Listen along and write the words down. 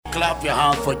Clap your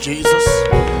hand for Jesus.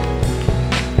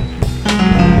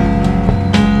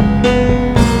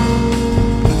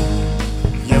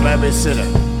 You may be seated.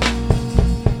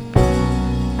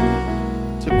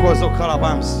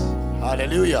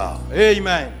 Hallelujah.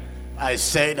 Amen. I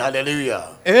said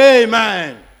hallelujah.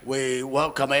 Amen. We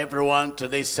welcome everyone to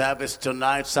this service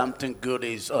tonight. Something good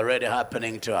is already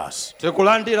happening to us.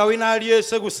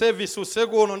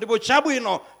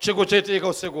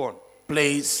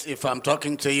 Please, if I'm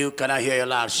talking to you, can I hear a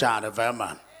loud shout of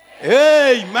amen?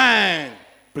 Amen.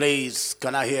 Please,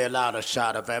 can I hear a louder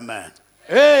shout of amen?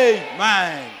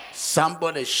 Amen.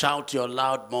 Somebody shout your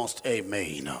loudmost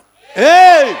amen.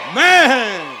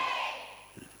 Amen.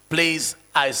 Please,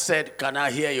 I said, can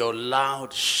I hear your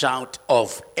loud shout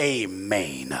of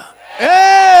amen?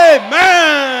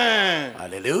 Amen.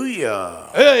 Hallelujah.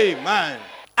 Amen.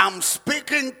 I'm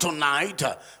speaking tonight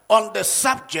on the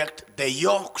subject, the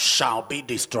yoke shall be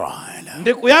destroyed.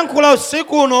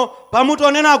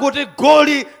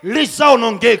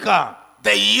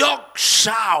 The yoke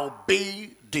shall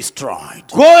be destroyed.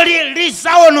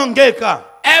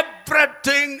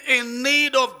 Everything in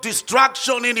need of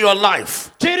destruction in your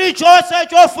life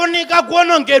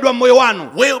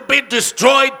will be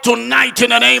destroyed tonight in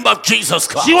the name of Jesus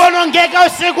Christ.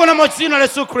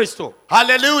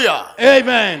 Hallelujah.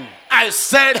 Amen. I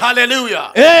said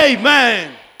hallelujah.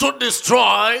 Amen. To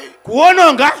destroy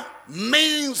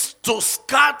means to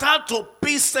scatter to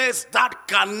pieces that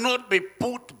cannot be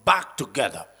put back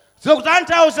together.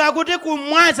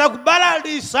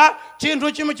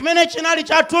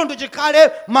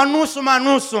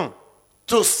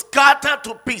 To scatter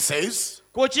to pieces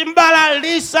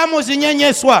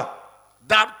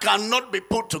that cannot be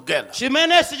put together.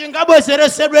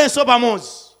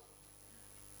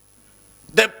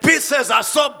 The pieces are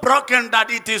so broken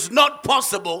that it is not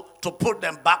possible to put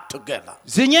them back together.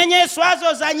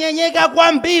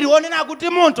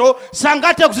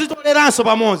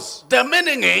 The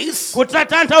meaning is,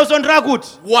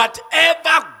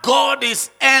 whatever God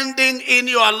is ending in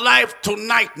your life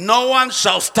tonight, no one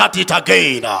shall start it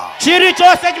again.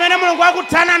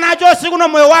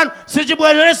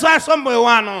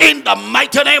 In the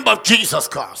mighty name of Jesus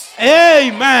Christ.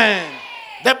 Amen.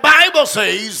 The Bible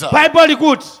says,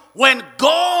 when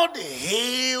God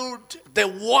healed the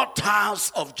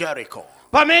waters of Jericho,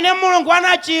 the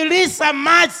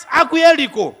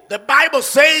Bible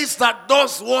says that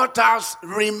those waters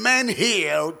remain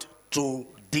healed to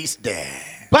this day.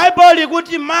 That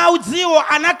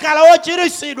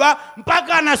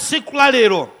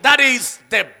is,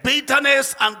 the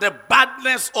bitterness and the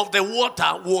badness of the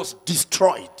water was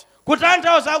destroyed.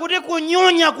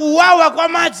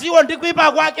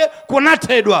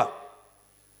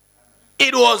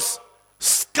 It was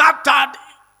scattered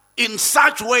in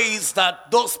such ways that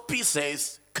those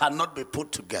pieces cannot be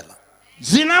put together.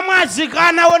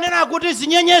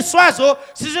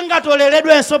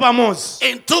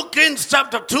 In 2 Kings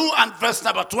chapter 2 and verse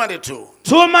number 22,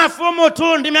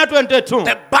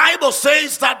 the Bible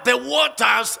says that the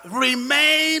waters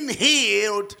remain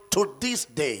healed to this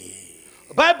day.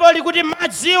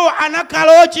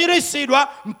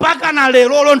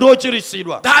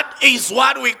 That is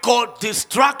what we call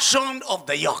destruction of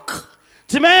the yoke.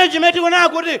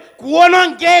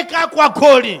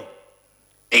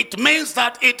 It means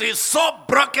that it is so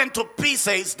broken to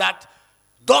pieces that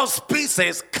those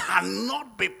pieces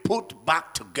cannot be put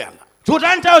back together.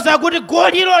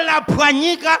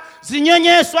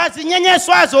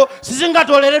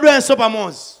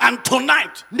 And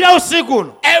tonight,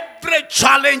 every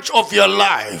challenge of your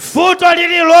life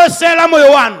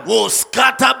will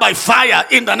scatter by fire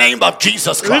in the name of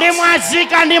Jesus Christ.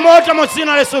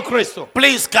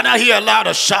 Please, can I hear a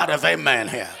louder shout of amen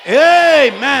here?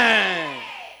 Amen.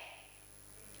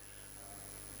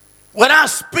 When I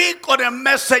speak on a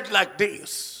message like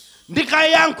this, it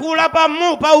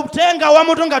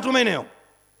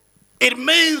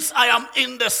means I am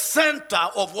in the center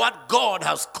of what God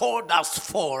has called us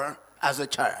for as a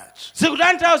church. We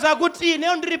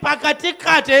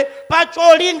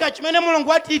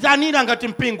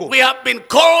have been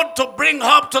called to bring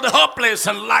hope to the hopeless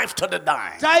and life to the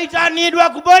dying.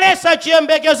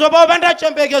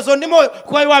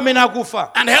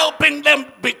 And helping them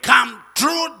become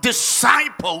true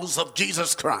disciples of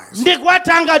Jesus Christ. And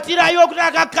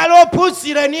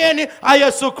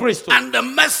the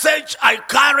message I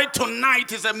carry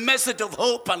tonight is a message of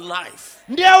hope and life.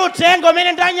 ndiye uthenga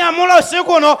umene ndanyamula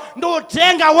usiku uno ndi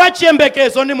uthenga wa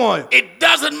chiyembekezo ndi moyo. It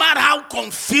doesn't matter how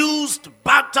confused,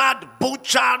 battered,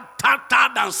 butchered,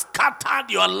 tattered, and scattered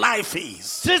your life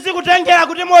is. Sizikutengera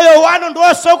kuti moyo wanu ndi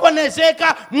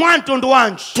osokonezeka mwantundu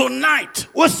wanji. Tonight,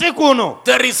 usiku uno,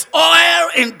 there is oil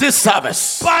in this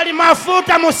service pali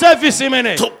mafuta mu service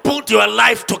imene to put your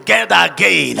life together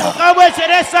again.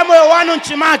 kabweseresa moyo wanu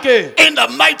mchimake. In the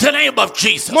mighty name of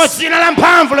Jesus. Mu dzina la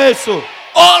mphamvu la Yesu.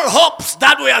 All hopes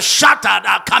that were shattered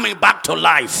are coming back to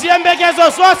life. ziyembekezo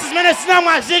zonse zimene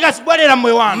zinamwazika zibwerera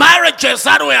mmoyo wanu. Marriages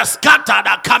that were scattered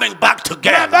are coming back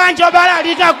together. mabanja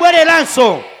obalalika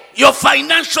akubwereranso. Your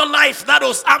financial life that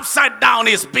was upside down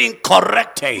is being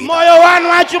corrected. moyo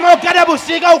wanu achuma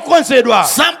ukadabusika ukonzedwa.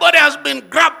 Somebody has been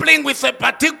grappling with a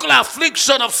particular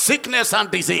affliction of sickness and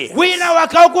disease. wina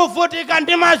wakaukuvutika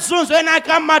ndi mazunzo ena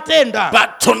akamatenda.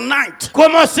 But tonight,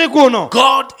 koma usiku uno,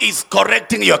 God is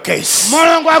correcting your case.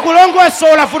 mulungu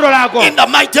akulongosola vuto lako. In the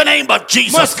mighty name of mu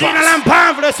Jesus dzina la Christ.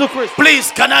 mphamvu la Yesu Khristu.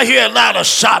 Please, can I hear a louder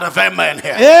shout of amen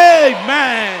here?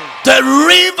 Amen. The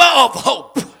river of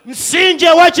hope, msinje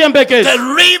wa chiyembekezo, the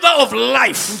river of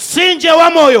life msinje wa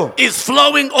moyo is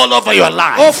flowing all over your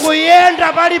life.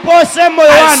 ukuyenda paliponse moyo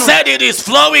I wanu. said it is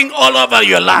flowing all over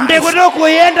your life. ndikuti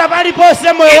ukuyenda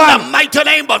paliponse moyo In the wanu. mighty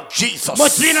name of mu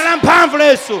Jesus. dzina la mphamvu la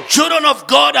Yesu. Children of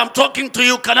God, I'm talking to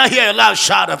you. Can I hear a loud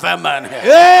shout of amen here?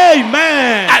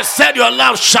 Amen. I said your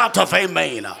loud shout of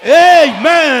amen.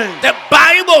 Amen. The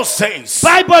Bible says,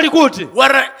 Bible likuti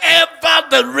wherever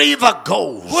the river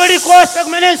goes, kulikonse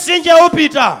kumene msinje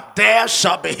upita there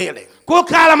shall be healing.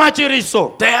 kukhala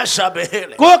machiriso. There shall be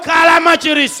healing. kukhala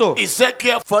machiriso.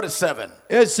 Ezekiel 47,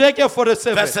 Ezekiel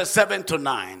 47 verses 7 to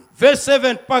 9. verse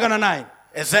 7 mpaka na 9.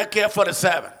 Ezekiel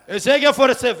 47. Ezekiel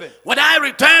 47. When I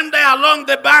returned there along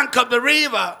the bank of the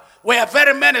river, were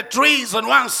very many trees on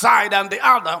one side and the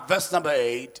other. Verse number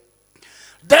 8.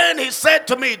 Then he said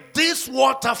to me, this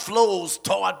water flows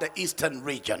toward the eastern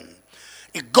region.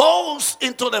 It goes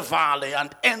into the valley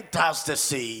and enters the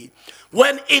sea.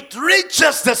 When it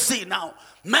reaches the sea, now,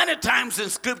 many times in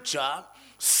scripture,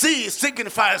 sea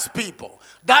signifies people.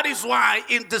 That is why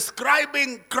in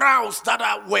describing crowds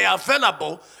that were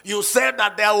available, you said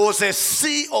that there was a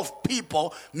sea of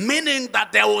people, meaning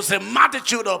that there was a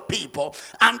multitude of people.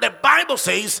 And the Bible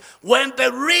says, when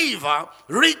the river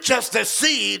reaches the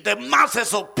sea, the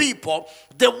masses of people,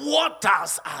 the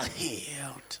waters are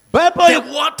healed.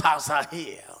 The waters are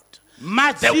healed. The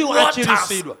madziwo waters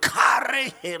achirisidwa.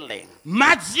 carry healing.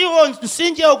 madziwo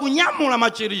msinje ukunyamula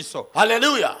machiriso.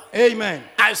 Hallelujah. Amen.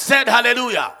 I said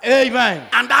hallelujah. Amen.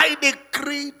 And I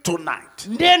decree tonight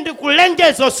ndiye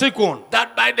ndikulengeza usiku uno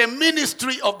that by the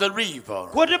ministry of the river,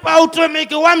 kuti pa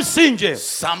utumiki wa msinje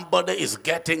somebody is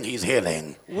getting his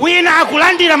healing. wina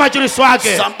akulandira machiriso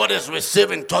ake. Somebody is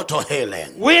receiving total healing.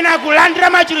 wina akulandira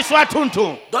machiriso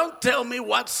athunthu. Don't tell me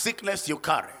what sickness you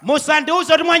carry.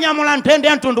 musandiuze kuti mwanyamula nthenda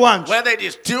ya mtundu wanji. Whether it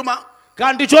is tumor,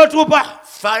 kandi chotupa,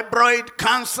 fibroid,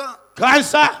 cancer,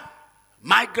 kansa,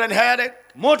 migraine headache,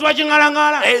 mutu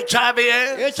waching'alang'ala, HIV.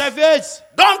 HIV/AIDS.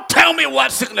 Don't tell me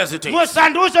what sickness it is.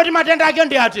 musandiuze kuti matenda ake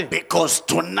ndi ati. Because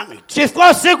tonight, chifukwa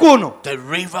usiku uno the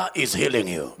river is healing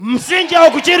you. msinje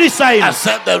ukuchirisa I inu.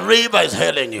 said the river is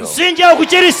healing you. msinje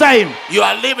ukuchirisa inu. You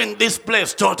are leaving this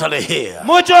place totally here.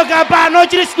 muchoka pano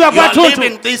ochiritsidwa You are kwathunthu.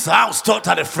 leaving this house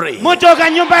totally free. muchoka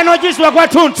nyumba ino ochiritsidwa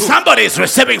kwathunthu. Somebody is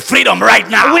receiving freedom right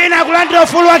now. wina akulandira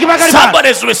ufulu wake pakali pano. Somebody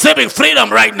is receiving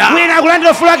freedom right now. wina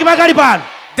akulandira ufulu wake pakali pano.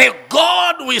 The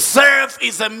God we serve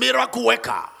is a miracle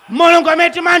worker. mulungu amene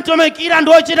timantumikira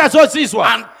ndi ochita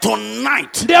zozizwa. And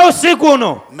tonight, ndiye usiku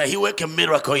uno may He work a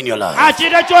miracle in your life.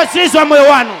 achite chozizwa moyo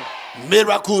wanu.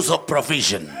 Miracles of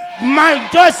provision.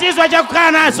 chozizwa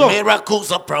chakukhala nazo.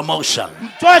 Miracles of promotion.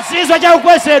 chozizwa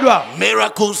chakukwezedwa.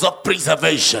 Miracles of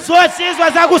preservation.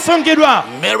 zozizwa zakusungidwa.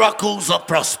 Miracles of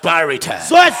prosperity.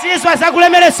 zozizwa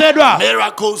zakulemeresedwa.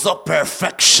 Miracles of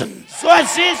perfection.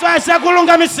 zozizwa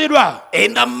zakulungamisidwa.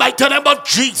 In the mighty name of mu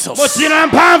Jesus. dzina la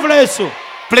mphamvu la Yesu.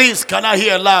 Please, can I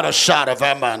hear a louder shout of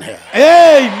amen here?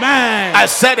 Amen. I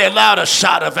said a louder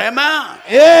shout of amen.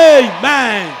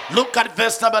 Amen. Look at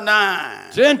verse number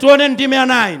 9. tione ndime ya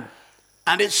 9.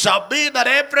 And it shall be that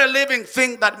every living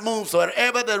thing that moves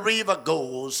wherever the river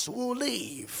goes will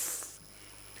live.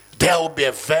 There will be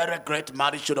a very great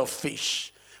multitude of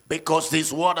fish, because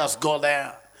these waters go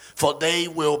there, for they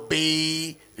will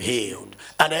be healed.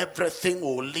 And everything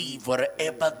will live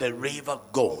wherever the river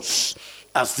goes.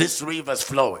 As this river is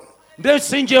flowing, ndi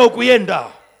msinje ukuyenda.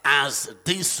 as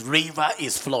this river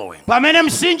is flowing, pamene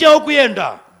msinje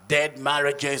ukuyenda, dead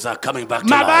marriages are coming back to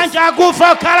life. mabanja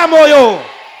akufa kukhala moyo.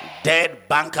 Dead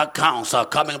bank accounts are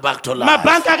coming back to life.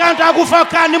 mabanka akantu akufa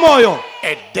okhala ndi moyo.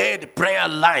 A dead prayer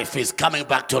life is coming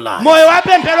back to life. Moyo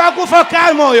wapemphero akufa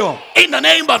okhala moyo. In the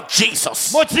name of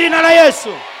Jesus. Mu dzina la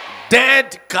Yesu.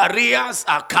 Dead careers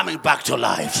are coming back to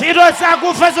life. Ntchito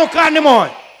zakufa zokhala ndi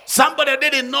moyo. Somebody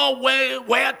didn't know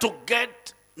where to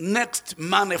get next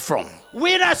money from.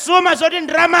 Wina suma zoti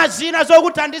ndalama zina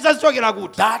zokuthandiza zichokera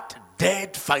kuti. That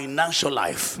dead financial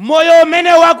life Moyo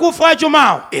umene wakufa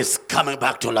wachumawo is coming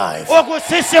back to life.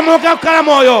 ukusisimuka kukhala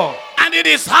moyo. And it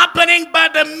is happening by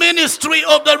the ministry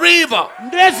of the river.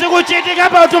 Ndizikuchitika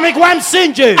pa utumiki wa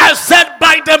mtsinje. I said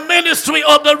by the ministry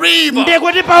of the river.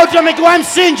 Ndikuti pa utumiki wa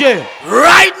mtsinje.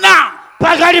 Right now,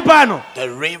 Pakali pano. the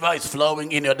river is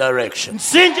flowing in your direction.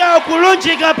 Mtsinje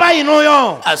ukulunjika pa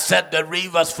inuyo. I said the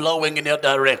river is flowing in your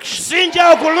direction. Mtsinje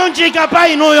ukulunjika pa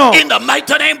inuyo. In the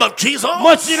mighty name of Jesus.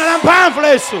 Mu dzina la mphamvu la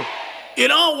Yesu. You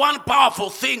know one powerful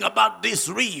thing about this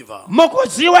river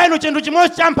Mukudziwa inu chinthu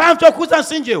chimodzi cha mphamvu chokhuza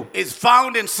mtsinjewu. is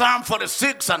found in Psalm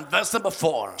 46 and verse number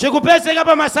 4. Chikupezeka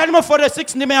pa Masalimo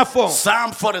 46 ndi 4.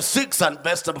 Psalm 46 and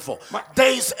verse number 4.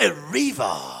 There is a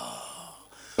river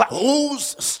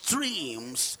whose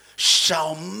streams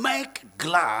shall make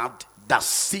glad the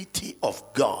city of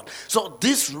God. So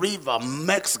this river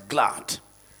makes glad.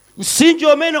 Mtsinje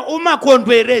umene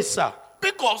umakondweresa.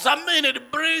 Because,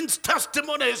 it brings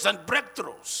testimonies and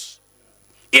breakthroughs.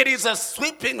 It is a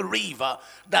sweeping river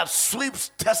that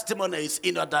sweeps testimonies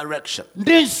in a direction.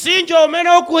 Ndi mtsinje umene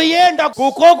ukuyenda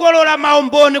kukokolola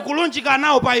maumboni kulunjika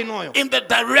nawo pa inuyo. In the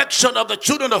direction of the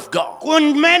children of God.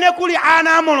 Kumene kuli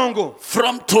ana a Mulungu.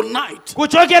 From tonight,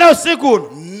 Kuchokera usiku.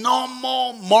 no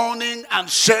more mourning and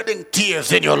shedding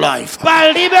tears in your life.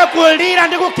 Palibe kulira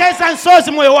ndi kukhesa nsozi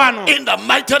moyo wanu. In the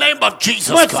mighty name of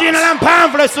Jesus Mu dzina la Christ.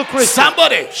 mphamvu la Yesu Khristu.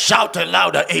 Somebody shout a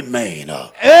louder amen.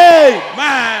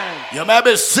 Amen. You may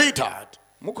be seated.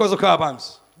 Mukhoza kukhala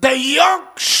pansi. The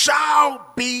yoke shall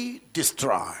be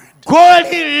destroyed.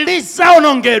 Goli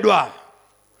lisaonongedwa.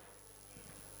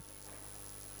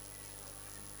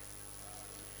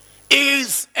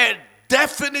 Is a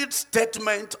definite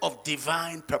statement of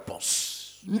divine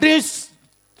purpose. Ndi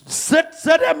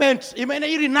settlement imene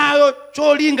ili nayo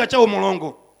cholinga cha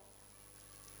umulungu.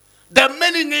 The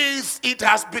meaning is it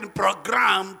has been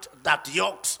programmed that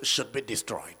yokes should be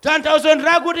destroyed. Tanthauzo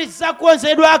ndirakuti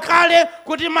zakonzedwa kale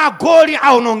kuti magoli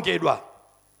aonongedwa.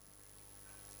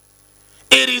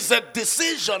 It is a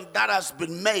decision that has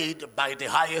been made by the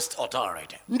highest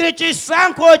authority. Ndi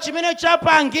chisankho chimene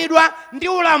chapangidwa ndi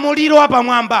ulamuliro wa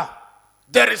pamwamba.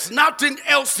 There is nothing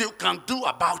else you can do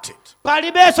about it.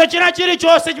 Palibenso china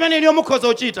chilichonse chimene iliyo mukhoza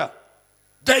kuchita.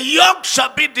 The yoke shall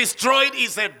be destroyed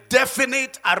is a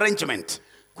definite arrangement.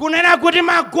 Kunena kuti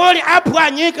magoli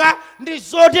aphwanyika ndi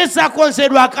zoti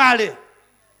zakonzedwa kale.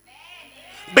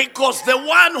 Because the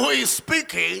one who is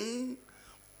speaking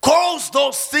calls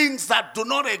those things that do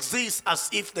not exist as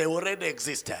if they already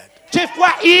existed.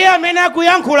 Chifukwa iye amene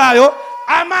akuyankhulayo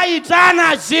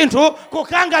amayitana zinthu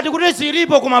kukhala ngati kuti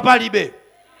zilipo koma palibe.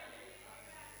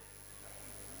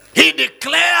 He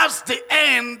declares the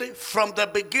end from the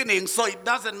beginning, so it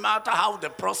doesn't matter how the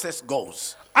process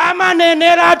goes.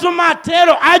 Amaneneratu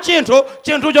matero a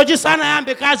chinthucho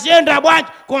chisanayambe kaziyenda bwanji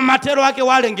koma matero ake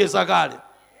walengeza kale.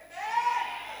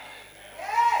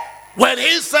 When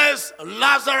he says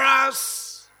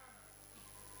Lazarus,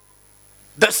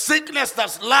 the sickness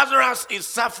that Lazarus is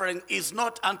suffering is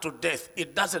not unto death.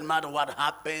 It doesn't matter what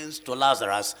happens to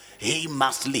Lazarus, he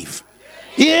must live.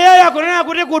 Iyeyo akunena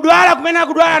kuti kudwala kumene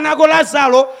akudwala nako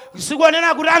Lazaro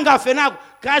sikunena kuti angafe nako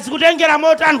kazi kutengera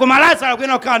motani koma Lazaro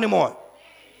kwena kukhala ndi moyo.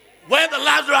 Whether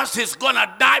Lazarus is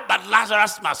gonna die, but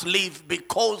Lazarus must live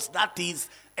because that is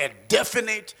a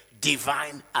definite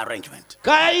divine arrangement.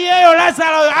 Kaya iyeyo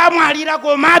Lazaro amwalira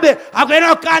komabe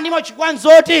akuyena kukhala ndimo chifukwa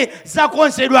nzoti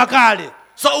zakonzedwa kale.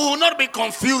 So we will not be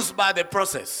confused by the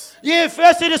process.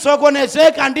 Ife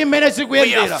sitisokonezeka ndi mmene We are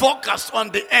zikuyendera. focused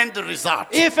on the end result.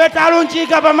 Ife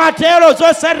talunjika pa matero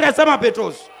zosalira za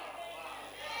mapetozo.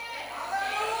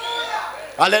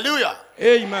 Hallelujah.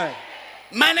 Amen.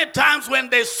 Many times when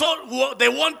they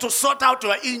want to sort out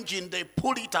your engine, they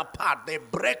pull it apart, they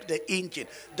break the engine,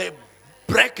 they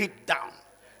break it down.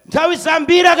 Nthawi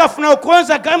zambiri akafuna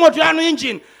kukonza galimoto yanu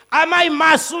engine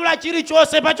amayimasula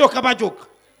chilichonse pachoka.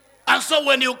 And so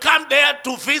when you come there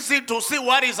to visit, to see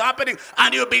what is happening,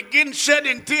 and you begin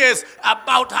shedding tears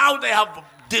about how they have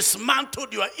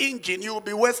dismantled your engine, you will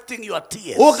be wasting your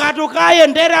tears. Ukati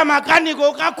ukayendera makaniko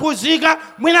ukakhuzika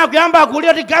mwina kuyamba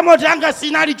kulira kuti galimoto yanga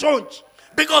sinali chonchi.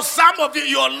 Because some of you,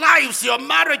 your lives, your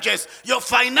marriages, your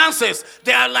finances,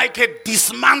 they are like a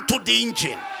dismantled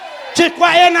engine.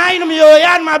 Chifukwa ena inu miyoyo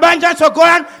yanu mabanja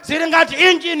atsogolani zili ngati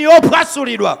engine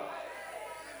yophwasulidwa.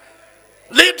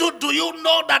 Little do you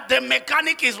know that the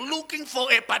mechanic is looking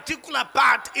for a particular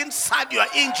part inside your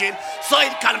engine so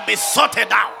it can be sorted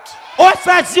out.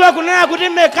 Osadziwa kunena kuti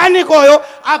mekanikoyo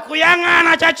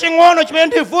akuyang'ana chaching'ono chimene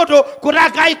ndi vuto kuti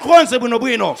akaikonze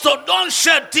bwinobwino. So don't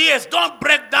shed tears, don't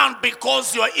break down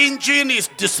because your engine is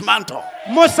dismantled.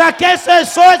 Musakese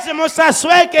sozi,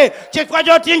 musasweke chifukwa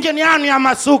choti injini yanu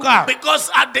yamasuka.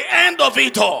 Because at the end of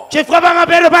it all, Chifukwa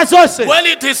pamapeto pa zonse, when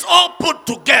it is all put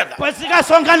together,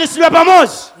 pasikasonkhanitsidwa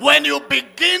pamodzi, when you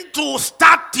begin to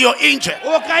start your engine,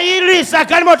 ukayilisa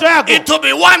galimoto yako, it will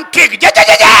be one kick.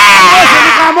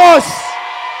 kamosi.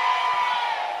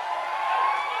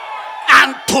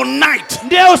 And tonight,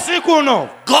 Ndiye usiku uno,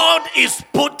 God is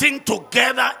putting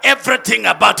together everything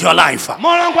about your life.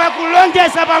 Mulungu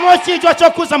akulongeza pamodzi icho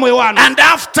chokhuza moyo wanu. And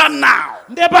after now,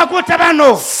 Ndiye pakuti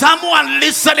pano, someone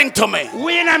listening to me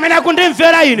wina amene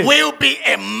akundimvera ine, will be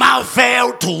a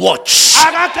marvel to watch.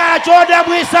 akakhala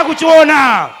chodabwisa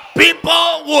kuchiona.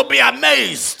 People will be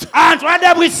amazed Anthu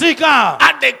adabwisika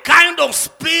at the kind of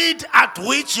speed at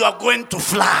which you are going to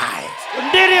fly.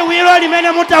 ndiri wilo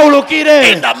limene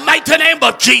mutaulukire. In the mighty name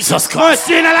of Jesus Christ.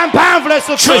 M'dzina la mphamvu la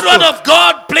Yesu Children Khristu. of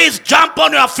God, please jump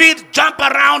on your feet, jump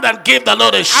around and give the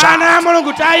Lord a Ana shout. a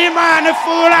Mulungu tayimani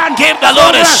fulani. Give the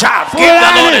Lord a shout. Give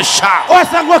the Lord a shout.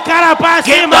 Osangokhala pasi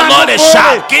Give the imani Lord a mfuli.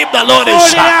 shout. Give the Lord a shout.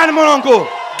 Fulani Mulungu.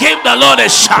 Give the Lord a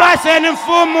shout. Paseni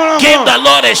mfumu Mulungu. Give the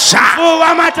Lord a shout. Mfumu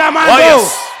wa matamando. Oh,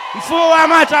 yes. Mfumu wa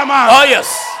matamando. Oh yes.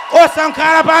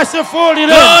 Osangokhala pasi fuli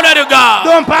le. Glory to God.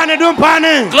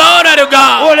 Dumpani. Glory to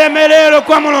God. Ulemerero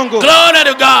kwa Mulungu. Glory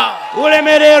to God.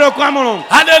 Ulemerero kwa Mulungu.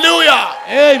 Hallelujah.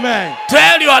 Amen.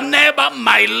 Tell your neighbor,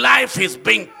 my life is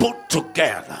being put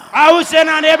together.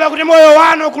 Ausena neba kuti moyo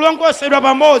wanu kulongosedwa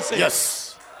pamodzi.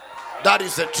 Yes. That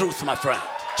is the truth, my friend.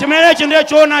 Chimenechi ndiye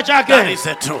choona That chake. is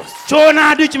the truth.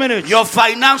 Choonadi chimenechi. Your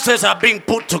finances are being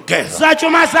put together.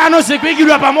 Zachuma zanu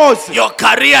zikuyikidwa pamodzi. Your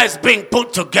career is being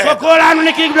put together. Soko lanu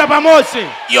likuyikidwa pamodzi.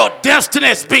 Your destiny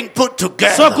is being put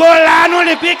together. Soko lanu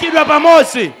likuyikidwa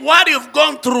pamodzi. What you've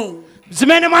gone through,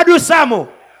 Zimene mwadusamo.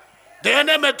 the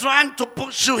enemy trying to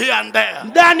push you here and there.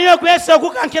 Ndani yokuyesa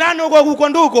kukankhirani uko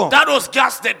kukonduko. That was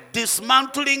just the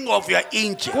dismantling of your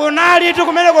engine. Kunali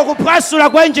tukumeneko kuphwasula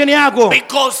kwa injini yako.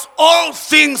 Because all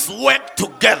things work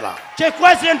together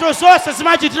Chifukwa zinthu zonse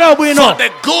zimachitira for ubwino.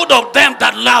 the good of them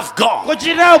that love God.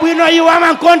 Kuchitira ubwino iwo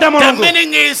amankonda The Mulungu.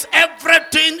 meaning is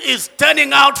everything is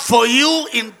turning out for you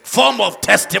in form of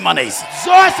testimonies.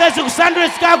 Zonse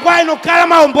zikusandulitsika kwa inu kukhala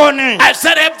maumboni. I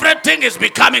said everything is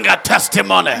becoming a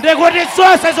testimony. Ndikuti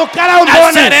zonse zikukhala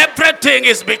I said umboni. everything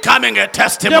is becoming a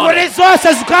testimony. Ndikuti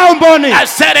zonse zikukhala umboni. I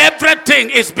said everything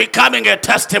is becoming a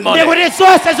testimony. Ndikuti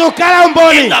zonse zikukhala In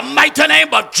umboni. the mighty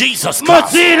name of Jesus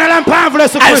Christ. M'dzina la mphamvu la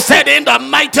Yesu I Khristu. said in the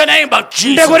mighty name of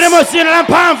Ndikuti Jesus. m'dzina la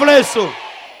mphamvu la Yesu.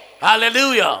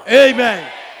 Hallelujah. Amen.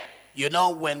 You know,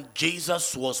 when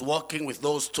Jesus was walking with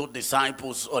those two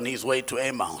disciples on his way to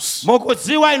Emmaus,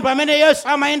 Mukudziwa inu pamene Yesu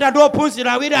amayenda ndi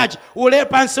ophunzira awiri aja ule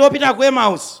pansi wopita ku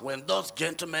Emausi. when those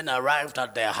gentlemen arrived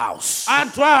at their house,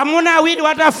 Anthu amuna awiri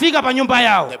watafika pa nyumba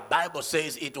yawo. the Bible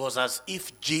says it was as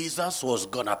if Jesus was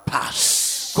gonna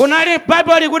pass Kunali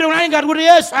Bible kuti kunali ngati kuti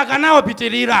Yesu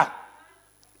akanawapitirira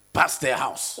past their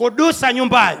house. kudusa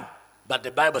nyumbayo. But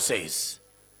the Bible says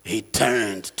he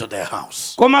turned to their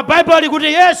house. Koma Bible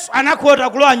kuti Yesu anakhota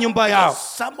kulowa nyumba yawo.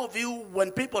 Some of you,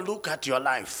 when people look at your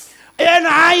life, Ena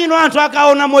ainu anthu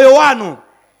akaona moyo wanu.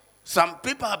 some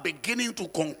people are beginning to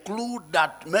conclude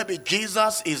that maybe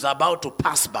Jesus is about to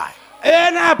pass by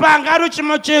Ena pangatu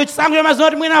chisango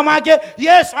mazoti mwina mwake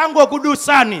Yesu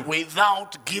angokudusani.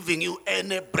 without giving you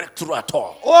any breakthrough at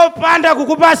all. Opanda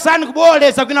kukupasani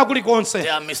kuboleza kwina kulikonse.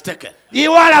 They are mistaken.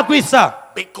 Iwo alakwisa.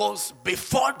 Because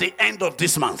before the end of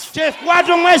this month, Chifukwa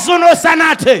mwezi uno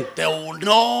sanathe. they will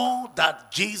know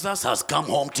that Jesus has come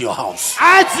home to your house.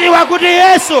 Adziwa kuti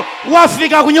Yesu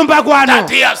wafika ku nyumba kwanu. That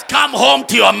he has come home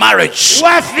to your marriage.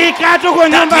 Wafika tu ku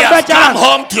That nyumba he has come kwanu.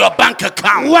 home to your bank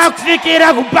account.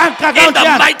 Wakufikira ku bank In account the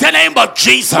yanu. mighty name of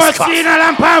Jesus Christ. M'dzina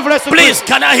la mphamvu la Yesu Please, Khristu.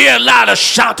 can I hear a louder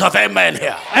shout of amen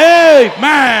here?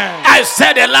 Amen. I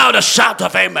said a louder shout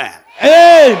of amen.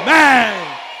 Amen.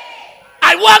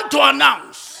 I want to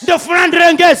announce Ndofuna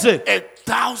ndilengeze.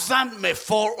 1,000 may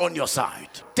fall on your side.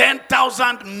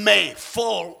 10,000 may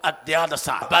fall at the other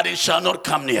side, but it shall not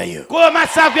come near you. Koma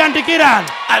sakuyandikirani.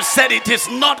 I said it is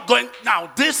not going. Now,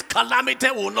 this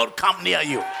calamity will not come near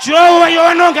you. Chiwowa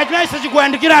yononga chinayisa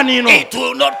chikuyandikirani ino. It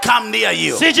will not come near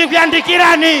you.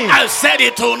 Sichikuyandikirani. I said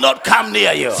it will not come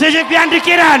near you.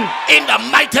 Sichikuyandikirani. In the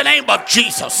mighty name of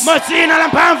Jesus. M'dzina la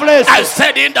mphamvu la I Yesu.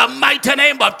 said in the mighty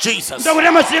name of Jesus. Ndikuti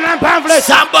m'dzina la mphamvu la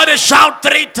Yesu. Somebody shout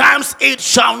 3 times, it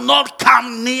shall not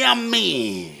come near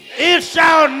me. It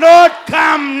shall not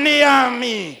come near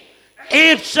me.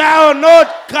 It shall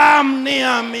not come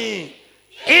near me.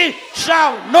 It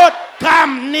shall not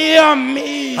come near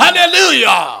me.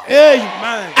 Hallelujah.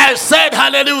 Amen. I said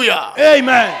hallelujah.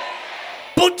 Amen.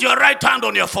 Put your right hand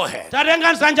on your forehead.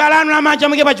 Tatenga nsanja lanu lamanja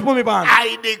muge pa chipumi pano.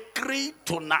 I decree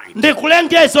tonight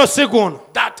Ndikulengeza usiku uno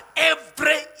that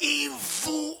every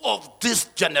evil of this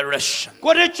generation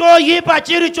kuti choyipa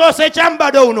chilichonse cha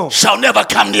m'bado uno shall never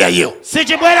come near you.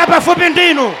 sichibwera pafupi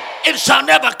ndinu. It shall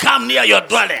never come near your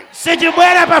dwelling.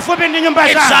 Sichibwera pafupi ndi nyumba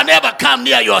It shall zanu. never come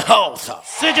near your health.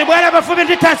 Sichibwera pafupi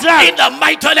ndi thanzi lanu. In the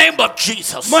mighty name of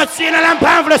Jesus. Mu dzina la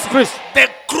mphamvu la Yesu Khristu. The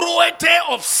cruelty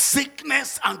of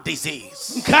sickness and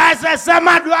disease, Nkhanza za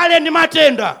madwale ndi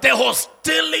matenda. the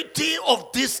hostility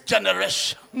of this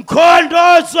generation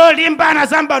Nkhondo zolimbana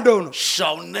za m'bado uno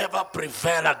shall never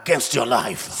prevail against your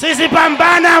life.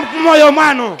 sizipambana moyo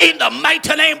mwanu. In the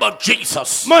mighty name of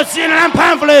Jesus. Mu dzina la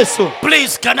mphamvu la Yesu.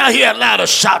 Please, can I hear a louder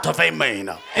shout of amen?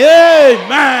 I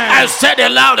Amen. said a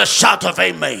louder shout of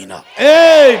amen.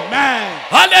 Amen.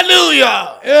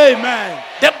 Hallelujah. Amen.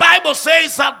 The Bible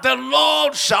says that the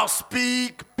Lord shall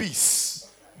speak peace.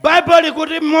 Bible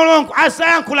likuti Mulungu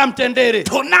asayankhula mtendere.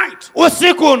 Tonight,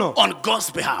 Usiku uno on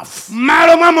God's behalf,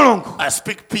 malo mwa Mulungu I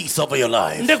speak peace over your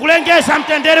life. ndikulengeza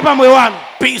mtendere pa moyo wanu.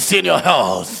 Peace in your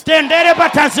health. Mtendere pa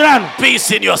thanzi lanu.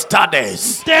 Peace in your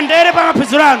studies. Mtendere pa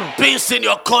maphunziro anu. Peace in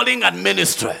your calling and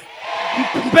ministry.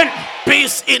 Mpe-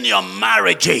 Peace in your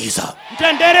marriages.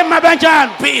 Mtendere mabanja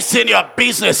anu. Peace in your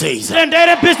businesses.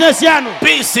 Mtendere business yanu.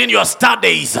 Peace in your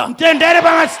studies. Mtendere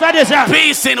pa studies yanu.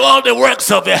 Peace in all the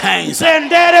works of your hands.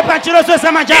 Mtendere pa ntchito zonse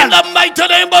za manja In anu. the mighty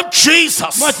name of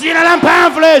Jesus. Mu dzina la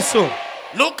mphamvu la Yesu.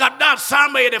 Look at that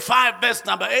Psalm 85 verse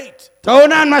number 8.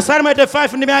 Taonani Masalmo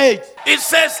 85 ndi 8. It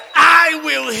says, I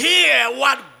will hear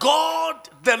what God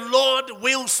the Lord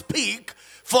will speak,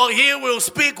 for he will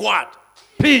speak what?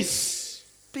 Peace.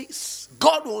 Peace.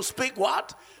 God will speak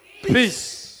what?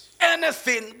 Peace.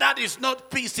 Anything that is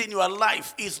not peace in your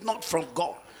life is not from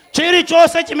God.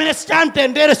 Chilichonse chimene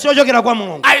sichantendere sichochokera kwa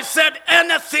Mulungu. I said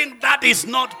anything that is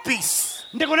not peace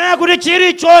Ndikunena kuti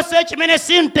chilichonse chimene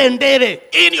simtendere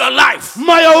in your life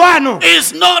moyo wanu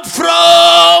is not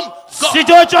from God.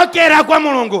 sichochokera kwa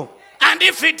Mulungu. And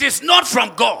if it is not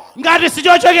from God, Ngati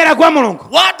sichochokera kwa Mulungu,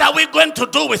 what are we going to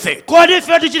do with it? kodi ife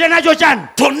tichite nacho chani?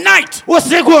 Tonight,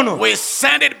 Usiku uno we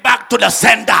send it back to the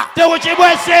sender.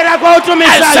 tikuchibwezera kwa I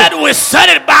utumisayo. said we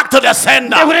send it back to the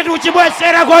sender. Ndikuti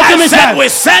tikuchibwezera kwa I said utumisayo. we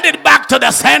send it back to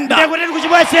the sender. Ndikuti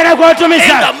tikuchibwezera kwa In the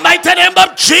utumisayo. mighty name of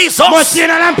Mu Jesus.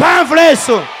 dzina la mphamvu la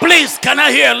Yesu. Please, can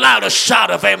I hear a louder shout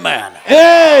of amen?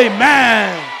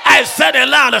 Amen. I said a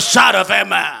louder shout of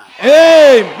amen.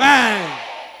 Amen.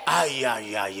 Ay,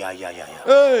 ay, ay, ay, ay, ay.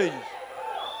 Hey.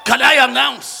 Can I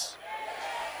announce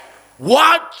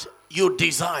what you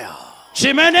desire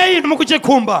Chimene inu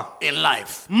mukuchikhumba in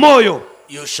life? moyo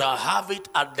You shall have it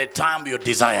at the time you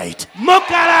desire it.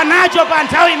 mukhala nacho pa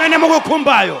nthawi imene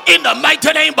mukukhumbayo. In the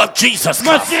mighty name of Jesus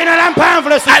Mu Christ. dzina la mphamvu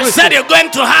la Yesu I said Khristu. you're going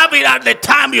to have it at the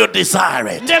time you desire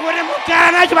it. Ndikuti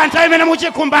mukhala nacho pa nthawi imene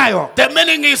mukuchikhumbayo. The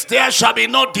meaning is there shall be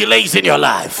no delays in your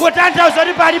life. Kutanthauza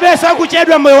kuti palibenso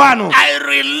kuchedwa moyo wanu. I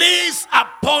release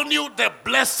upon you the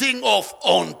blessing of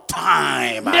on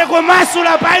time.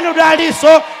 Ndikumasula pa inu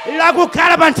daliso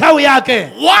lakukhala pa nthawi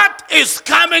yake. What is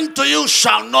coming to you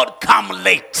shall not come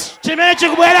late. Chimene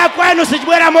chikubwera kwanu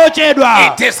sichibwera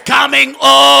mochedwa. It is coming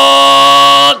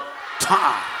on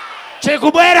time.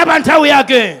 Chikubwera pa nthawi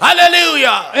yake.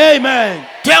 Hallelujah. Amen.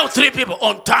 Tell 3 people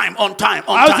on time, on time,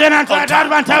 on Auzeni time. anthu On atatu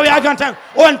pa time. nthawi yake on time.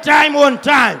 On time, on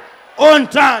time. On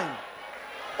time.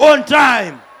 On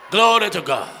time. Glory to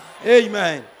God.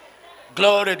 Amen.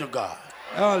 Glory to God.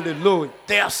 Hallelujah.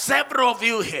 There are several of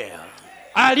you here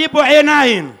Alipo ena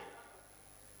inu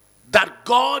that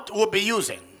God will be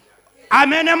using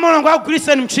amene Mulungu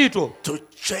akugwiritseni ntchito to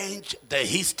change the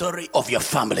history of your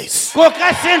families.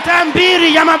 kukasintha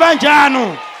mbiri ya mabanja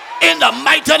anu. In the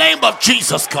mighty name of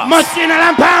Jesus Mu Christ. dzina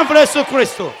la mphamvu la Yesu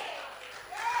Khristu.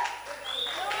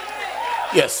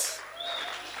 Yes.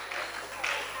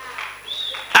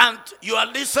 And you are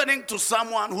listening to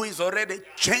someone who is already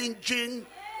changing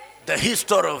the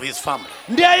history of his family.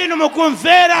 Ndiye inu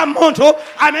mukumvera munthu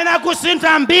amene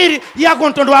akusintha mbiri ya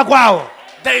kumtundu kwawo.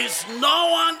 There is no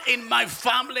one in my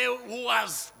family who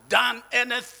has done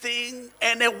anything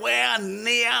anywhere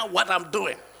near what I'm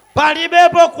doing.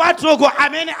 Palibepo kwathuko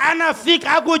amene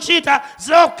anafika akuchita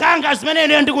zokhanga zimene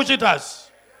ine ndikuchitazi.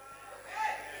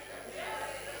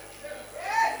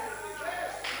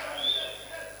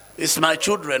 It's my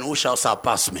children who shall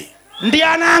surpass me. Ndi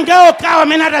ana anga okhawo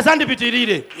amene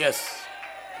atazandipitirire. Yes.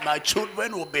 my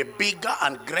children will be bigger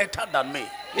and greater than me.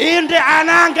 inde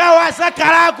ananga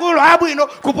wasakhala akulu abwino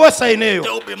kuposa ineyo. They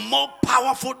will be more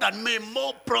powerful than me,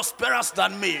 more prosperous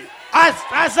than me.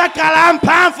 Asakhala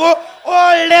mphamvu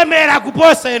olemera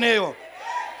kuposa ineyo.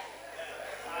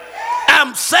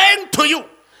 I'm saying to you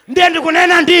Ndiye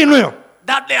ndikunena ndinuyo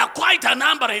that there are quite a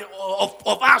number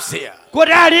of us here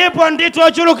kuti alipo ndithu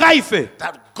ochuluka ife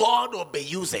that God will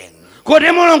be using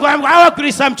kuti Mulungu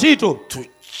awagwiritsa ntchito to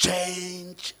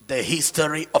change the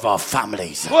history of our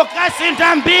families.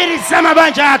 kukasintha mbiri za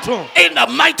mabanja athu In the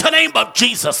mighty name of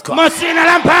Jesus Christ. m'dzina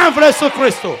la mphamvu la Yesu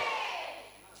Khristu.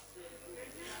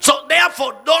 So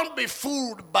therefore, don't be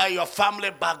fooled by your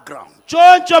family background.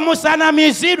 choncho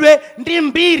musanamizidwe ndi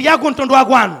mbiri ya kumtundu wa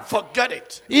kwanu. Forget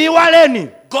it. Iwaleni.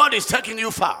 God is taking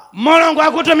you far. Mulungu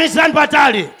akutumizani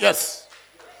patali. Yes.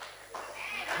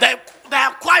 There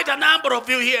are quite a number of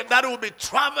you here that will be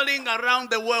traveling around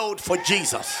the world for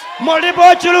Jesus. Mulipo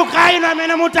ochuluka inu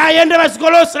amene mutayende padziko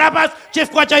lonse lapansi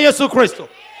chifukwa cha Yesu Khristu.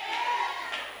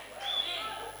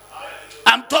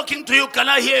 I'm talking to you. Can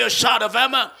I hear your shout of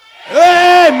amen?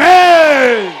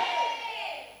 Amen.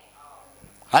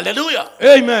 Hallelujah.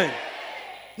 Amen.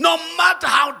 No matter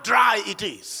how dry it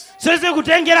is,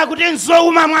 sizikutengera kuti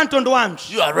nzowuma mwa mtundu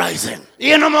wanji. you are rising.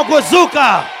 Inu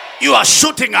mukuzuka. You are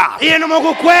shooting up. Inu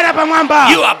mukukwera pamwamba.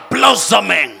 You are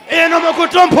blossoming. Inu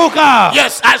mukutumphuka.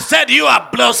 Yes, I said you are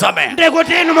blossoming.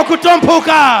 Ndikuti inu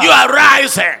mukutumphuka. You are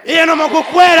rising. Inu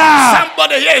mukukwera.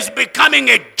 Somebody here is becoming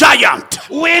a giant.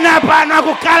 Wina pano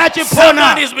akukhala Someone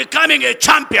chipona. is becoming a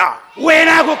champion.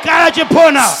 Wina akukhala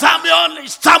chipona.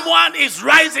 Someone is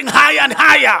rising higher and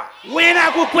higher. Wina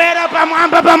akukwera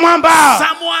pamwamba.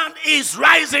 Someone is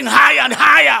rising higher and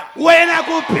higher. Wina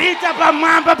kupita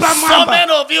pamwamba. So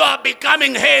many of you are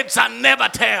becoming heads and never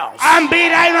tails.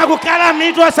 Ambira inu akukhala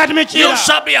mitu osati You michira.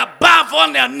 shall be above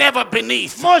only and never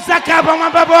beneath. Muzakhala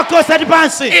pamwamba pokha osati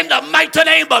pansi. In the mighty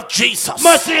name of Jesus.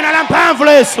 M'dzina la mphamvu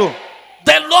la Yesu.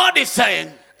 The Lord is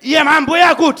saying, Iye Ambuye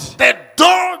akuti the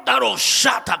door that was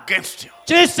shut against you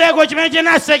chiseko chimene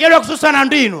chinasekedwa kususana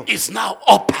ndinu is now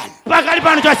open. pakali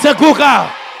pano chatsekuka.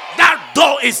 That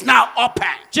door is now open.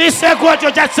 Chisekocho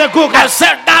I chatsekuka.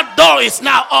 said that door is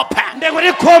now open.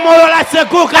 Ndikuti khomolo I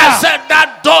latsekuka. said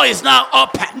that door is now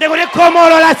open. Ndikuti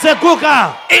khomolo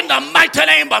latsekuka. In the mighty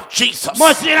name of Jesus.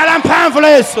 M'dzina la mphamvu la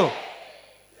Yesu.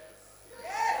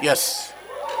 Yes.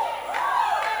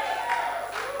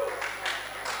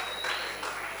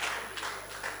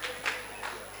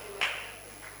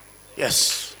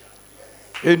 Yes.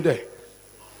 Inde.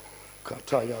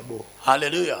 Katayabo.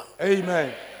 Hallelujah.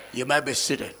 Amen. You may be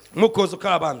seated. Mukhoza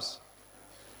kukhala pansi.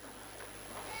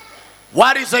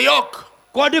 What is a yoke?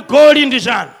 Kodi goli ndi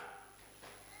chani?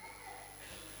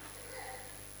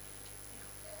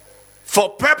 For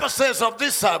purposes of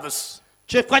this service,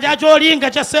 Chifukwa cha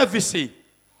cholinga cha service.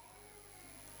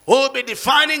 we'll be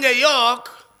defining a yoke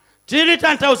Tili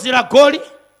tanthauzira goli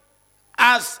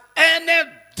as any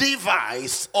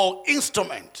device or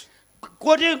instrument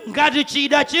kuti ngati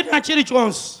chida china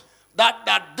chilichonse that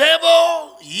the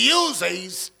devil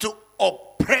uses to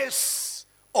oppress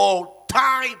or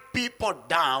tie people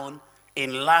down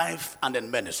in life and in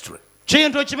ministry.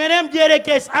 chinthu chimene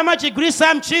mdierekezi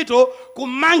amachigwiritsa ntchito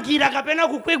kumangira kapena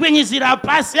kukwikwinyizira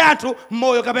pasi anthu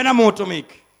moyo kapena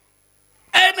muutumiki.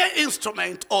 Any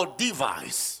instrument or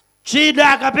device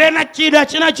Chida kapena chida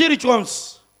china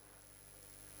chilichonse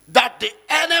that the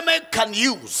enemy can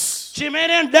use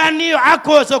chimene mdaniyo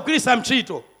akhoza kugwiritsa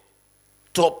ntchito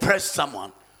to oppress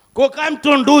someone,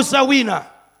 kukamtunduza wina,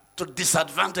 to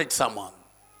disadvantage someone,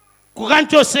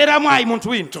 kukamchosera mwayi munthu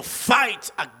wina, to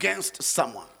fight against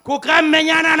someone.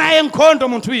 kukammenyana naye nkhondo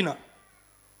munthu wina.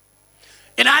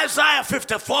 In Isaiah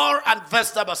 54 and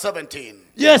verse number 17.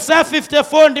 Yesaya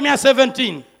 54 ndi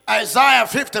 17. Isaiah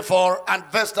 54 and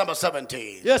verse number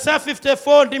 17. Yesaya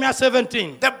 54 ndi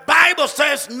 17. The Bible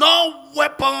says, no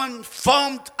weapon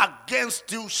formed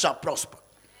against you shall prosper.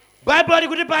 Bible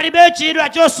likuti palibe chidwa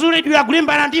chosulidwira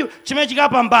kulimbana ndiwo chimene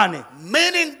chikapambane.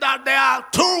 Meaning that there are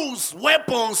tools,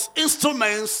 weapons,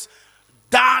 instruments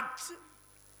that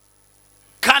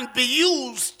can be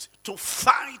used to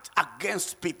fight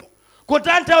against people.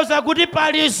 Kutanthauza kuti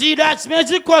pali zida zimene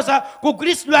zikhoza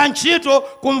kugwiritsidwa ntchito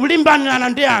kulimbana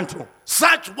ndi anthu.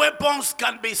 Such weapons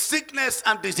can be sickness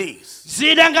and disease,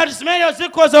 Zida ngati zimenezo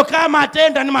zikhoza kukhala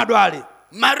matenda ndi madwale,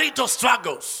 marital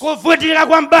struggles, kuvutika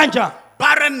kwa mbanja,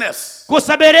 barrenness,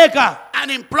 kusabereka,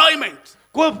 unemployment,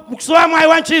 kusowa mwayi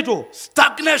wa ntchito,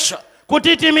 stagnation,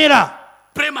 kutitimira,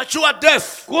 premature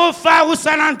death, kufa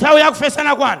usana nthawi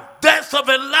yakufesana kwanu, death of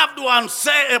a loved one,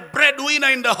 say a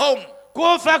breadwinner in the home,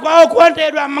 kufa kwa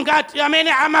okondedwa ngati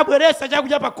amene amabweretsa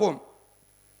chakudya pa khomo.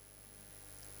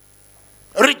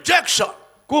 rejection,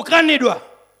 kukanidwa,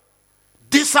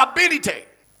 disability.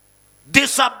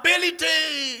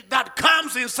 Disability that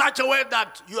comes in such a way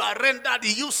that you are rendered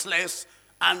useless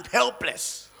and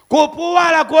helpless.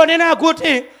 kupuwala kuonena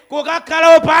kuti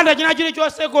kukakhala opanda china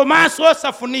chilichonse komanso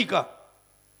osafunika.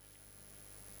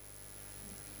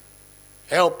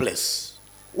 Helpless.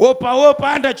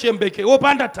 Opanda chiyembekezo,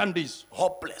 opanda thandizo.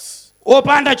 Hopeless.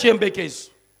 Opanda chiyembekezo.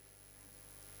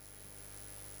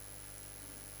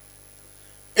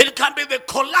 It can be the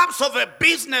collapse of a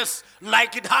business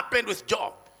like it happened with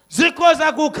Job.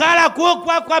 Zikoza kukhala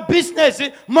kugwa kwa business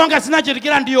monga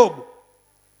zinachitikira ndi Yobu.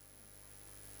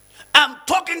 I'm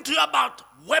talking to you about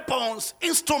weapons,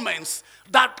 instruments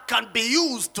that can be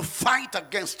used to fight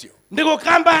against you.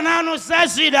 Ndikukamba nanu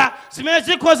zazida zimene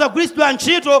zikhoza kugwiritsidwa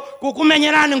ntchito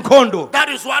kukumenyerani nkhondo. That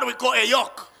is what we call a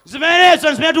yoke.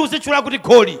 Zimenezo zimene tikuzitchula kuti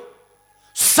goli.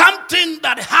 Something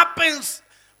that happens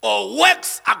or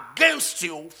works against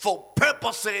you for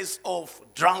purposes of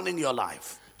drowning your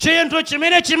life. Chinthu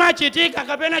chimene chimachitika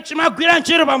kapena chimagwira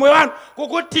ntchito pa moyo wanu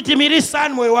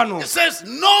kukutitimirisani moyo wanu. It says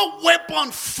no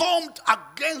weapon formed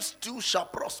against you shall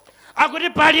prosper. Akuti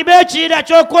palibe chida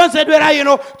chokonzedwera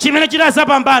ino chimene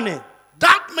chitazapambane.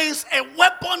 That means a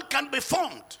weapon can be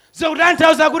formed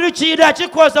Zikutanthauza kuti chida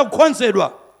chikhoza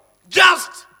kukonzedwa just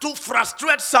to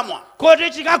frustrate someone. kuti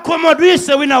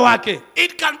chikakhomodwise wina wake.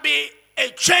 It can be a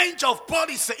change of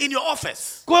policy in your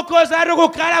office. Kukhoza ati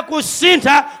kukhala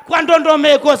kusintha kwa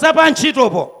ndondomeko za pa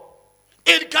ntchitopo.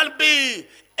 It can be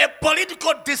a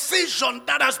political decision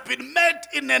that has been made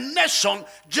in a nation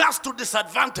just to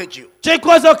disadvantage you.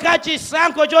 Chikhoza kukhala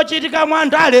chisankho chochitika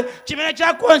mwandale chimene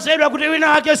chakonzedwa kuti wina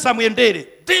wake samuyendere.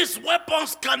 These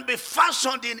weapons can be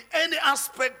fashioned in any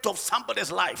aspect of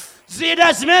somebody's life.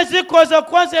 Zida zimene zikhoza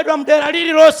kukonzedwa mdera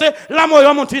lililonse la moyo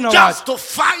wa munthu wina wake. Just to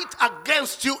fight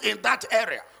against you in that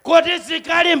area. Kuti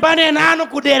zikalimbane nanu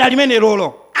kudera limene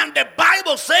lolo. And the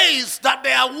Bible says that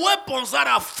there are weapons that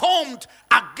are formed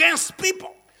against people.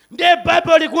 Ndiye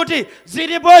Bible likuti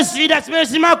zilipo zida zimene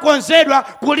zimakonzedwa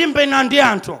kulimbana ndi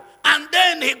anthu. And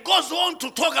then he goes on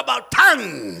to talk about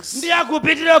tongues. Ndiye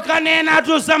akupitirira kanena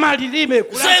atuza malilime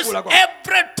Says kulankhula kwa.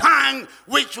 every tongue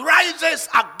which rises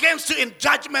against you in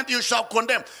judgment you shall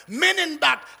condemn. Meaning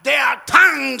that there are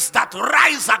tongues that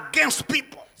rise against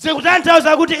people.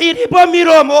 Zikutanthauza kuti ilipo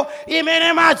milomo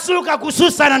imene matsuka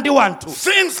kususana ndi wanthu.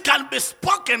 Things can be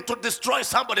spoken to destroy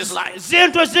somebody's life.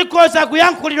 Zinthu zikhoza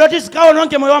kuyankhulidwa kuti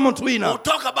zikawononge moyo wa munthu wina. We'll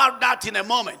talk about that in a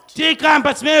moment.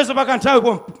 Tikamba zimenezo pakanthawi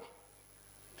pompo.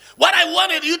 What I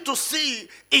wanted you to see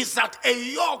is that a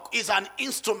yoke is an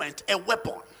instrument, a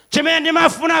weapon. Chimene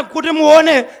ndimafuna kuti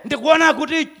muone ndikuona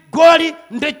kuti goli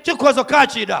ndi chikhoza kukhala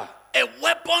chida. A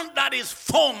weapon that is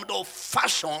formed or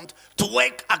fashioned to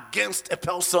work against a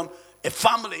person, a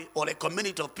family, or a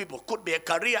community of people. Could be a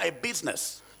career, a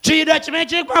business. Chida chimene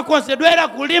chikukonzedwera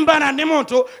kulimbana ndi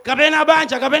munthu kapena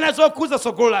banja kapena zokhuza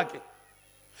tsogolo lake.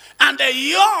 And a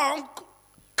yoke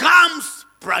comes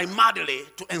primarily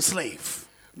to enslave.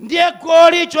 Ndiye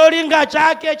goli cholinga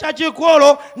chake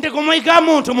chachikolo ndi kumuyika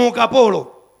munthu mu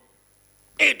ukapolo.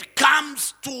 It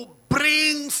comes to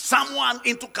bring someone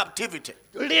into captivity.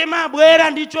 Limabwera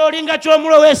ndi cholinga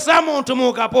chomulowesa munthu mu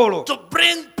ukapolo. To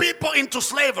bring people into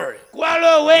slavery.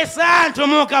 Kuwalowesa anthu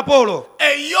mu ukapolo.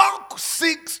 A yoke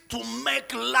seeks to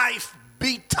make life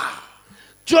bitter.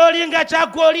 Cholinga cha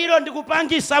goliro ndi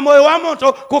kupangisa moyo wa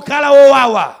munthu kukhala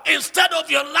wowawa. Instead of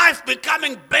your life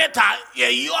becoming better,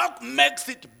 a yoke makes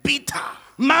it bitter.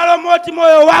 Malo moti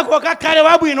moyo wako kakhale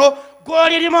wabwino,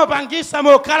 goli limopangisa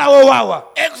moyo kukhala wowawa.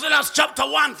 Exodus chapter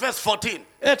 1 verse 14.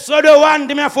 Exodus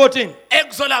 1:14.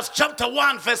 Exodus chapter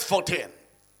 1 verse 14.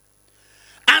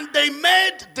 And they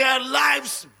made their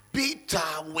lives bitter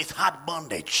with hard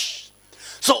bondage.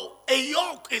 So a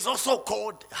yoke is also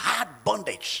called hard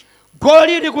bondage.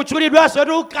 Goli likutchulidwanso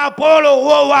ndi ukapolo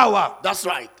wowawa. That's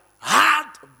right. Hard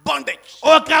bondage.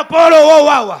 Ukapolo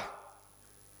wowawa.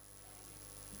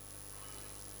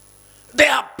 There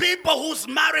are people whose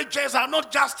marriages are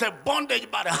not just a bondage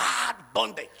but hard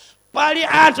bondage. Pali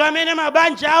anthu amene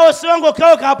mabanja awo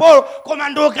siwongokhala ukapolo koma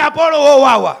ndi ukapolo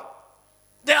wowawa.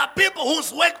 There are people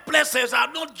whose workplaces are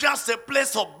not just a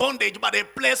place of bondage but a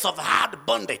place of hard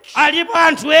bondage. Alipo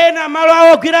anthu ena malo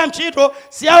awo ogwira ntchito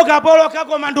si a ukapolo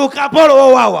koma ndi ukapolo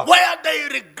wowawa. Where they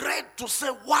regret to say,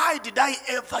 why did I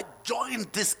ever join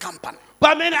this company?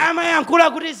 Pamene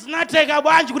amayankhula kuti zinatheka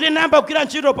bwanji kuti namba kugwira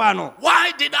ntchito pano.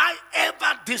 Why did I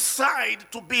ever decide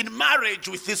to be in marriage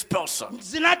with this person?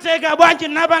 Zinatheka bwanji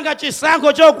napanga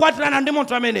chisankho chokwatirana ndi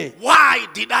munthu ameneyi. Why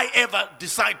did I ever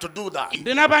decide to do that?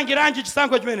 Ndinapangiranji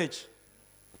chisankho chimenechi?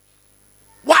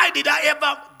 Why did I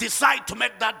ever decide to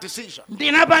make that decision?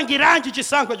 Ndinapangiranji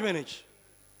chisankho chimenechi?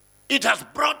 It has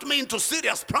brought me into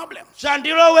serious problems.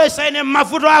 Chandilowesa ine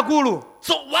mavuto akulu.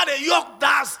 So what a yoke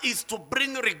does is to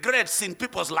bring regrets in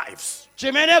people's lives.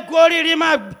 Chimene goli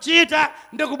limachita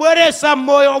ndikubweresa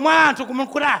moyo mwa anthu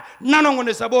kumukura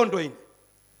nanongonesa bondo ine.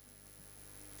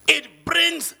 It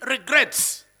brings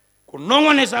regrets.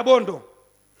 Kunongonesa bondo.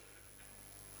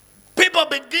 People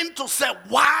begin to say,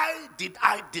 why did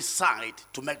I decide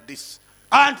to make this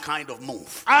kind of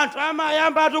move? Anthu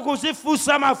amayamba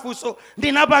kuzifusa mafuso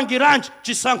ndinapangiranji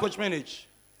chisankho chimenechi.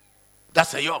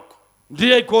 That's a yoke.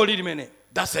 Ndiye goli limene.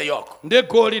 That's a yoke. Ndiye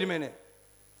goli limene.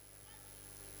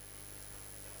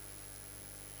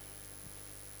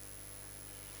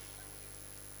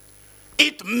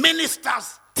 It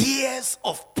ministers tears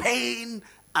of pain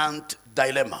and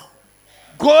dilemma.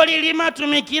 Goli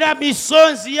limatumikira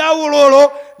misonzi ya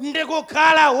ulolo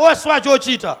ndikukhala woswa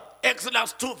chochita.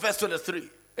 Exodus 2 verse 23.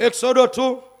 Exodus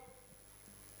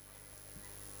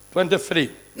 2:23.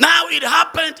 Now it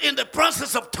happened in the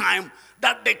process of time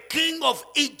that the king of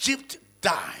Egypt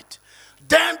died.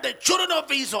 Then the children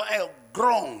of Israel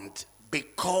groaned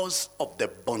because of the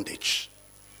bondage.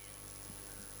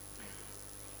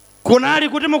 Kunali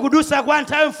kuti mukudusa kwa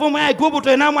nthawi mfumu ya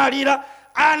Igupto inamwalira,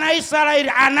 ana Israeli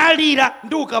analira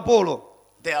ndi ukapolo.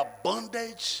 Their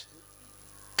bondage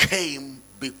came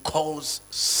because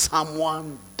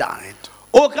someone died.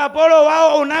 Ukapolo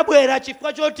wao unabwera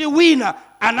chifukwa choti wina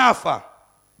anafa.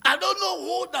 I don't know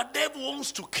who the devil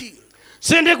wants to kill.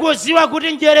 Sindikuziwa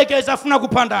kuti njerekeza afuna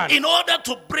kupandani. In order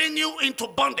to bring you into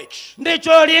bondage.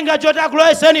 Ndicho linga choti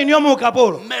akuloweseni inyo mu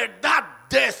ukapolo. May that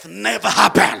death never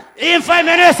happen. Imfa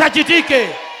imene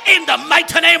isachitike. In the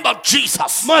mighty name of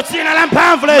Jesus. Mo dzina la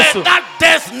mphamvu la Yesu. May that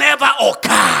death never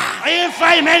occur.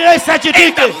 Imfa imene isachitike.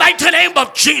 In the mighty name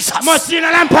of Jesus. Mo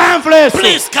dzina la mphamvu la Yesu.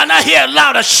 Please, can I hear a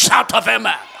louder shout of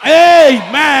amen?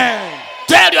 Amen.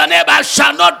 Tell your neighbor, I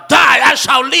shall not die. I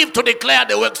shall live to declare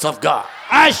the works of God.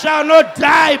 I shall not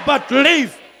die but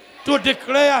live to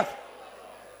declare.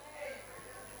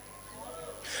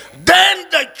 Then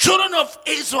the children of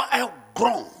Israel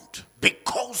groaned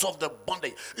because of the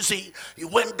bondage. You see,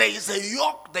 when there is a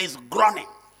yoke, there is groaning.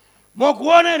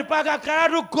 Mokuone mpaka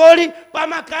kala goli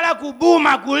pamakala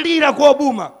kubuma kulira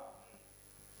kobuma.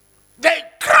 They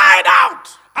cried out.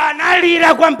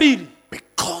 Analira kwambiri.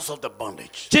 Because of the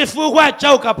bondage. Chifukwa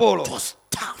cha ukapolo. It was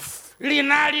tough.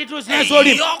 Linali tu A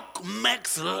yoke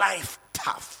makes life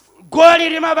tough. Goli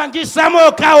limabangisa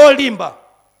moka olimba.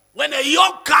 When a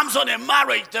yoke comes on a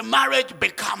marriage, the marriage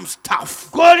becomes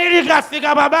tough. Goli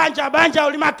likafika babanja banja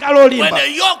ulimakalo olimba. When a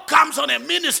yoke comes on a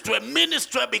ministry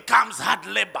becomes hard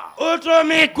labor.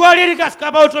 Utomik goli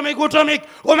likafika ba utomik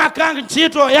umakanga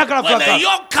ntchito yakalafaka. When a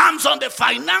yoke comes on the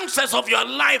finances of your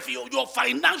life, your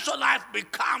financial life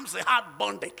becomes a hard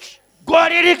bondage.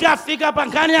 Goli likafika pa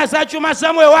nkhani ya zachuma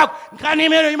samwe wako nkhani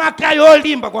imene imakayo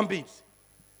olimba kwambiri.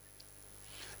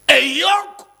 A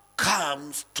yoke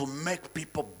comes to make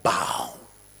people bow.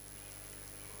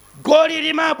 Goli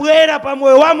limabwera pa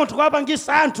moyo wa munthu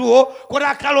kwapangisa anthuwo kuti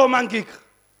akhale omangika.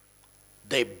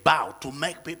 They bow to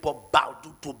make people bow,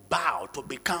 to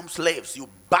become slaves. You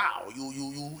bow,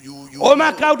 you.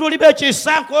 Omakhala ulibe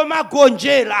chisankho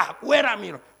omagonjera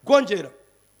kuweramira gonjera.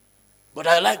 But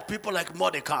I like people like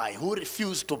Mordecai who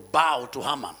refused to bow to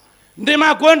Haman.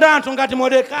 Ndimakonda anthu ngati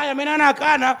Mordekai amene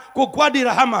anakana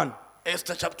kugwadira Haman.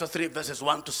 Esther chapter 3 verses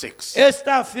 1 to 6.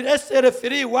 Esther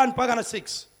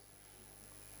 3:1-6.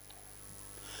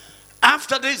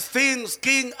 After these things,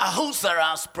 King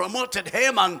Ahasuerus promoted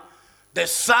Haman, the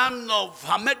son of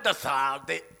Hammedatha,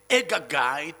 the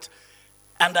Agagite,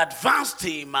 and advanced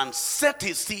him and set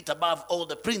his seat above all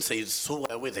the princes who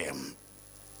were with him.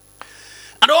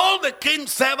 And all the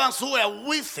king's servants who were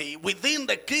within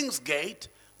the king's gate,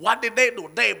 what did they do?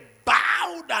 They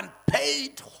bowed and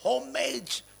paid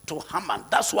homage to Haman.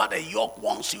 That's what a yoke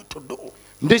wants you to do.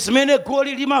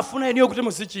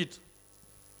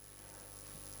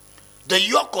 The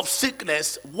yoke of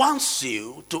sickness wants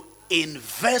you to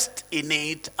invest in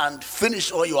it and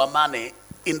finish all your money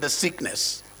in the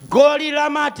sickness. Goli la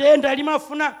matenda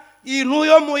limafuna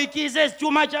inuyo muikize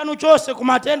chuma chanu chose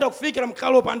kumatenda kufikira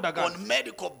mkalo pandaka. On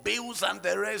medical bills and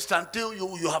the rest until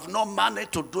you have no money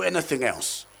to do anything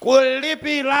else.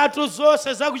 Kulipi latu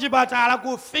zose za kuchipatala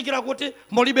kufikira kuti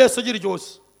mulibeso chili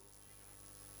chose.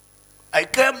 I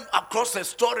came across a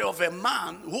story of a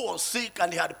man who was sick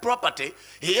and he had property.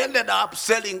 He ended up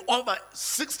selling over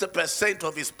 60%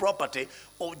 of his property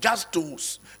just to,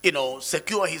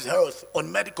 secure his health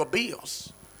on medical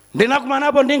bills.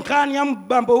 Ndinakumanapo ndi nkhani ya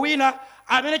mbambo wina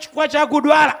amene chifukwa cha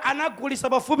kudwala anagulisa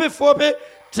pafupifupi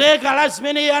theka la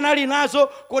zimene iye anali nazo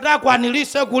kuti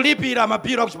akwanilise kulipira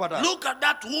mapiro kuchipatala. Look at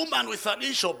that woman with an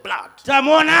issue of blood.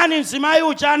 Tamuonani mzimayi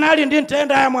uja anali ndi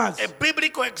nthenda ya mwazi. A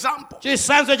biblical example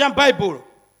Chisanzo cha m'Baibulo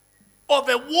of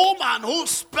a woman who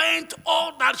spent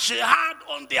all that she had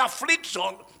on the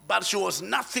affliction, but she was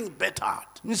nothing better.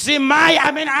 mzimayi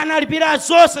amene analipira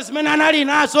zonse zimene anali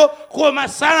nazo koma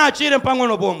sanachire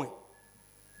mpang'ono pomwe.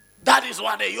 That is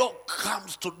what a yoke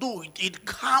comes to do. It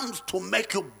comes to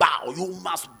make you bow. You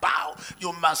must bow.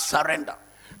 You must surrender.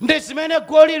 Ndi zimene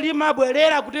goli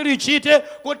limabwerera kuti lichite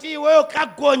kuti iweyo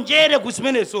kagonjere ku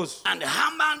zimenezozo. And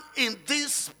Haman in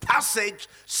this passage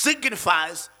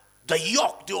signifies the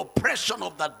yoke, the oppression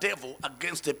of the devil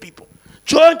against the people.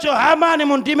 Choncho Hamani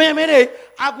mu ndime imene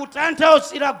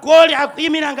akutanthauzira goli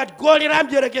akuyimira ngati goli la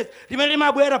mdierekezi limene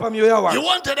limabwera pa miyoyo yawo. He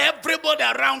wanted everybody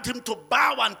around him to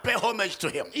bow and pay homage to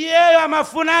him. Iyeyo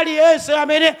amafuna aliyense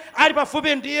amene ali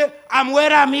pafupi ndiye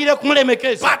amuweramire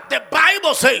kumulemekeza. But the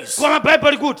Bible says Koma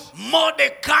Bible ikuti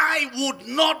Mordecai would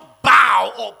not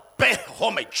bow or pay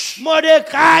homage.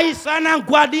 Mordekai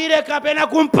sanagwadire kapena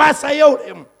kumpasa iye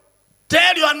ulemu.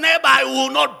 Tell your neighbor, I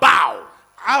will not bow.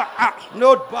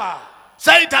 Not bow.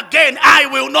 Say it again, I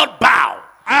will not bow.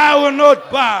 I will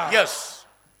not bow. Yes.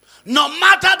 No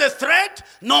matter the threat,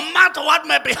 no matter what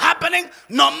may be happening,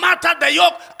 no matter the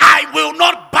yoke, I will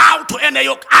not bow to any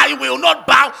yoke. I will not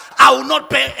bow. I will not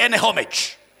pay any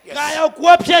homage. Kaya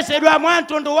kuopsezedwa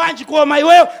mwantondo wanji koma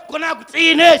iweyo kuna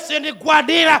kuti ine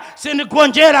sindigwadira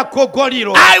sindigonjera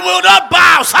kogoliro. I will not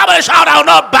bow. Somebody shout, I will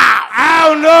not bow. I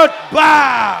will not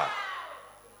bow.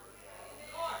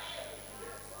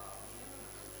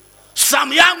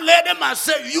 Some young lady must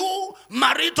say, you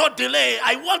marital delay,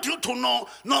 I want you to know,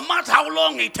 no matter how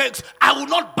long it takes, I will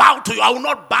not bow to you. I will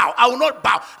not bow. I will not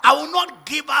bow. I will not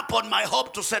give up on my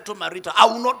hope to settle marital. I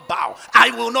will not bow. I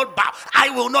will not bow. I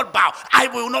will not bow. I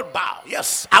will not bow.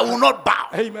 Yes, I will not bow.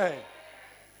 Amen.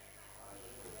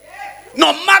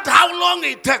 No matter how long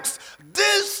it takes,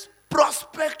 this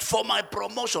prospect for my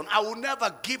promotion, I will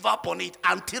never give up on it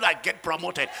until I get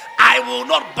promoted. I will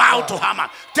not bow to Haman.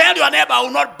 Tell your neighbor, I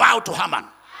will not bow to Haman.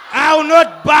 I will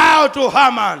not bow to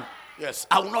Haman. Yes,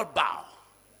 I will not bow.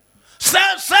 Say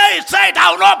it,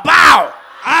 I will not bow.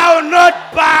 I will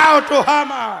not bow to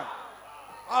Haman.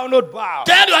 I will not bow.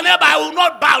 Tell your neighbor, I will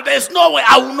not bow. There's no way.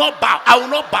 I will not bow. I will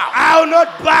not bow. I will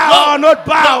not bow. No. I will not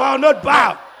bow. No. I will not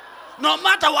bow. No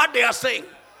matter what they are saying,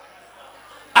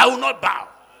 I will not bow.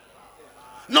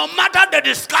 No matter the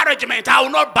discouragement, I will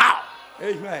not bow.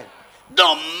 Amen.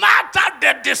 No matter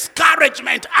the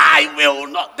discouragement, I will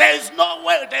not. There is no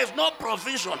way. There is no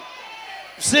provision.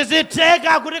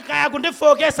 Siziteka kuti kaya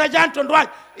kundifokesa chantondo wake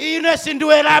ine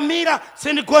sindiweramira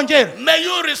sindigonjera. May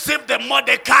you receive the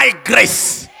Mordecai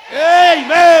grace.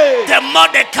 Amen. The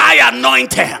Mordecai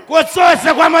anointing.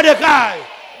 Kutsose kwa Mordekai.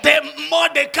 The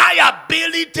Mordecai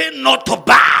ability not to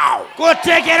bow.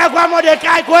 Kutekera kwa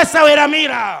Mordekai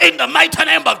kusaweramira. In the mighty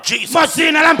name of Jesus.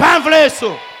 Mosina la mphamvu la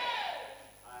Yesu.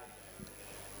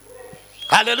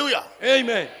 Hallelujah.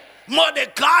 Amen.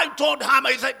 Mordecai told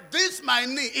Haman, he said, this my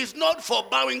knee is not for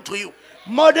bowing to you.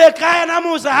 Mordekai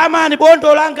anamuza Hamani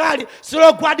bondo langali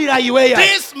silogwadira iweya.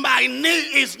 This my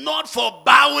knee is not for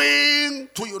bowing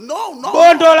to you. No.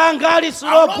 Bondo langali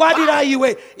silogwadira iwe.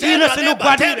 Ine Tell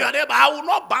sindigwadira. your neighbor, I will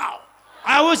not bow.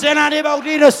 Awuzena neba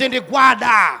kuti ine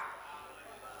sindigwada.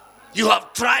 You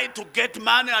have tried to get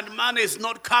money and money is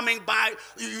not coming by.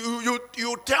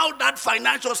 You tell that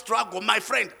financial struggle, my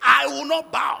friend, I will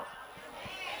not bow.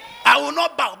 I will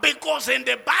not bow, because in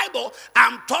the Bible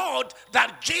I'm told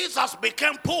that Jesus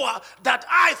became poor that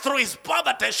I through his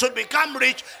poverty should become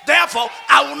rich. Therefore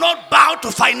I will not bow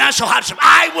to financial hardship.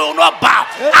 I will not bow.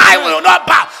 I will not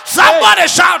bow. Somebody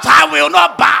shout, I will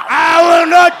not bow. I will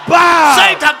not bow.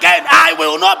 Say it again, I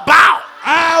will not bow.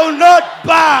 I will not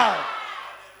bow.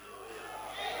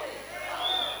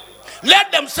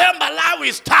 Let them say Malawi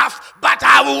is tough, but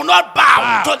I will not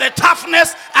bow to the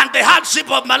toughness and the hardship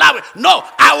of Malawi. No,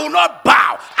 I will not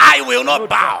bow. I will not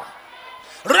bow.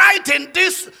 Right in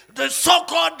this the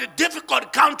so-called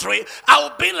difficult country, I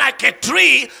will be like a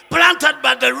tree planted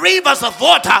by the rivers of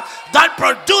water that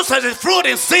produces its fruit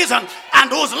in season and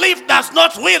whose leaf does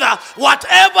not wither.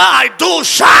 Whatever I do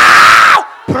shall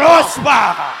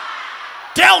prosper.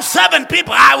 Tell 7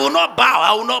 people, I will not bow.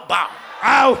 I will not bow.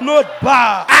 I will not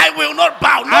bow. I will not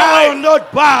bow. No I will way.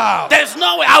 not bow. There's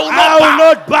no way. I will I not will bow.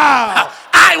 not bow.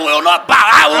 I will not bow.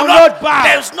 I will not bow.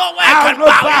 There's no way I can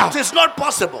bow. It is not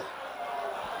possible.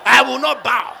 I will not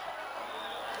bow.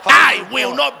 I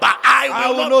will not bow.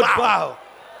 I will not bow.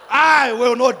 I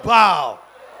will not bow.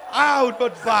 I will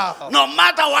not bow. No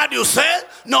matter what you say,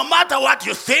 no matter what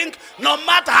you think, no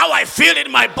matter how I feel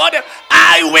in my body,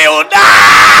 I will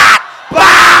not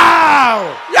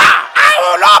Bow. Yeah, I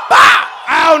will not bow.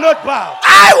 I will not bow.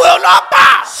 I will not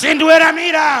bow. Sindwera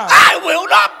mira. I will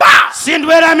not bow.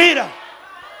 Sindwera mira.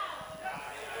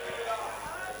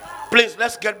 Please,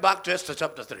 let's get back to Esther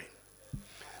chapter 3.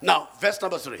 Now, verse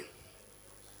number 3.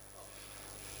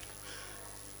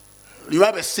 You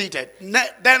have a seated.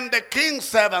 Then the king's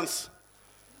servants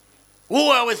who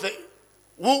were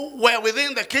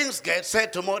within the king's gate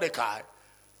said to Mordecai,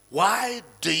 why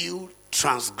do you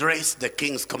transgress the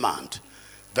king's command?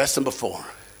 Verse number 4.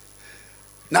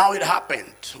 Now it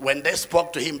happened when they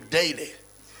spoke to him daily,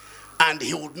 and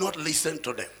he would not listen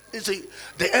to them. You see,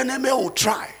 the enemy will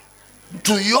try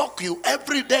to yoke you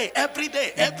every day, every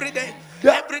day, every day,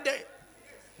 every day.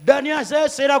 Daniel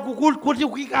says, he will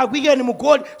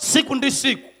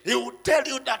tell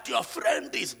you that your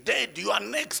friend is dead, you are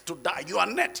next to die, you are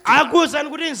next.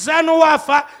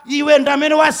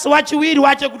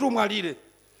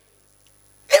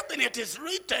 Even it is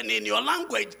written in your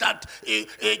language that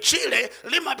Chile,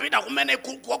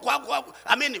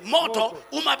 moto,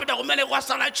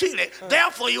 Chile.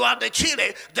 Therefore you are the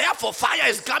Chile. Therefore fire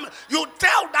is coming. You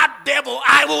tell that devil,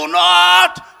 I will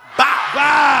not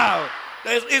bow.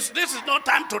 This is not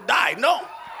time to die. No.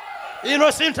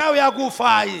 Tell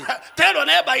your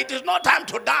neighbor, it is not time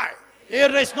to die.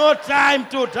 It is not time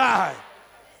to die.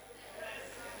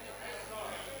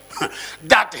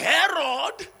 That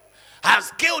Herod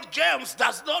has killed James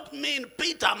does not mean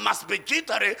Peter must be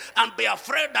jittery and be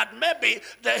afraid that maybe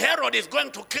the Herod is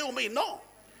going to kill me. No.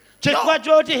 Chekwa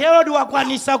choti Herod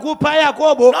wakwanisa kupa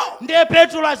Yakobo ndiye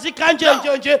Petro azikanje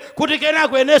kuti kena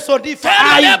kweneso ndifa.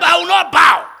 Tell your neighbor, I will not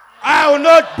bow. I will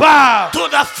not bow to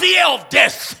the fear of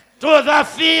death. To the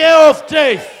fear of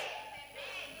death.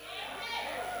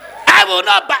 I will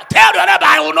not bow. Tell your neighbor,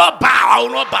 I will not bow. I will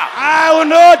not bow. I will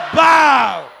not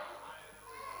bow.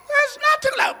 There's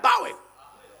nothing like bowing.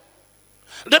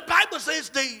 The Bible says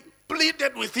they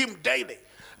pleaded with him daily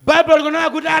to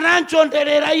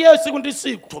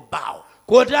bow.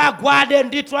 What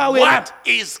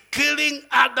is killing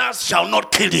others shall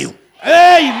not kill you.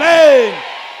 Amen.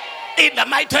 In the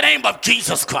mighty name of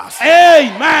Jesus Christ.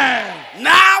 Amen.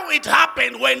 Now it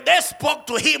happened when they spoke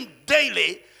to him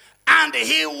daily and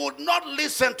he would not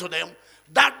listen to them,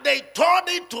 that they told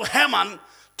it to Haman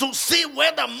to see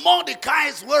whether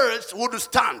Mordecai's words would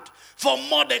stand. For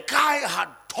Mordecai had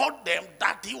told them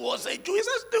that he was a Jew. He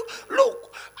says,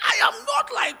 look, I am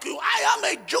not like you. I am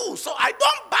a Jew, so I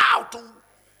don't bow to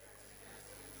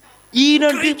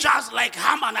creatures like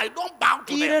Haman. I don't bow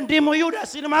to them.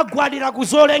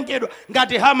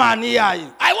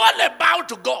 I only bow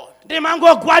to God.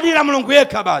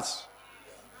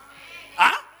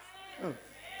 Huh?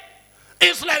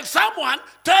 It's like someone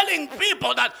telling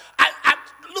people that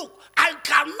I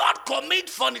cannot commit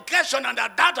fornication and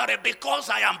adultery because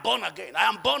I am born again. I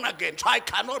am born again, so I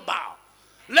cannot bow.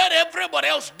 Let everybody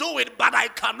else do it, but I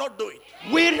cannot do it.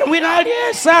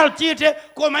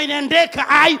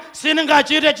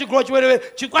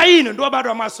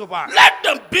 Let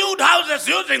them build houses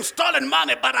using stolen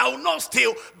money, but I will not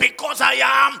steal because I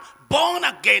am born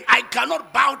again. I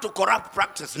cannot bow to corrupt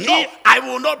practice. No, I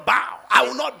will not bow. I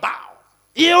will not bow.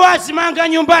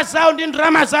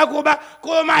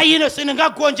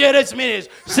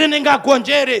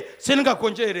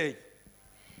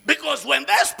 Because when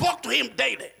they spoke to him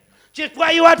daily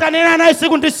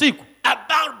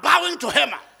about bowing to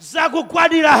Haman,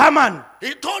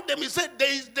 he told them, he said,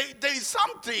 there is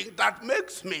something that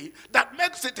makes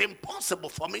it impossible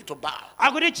for me to bow. I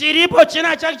will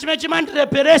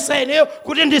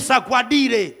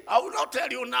not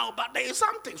tell you now, but there is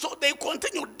something. So they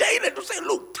continue daily to say,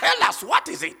 look, tell us, what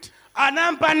is it?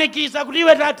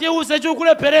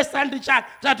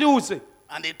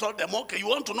 And he told them, okay, you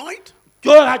want to know it?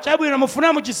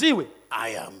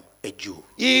 I am a Jew.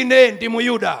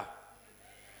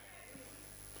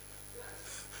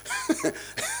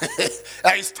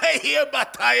 I stay here,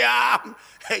 but I am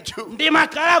a Jew. I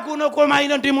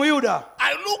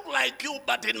look like you,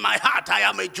 but in my heart I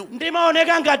am a Jew.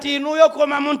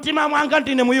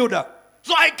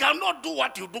 So I cannot do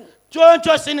what you do.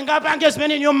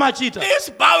 This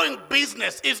bowing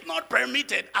business is not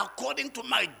permitted according to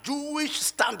my Jewish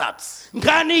standards.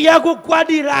 Verse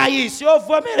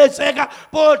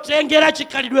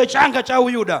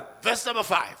number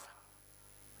 5.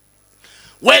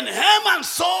 When Haman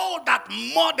saw that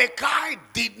Mordecai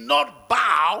did not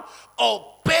bow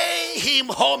or pay him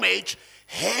homage,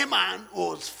 Haman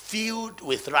was filled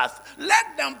with wrath.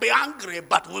 Let them be angry,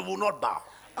 but we will not bow.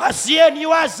 asiyeni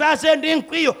wazaze ndi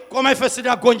mkwiyo koma ife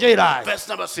sitinagonjerayo. Verse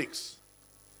number 6.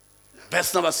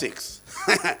 Verse number 6.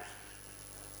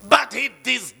 But he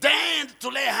disdained to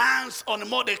lay hands on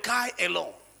Mordecai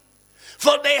alone,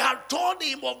 for they had told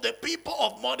him of the people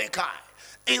of Mordecai.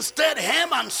 Instead,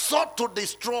 Haman sought to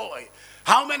destroy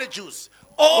how many Jews?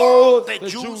 All the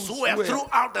Jews who were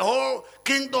throughout the whole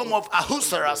kingdom of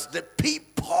Ahasuerus, the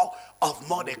people of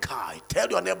Mordecai. Tell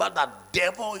your neighbor that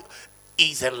devil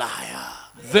is a liar.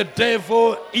 The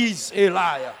devil is a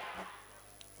liar.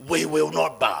 We will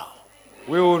not bow.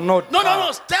 We will not No.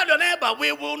 bow. Tell your neighbor,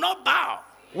 we will not bow.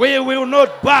 We will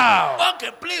not bow.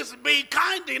 Okay, please be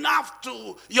kind enough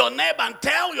to your neighbor and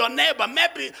tell your neighbor,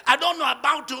 maybe I don't know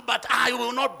about you, but I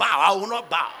will not bow. I will not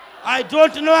bow. I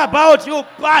don't know about you,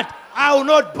 but I will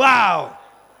not bow.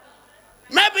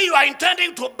 Maybe you are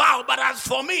intending to bow, but as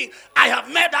for me, I have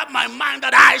made up my mind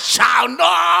that I shall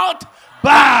not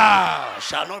bow. I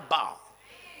shall not bow.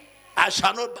 I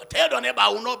shall not bow. Tell your neighbor, I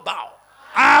will not bow.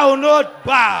 I will not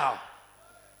bow.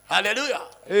 Hallelujah.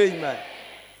 Amen.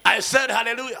 I said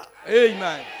hallelujah.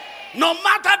 Amen. No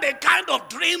matter the kind of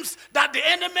dreams that the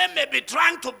enemy may be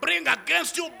trying to bring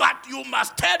against you, but you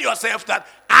must tell yourself that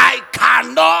I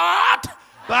cannot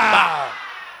bow.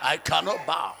 I cannot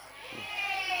bow.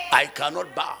 I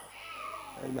cannot bow.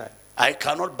 Amen. I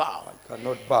cannot bow. I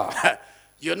cannot bow.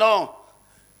 You know,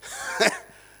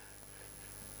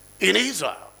 in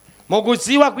Israel,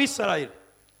 Mukuziwa ku Israeli,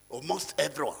 almost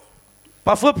everyone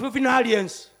pafupi na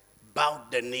aliyense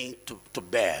bowed the knee to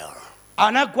Baal.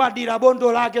 anagwadira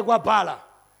bondo lake kwa Bala.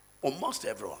 Almost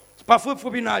everyone.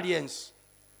 Pafupi na aliyense.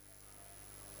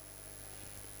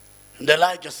 And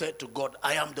Elijah said to God,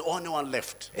 I am the only one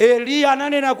left. Eliya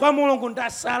ananena kwa Mulungu,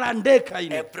 ndasala ndekha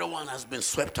ine. Everyone has been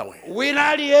swept away. Wina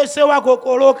aliyense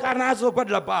wakokoloka nazo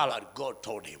kwadira Bala. But God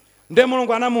told him, Nde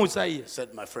Mulungu anamuwuza iye. he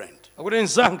said, my friend, Akuti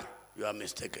nzanga, you are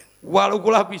mistaken.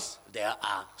 walukulakwisa. There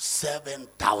are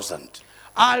 7,000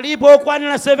 Alipo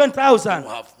okwanira 7,000. who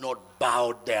have not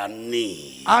bowed their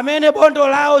knee. Amene bondo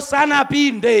lao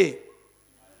sanapinde.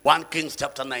 1 Kings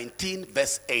chapter 19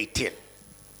 verse 18.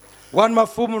 1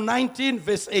 Mafumu 19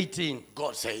 verse 18.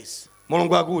 God says,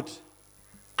 Mulungu akuti,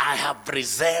 I have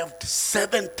reserved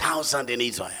 7,000 in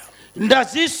Israel.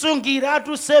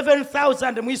 ndazisungiratu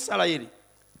 7,000 mu Israeli.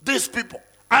 These people,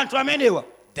 Anthu amenewa,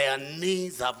 their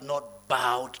knees have not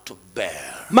bowed to Baal,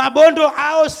 mabondo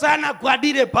ao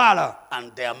sanagwadire Bala.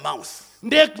 and their mouth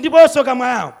Ndiponso kamwa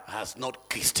yawo has not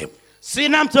kissed him.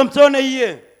 sina mtsomtsone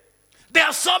iye. There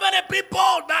are so many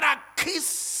people that are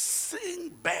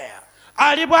kissing Baal,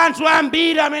 Alipo anthu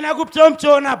ambiri amene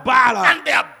akuptsomtsona Bala. and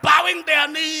they are bowing their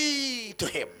knee to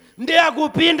him. Ndi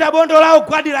akupinda bondo lao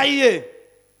kugwadira iye.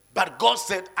 But God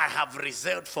said, I have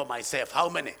reserved for myself how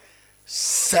many?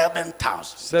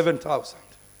 7,000. 7,000.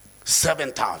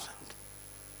 7,000.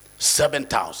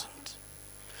 7,000.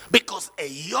 Because a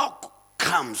yoke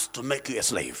comes to make you a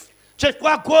slave.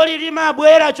 Chifukwa goli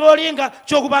limabwera cholinga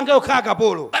chokupanga ukhala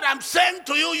kapolo. But I'm saying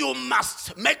to you, you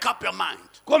must make up your mind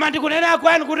Koma ndikunena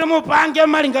kwanu kuti mupange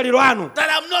malingaliro anu. that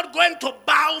I'm not going to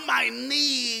bow my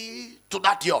knee to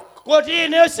that yoke. Kuti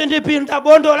ine sindipinda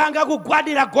bondo langa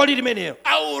kugwadira goli limeneyo.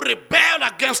 I will rebel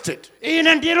against it.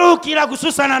 Ine ndilukira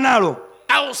kususana nalo.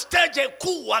 I will stage a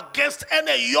coup against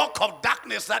any yoke of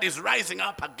darkness that is rising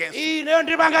up against me. Ine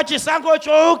ndipanga chisankho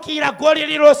chowukira goli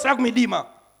lilosa kumidima.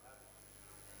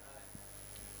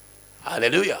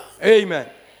 Hallelujah. Amen.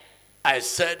 I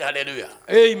said hallelujah.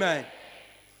 Amen.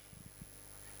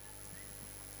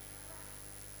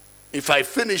 If I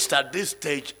finished at this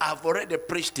stage, I've already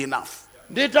preached enough.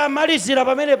 Nditamalizira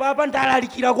pamene papa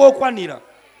ndalalikira kokwanira.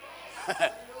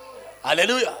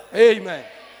 Hallelujah. Amen.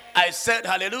 I said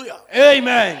hallelujah.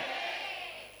 Amen.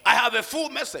 I have a full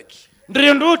message,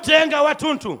 Ndiri ndutenga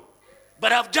wathunthu.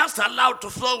 but I've just allowed to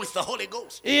flow with the Holy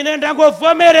Ghost. Ine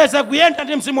ndangovomereza kuyenda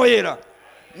ndi Mzimu Woyera.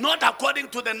 Not according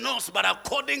to the nose, but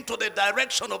according to the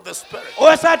direction of the Spirit.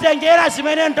 Osatengera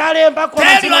zimene ndalemba koma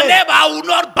Tell your neighbor, I will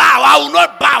not bow, I will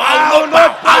not bow, I will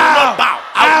not bow,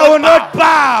 I will not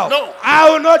bow. No. I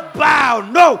will not I bow. will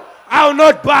not bow. No. I will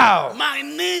not bow. My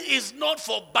knee is not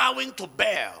for bowing to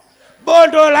Baal.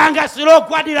 Bondo langa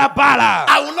silogwadira Bala.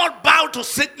 I will not bow to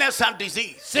sickness and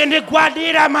disease.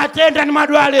 Sindigwadira matenda ndi I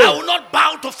madwale. will not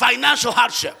bow to financial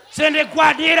hardship.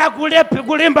 Sindigwadira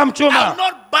kulimba I will mchuma.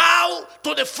 not bow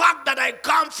to the fact that I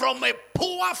come from a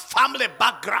poor family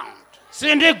background.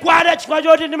 Sindigwada chifukwa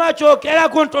choti ndimachokera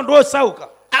ku mtundu osauka.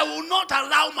 I will not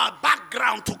allow my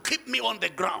background to keep me on the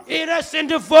ground. Ine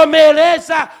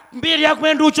sindivomereza mbiri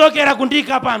yakumene ndiuchokera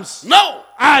kundika pansi. No,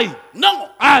 Ayi. no,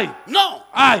 Ayi. no.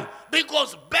 Ayi.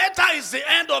 Because better is the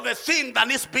end of a thing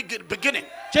than its beginning.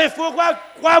 chifukwa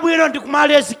kwabwino ndi And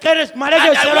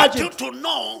I want you chinthu to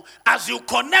know, as you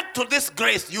connect to this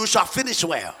grace, you shall finish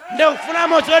well. ndikufuna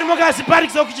modzi oti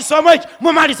mukaziphatikisa ku chisomo ichi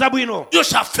mumalisa bwino You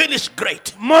shall finish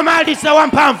great. mumalisa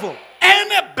wamphamvu.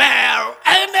 Any bear,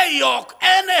 any yoke,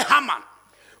 any hammer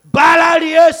bala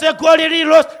aliyense goli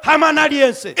lililonse hamana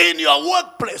aliyense in your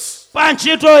workplace pa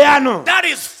ntchito yanu that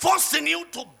is forcing you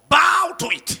to bow to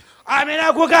it, amene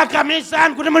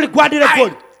akukakamisani kuti muligwadire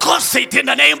goli I curse it in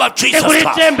the name of Jesus Christ.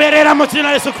 ndikulitemberera mu dzina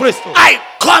la Yesu Khristu. I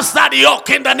curse that yoke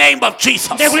in the name of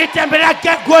Jesus. ndikulitemberera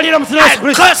golilo mu dzina la I Yesu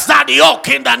Khristu. curse that yoke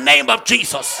in the name of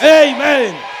Jesus.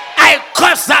 Amen. I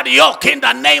curse that yoke in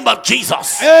the name of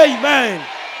Jesus. Amen.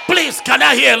 Please, can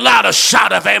I hear a louder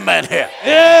shout of amen here?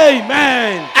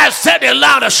 Amen. I said a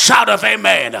louder shout of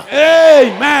amen.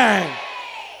 Amen.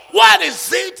 What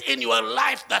is it in your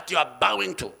life that you are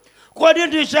bowing to? kodi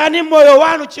ndi chani moyo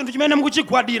wanu chinthu chimene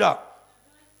mukuchigwadira?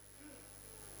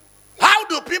 How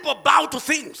do people bow to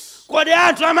things? kodi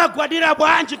anthu amagwadira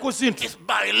bwanji ku zinthu? It's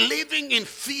by living in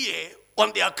fear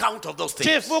on the account of those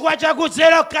things. chifukwa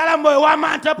chakudzera kukhala moyo wa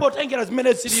mantha potengera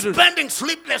zimene zilili. Spending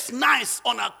sleepless nights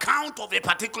on account of a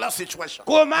particular situation.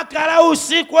 kumakhala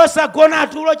usiku osagona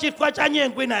tulo chifukwa cha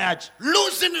nyengo ina yachi.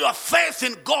 Losing your faith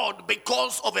in God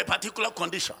because of a particular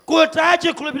condition. kutaya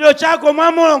chikhulupiriro chako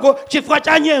mwa Mulungu chifukwa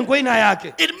cha nyengo ina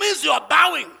yake. It means you are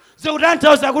bowing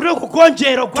zikutanthauza kuti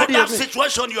ukugonjera to that kugwadira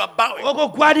situation you are bowing.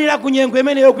 ukugwadira ku nyengo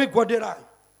imene yokuyigwadirayo.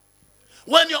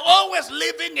 When you're always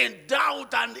living in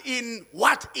doubt and in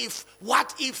what if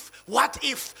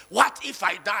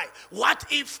I die? What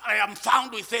if I am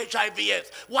found with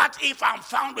HIV/AIDS? What if I'm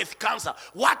found with cancer?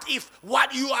 What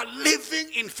you are living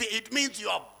in fear? It means you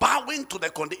are bowing to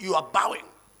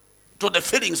the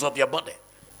feelings of your body.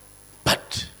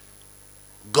 But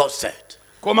God said,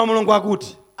 koma Mulungu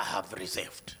akuti I have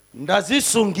reserved.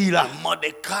 ndazisungira.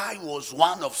 Mordecai was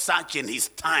one of such in his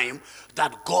time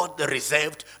that God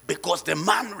reserved, because the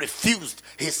man refused.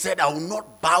 He said, I will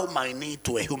not bow my knee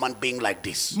to a human being like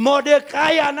this.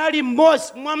 Mordekai anali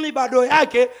mmodzi mwa mibado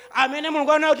yake amene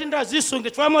Mulungu anakuti ndazisungira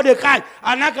chifukwa Mordekai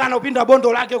anakana kupinda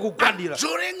bondo lake kugwadira.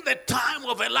 During the time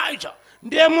of Elijah,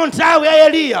 ndiye mu nthawi ya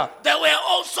Eliya there were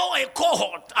also a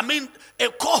cohort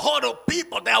of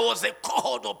people. There was a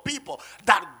cohort of people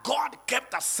that God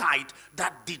kept aside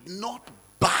that did not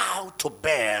bow to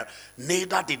Baal,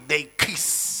 neither did they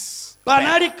kiss.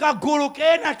 panali kagulu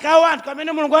kena ka anthu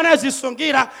kamene Mulungu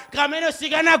anazisungira kamene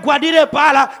sikanagwadire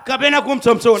pala kapena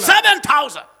kumtsomsona.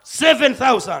 7,000.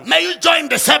 7,000. May you join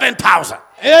the 7,000.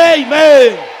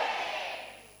 Amen.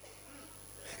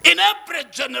 In every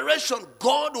generation,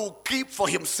 God will keep for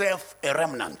himself a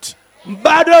remnant.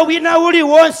 Mbado wina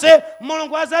uliwonse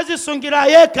Mulungu azazisungira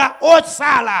yekha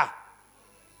otsala.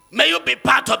 May you be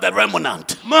part of the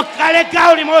remnant. mukhale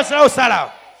gawo limodzi la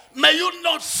otsalawo. May you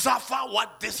not suffer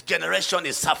what this generation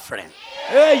is suffering.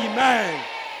 Amen.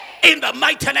 In the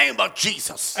mighty name of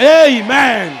Jesus.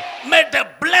 Amen. May the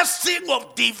blessing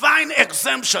of divine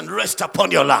exemption rest upon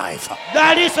your life.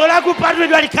 daliso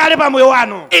lakupatulidwa likhale pa moyo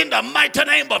wanu. In the mighty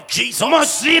name of Jesus. mu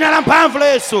dzina la mphamvu la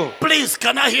Yesu. Please,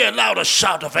 can I hear a louder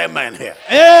shout of amen here?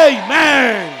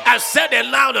 Amen. I said a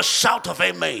louder shout of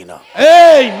amen.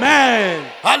 Amen.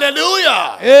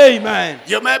 Hallelujah. Amen.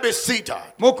 You may be seated.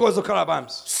 mukhoza kukhala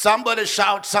pansi. Somebody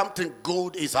shout, something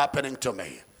good is happening to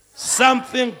me.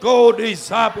 Something good is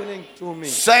happening to me.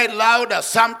 Say it louder,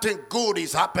 something good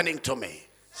is happening to me.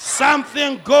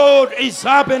 Something good is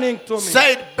happening to me.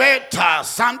 Say it better,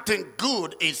 something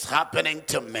good is happening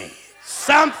to me.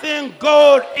 Something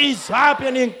good is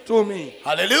happening to me.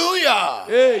 Hallelujah.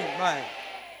 Amen.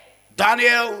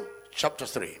 Daniel chapter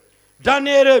 3.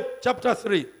 Daniel chapter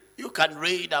 3. You can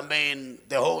read,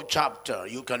 the whole chapter.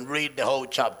 You can read the whole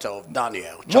chapter of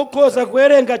Daniel. mukhoza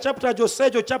kuwerenga chapter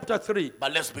chonsecho chapter 3.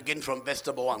 But let's begin from verse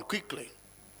number 1 quickly.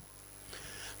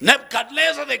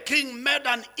 Nebuchadnezzar the king made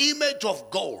an image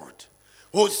of gold,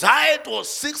 whose height was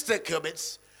 60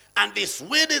 cubits, and its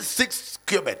width is 6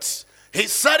 cubits. He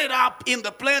set it up in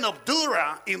the plain of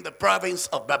Dura in the province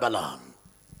of Babylon.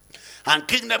 And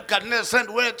King Nebuchadnezzar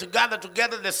sent word to gather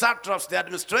together the satraps, the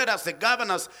administrators, the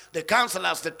governors, the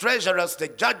counselors, the treasurers, the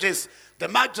judges, the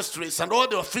magistrates, and all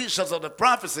the officials of the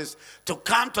provinces to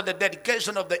come to the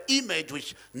dedication of the image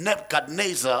which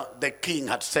Nebuchadnezzar the king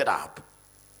had set up.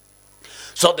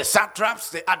 So the satraps,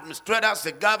 the administrators,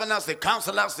 the governors, the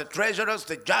counselors, the treasurers,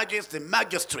 the judges, the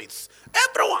magistrates,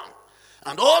 everyone,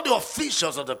 and all the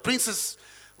officials of the princes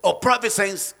or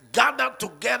provinces gathered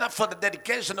together for the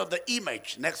dedication of the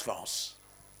image. Next verse.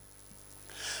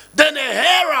 Then a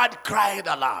herald cried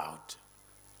aloud,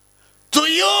 to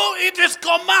you it is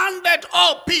commanded,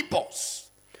 O peoples,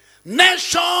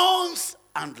 nations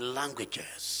and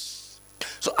languages.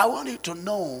 So I want you to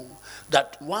know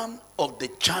that one of the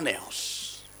channels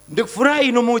ndikufuna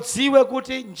inu mudziwe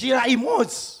kuti njira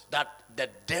imodzi that the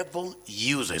devil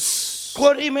uses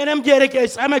kuti imene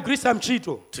mdierekezi amagwiritsa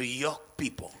ntchito to yoke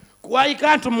people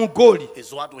kuwayika anthu mu goli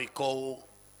is what we call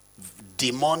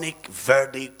demonic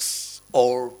verdicts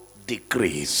or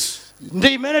decrees.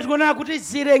 ndi imene tikuona kuti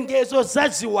zilengezo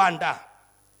zaziwanda.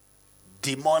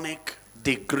 Demonic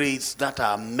decrees that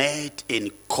are made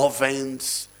in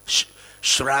covens,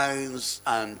 shrines,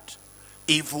 and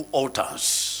evil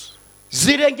altars.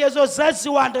 Zilengezo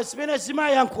zaziwanda zimene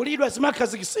zimayankhulidwa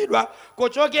zimakhazikisidwa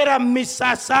kuchokera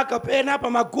m'misasa kapena pa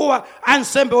maguwa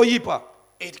ansembe oyipa.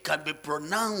 It can be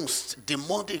pronounced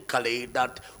demonically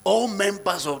that all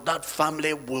members of that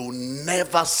family will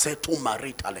never settle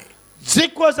maritally.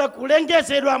 Zikoza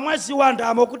kulengezedwa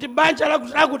mwaziwandamo kuti banja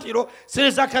lakutiro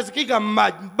silizakhazikika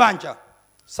m'banja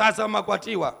sasa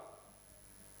makwatiwa.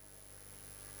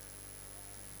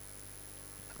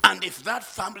 And if that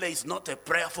family is not a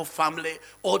prayerful family,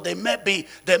 or they may be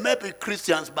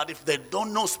Christians, but if they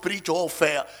don't know spiritual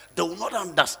warfare, they will not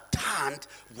understand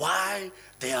why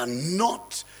they are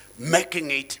not making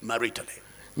it maritally.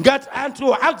 Ngati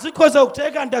anthu azikoza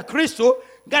kuteka nda Kristo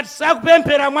ngati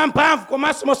sakupemphera mwamphamvu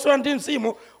komanso mosowa ndi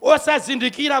mzimu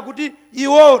osazindikira kuti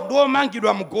iwo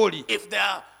ndiomangidwa mugoli. If they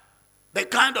are the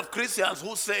kind of Christians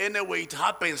who say anyway it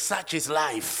happens, such is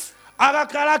life.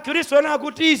 Akakhala Kristo na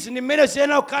kuti izi ni mmene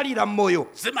ziyena kukhalira mmoyo.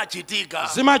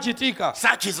 Zimachitika.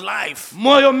 Such is life.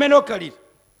 Moyo mmene ukhalira.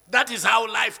 That is how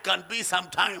life can be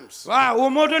sometimes.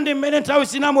 Umoto ndi mmene nthawi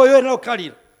zina moyo ena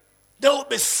ukhalira. They will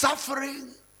be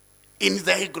suffering in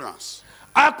their ignorance.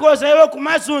 Akoza iwo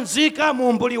kumazunzika mu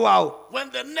umbuli wawo. When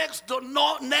the next door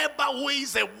neighbor who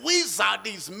is a wizard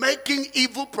is making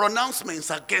evil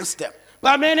pronouncements against them.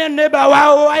 Pamene neba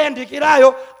wawo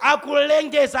ayandikirayo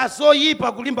akulengeza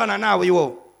zoyipa kulimbana nawo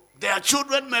iwo. Their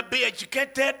children may be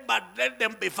educated, but let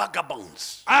them be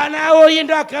vagabonds. Ana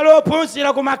oyenda akalo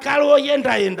ophunzira kumakalo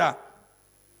oyenda.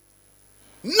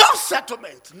 No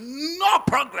settlement, no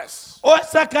progress.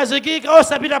 Osakazikika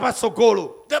osapita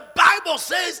pasogolo. The Bible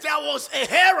says there was a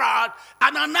herald,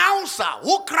 an announcer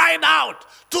who cried out,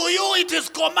 "To you it is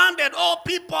commanded, all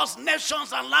peoples,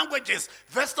 nations, and languages."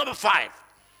 Verse number 5.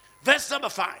 Verse number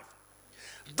 5.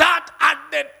 That at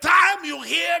the time you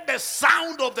hear the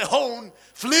sound of the horn,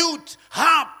 flute,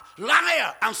 harp,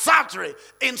 lyre, and psaltery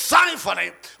in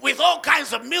symphony with all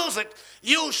kinds of music,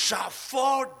 you shall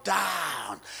fall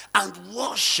down and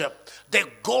worship the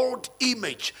gold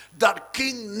image that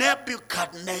King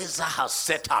Nebuchadnezzar has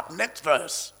set up. Next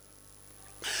verse.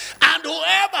 And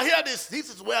whoever, hear this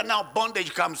is where now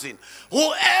bondage comes in.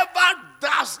 Whoever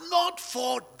does not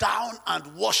fall down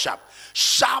and worship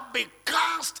shall be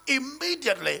cast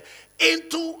immediately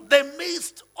into the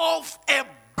midst of a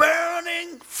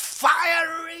burning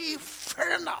fiery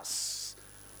furnace.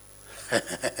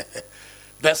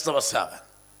 Verse number 7.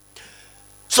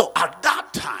 So at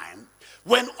that time,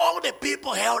 when all the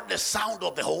people heard the sound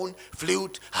of the horn,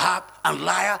 flute, harp, and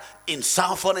lyre in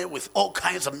symphony with all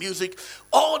kinds of music,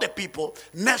 all the people,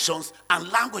 nations,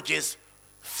 and languages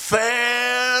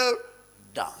fell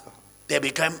down. They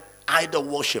became idol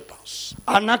worshippers.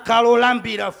 On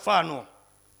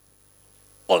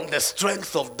the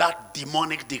strength of that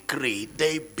demonic decree,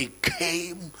 they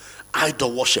became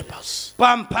idol worshippers.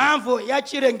 Any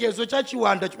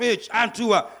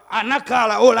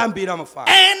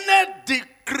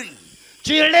decree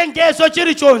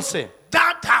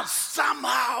that has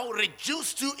somehow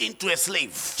reduced you into a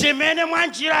slave, we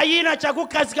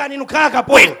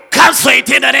cancel it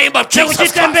in the name of Jesus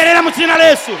Christ.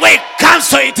 We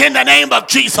cancel it in the name of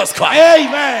Jesus Christ.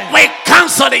 Amen. We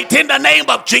cancel it in the name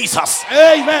of Jesus.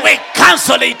 Amen. We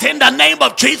cancel it in the name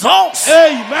of Jesus.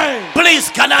 Amen. Please,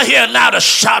 can I hear a louder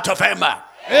shout of amen?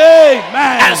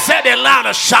 Amen. I said a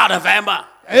louder shout of amen.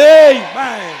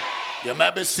 Amen. You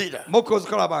may be seated.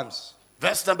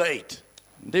 Verse number 8.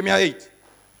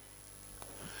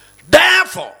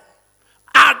 Therefore,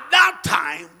 at that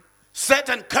time,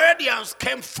 certain Chaldeans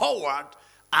came forward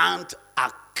and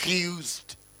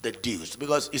accused the Jews.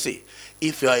 Because you see,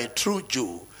 if you are a true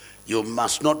Jew, you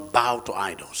must not bow to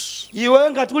idols. No.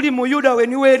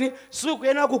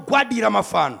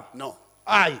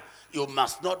 You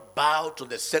must not bow to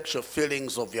the sexual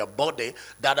feelings of your body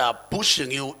that are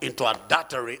pushing you into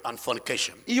adultery and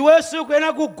fornication. You must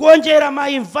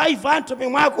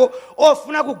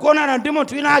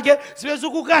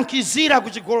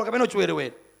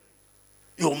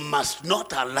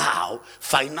not allow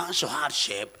financial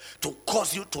hardship to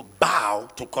cause you to bow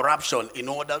to corruption in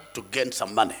order to gain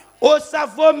some money.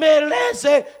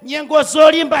 Osavomeleze nyengo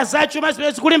zolimba zachuma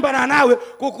zimene zikulimbana nawe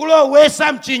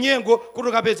kukulowesa mchinyengo kuti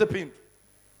ukapeze phindu.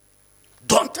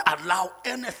 Don't allow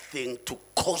anything to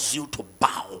cause you to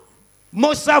bow.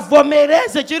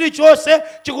 Musavomeleze chilichonse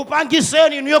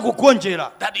chikupangiseni inuyo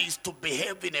kugonjera. That is to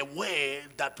behave in a way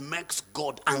that makes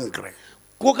God angry.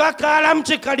 Kukakhala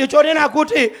mchikhalidwe chonena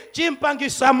kuti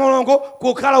chimpangisa Mulungu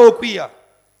kukhala wokwiya.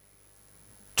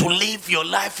 To live your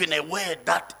life in a way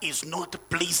that is not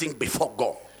pleasing before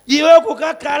God. Iwe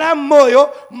kukakhala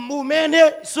moyo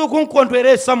mumene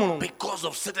sukunkondweresa Mulungu. Because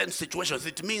of certain situations,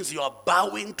 it means you are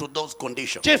bowing to those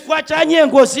conditions. Chifukwa cha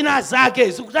nyengo zina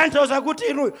zake zikutanthauza kuti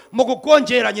inu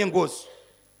mukugonjera nyengozo.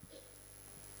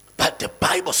 But the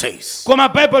Bible says, Koma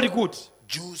Bible likuti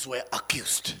Jews were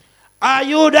accused.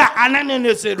 Ayuda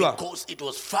ananenezedwa. Because it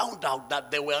was found out that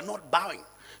they were not bowing.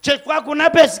 Chifukwa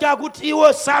kunapezeka kuti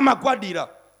iwo samagwadira.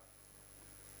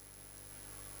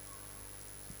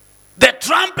 The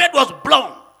trumpet was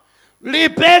blown,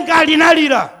 Lipenga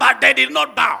linalira. but they did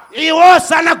not bow. Iwo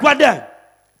sanagwada.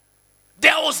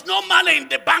 There was no money in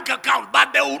the bank account,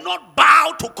 but they would not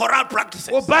bow to corrupt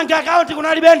practices. Bank account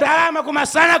kunalibe ndalama koma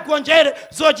sanagonjere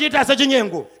zochita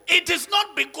zachinyengo. It is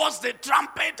not because the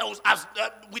trumpet was,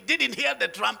 we didn't hear the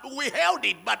trumpet. We held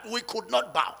it, but we could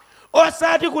not bow.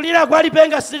 Osati kulira kwa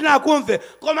lipenga sitinakumve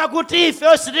koma kuti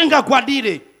ife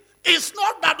sitingagwadire. It's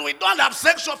not that we don't have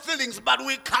sexual feelings, but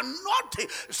we cannot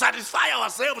satisfy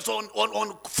ourselves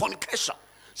on fornication.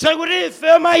 Sekuti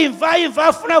ife maimva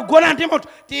afuna kugona ndi munthu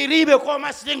tilibe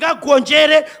koma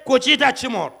sitingagonjere kuchita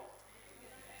tchimo.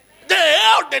 They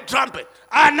held the trumpet.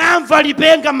 Anamva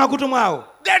lipenga m'makutu mwawo.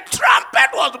 The trumpet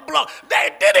was blown.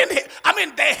 They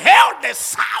they held the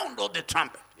sound of the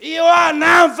trumpet. Iwo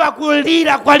anamva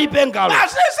kulira kwa lipengalo.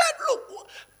 As they said, look,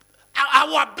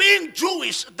 our being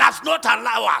Jewish does not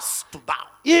allow us to bow.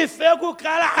 Ife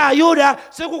kukhala Ayuda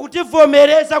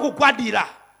sikukutivomereza kugwadira.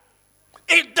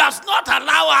 It does not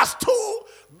allow us to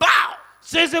bow.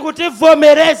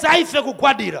 Sizikutivomereza ife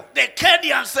kugwadira. The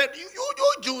Canaanites said, you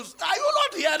Jews, are you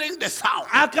not hearing the sound?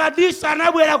 Akadisa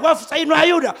anabwera kwafusa inu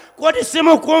Ayuda kuti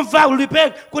simukumva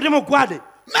lipenga kuti mugwade.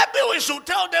 Maybe we should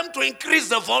tell them to increase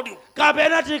the volume.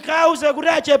 Kapena tikauze kuti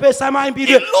achepesa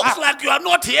maimbidwe. It looks like you are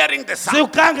not hearing the sound.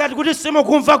 Zikukanga kuti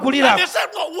simukumva kulira. And they said,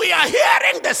 no, we are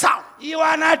hearing the sound. Iwo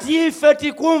anati ife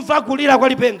tikumva kulira kwa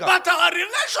lipenga. But our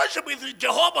relationship with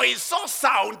Jehovah is so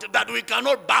sound that we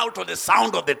cannot bow to the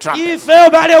sound of the trumpet. Ife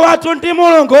ubale wathu ndi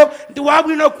Mulungu ndi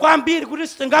wabwino kwambiri kuti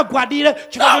sitingagwadire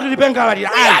chifukwa kuti lipenga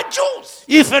lalira. We are Jews.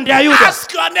 Ife ndi Ayuda.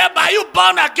 Ask your neighbor, are you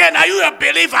born again? Are you a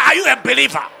believer? Are you a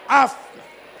believer?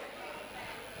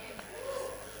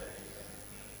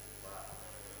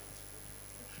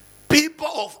 People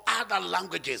of other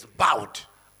languages bowed.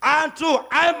 Antu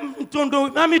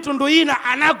amitundu ina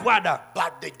anagwada.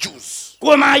 But the Jews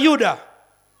koma Ayuda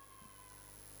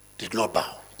did not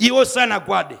bow. Iwo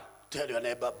sanagwade. Tell your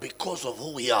neighbor, because of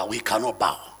who we are, we cannot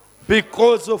bow.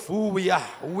 Because of who we are,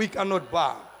 we cannot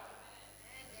bow.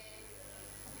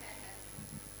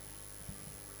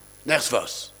 Next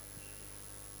verse.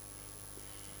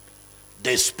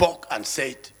 They spoke and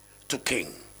said to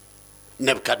King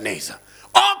Nebuchadnezzar,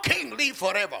 O king, live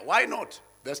forever. Why not?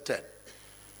 Verse 10.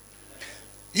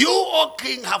 You, O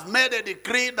king, have made a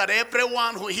decree that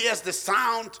everyone who hears the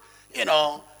sound,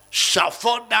 shall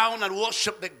fall down and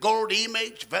worship the gold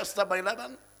image. Verse number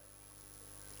 11.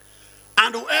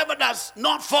 And whoever does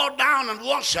not fall down and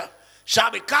worship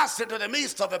shall be cast into the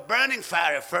midst of a burning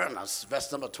fiery furnace.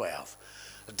 Verse number 12.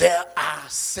 There are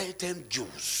certain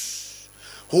Jews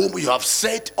whom you have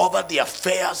set over the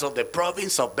affairs of the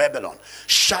province of Babylon,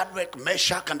 Shadrach,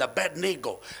 Meshach, and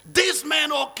Abednego. These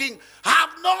men, O king, have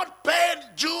not paid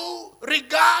due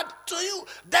regard to you.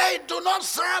 They do not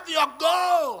serve your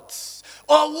gods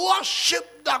or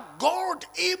worship the gold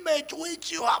image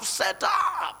which you have set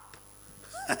up.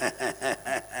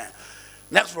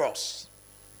 Next verse.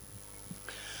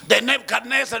 Then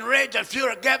Nebuchadnezzar in rage and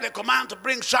fury gave the command to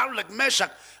bring Shadrach,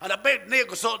 Meshach, and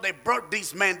Abednego. So they brought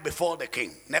these men before the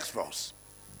king. Next verse.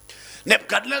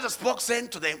 Nebuchadnezzar spoke, saying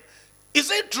to them, Is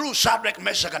it true, Shadrach,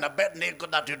 Meshach, and Abednego,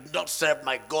 that you do not serve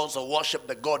my gods or worship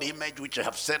the god image which you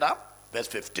have set up? Verse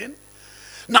 15.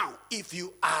 Now, if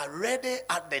you are ready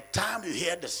at the time you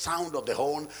hear the sound of the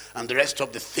horn and the rest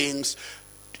of the things,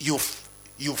 you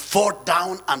fall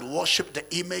down and worship the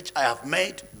image I have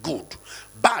made, good.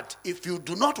 But if you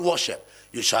do not worship,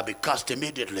 you shall be cast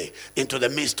immediately into the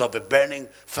midst of a burning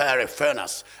fiery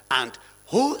furnace. And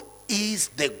who is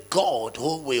the God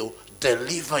who will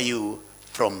deliver you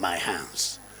from my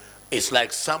hands? It's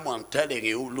like someone telling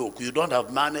you, look, you don't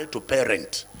have money to pay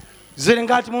rent.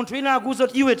 Zilingati muntu ina akuza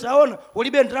kuti iwe taona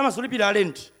ulibe ndalama zolipira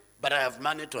rent. But I have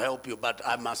money to help you, but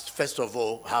I must first of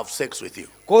all have sex with you.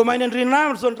 Koma ine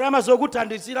ndinazo ndalama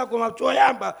zokuthandizira koma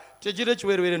choyamba tichite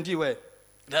chiwerewere ndiwe.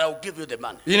 Then I will give you the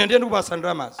money. Ine ndiye ndikupasa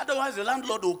ndalamazi. Otherwise, the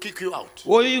landlord will kick you out.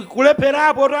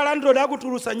 Kulepherapo to landlord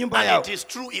akutulusa nyumba And yawo. it is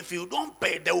true, if you don't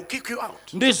pay, they will kick you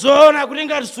out. Ndizoona kuti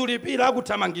ngati sulipira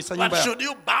akuthamangisa But nyumba yawo. should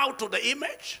you bow to the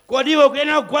image? Kodi iwe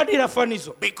kuyenera kugwadira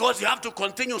fanizo? Because you have to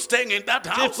continue staying in that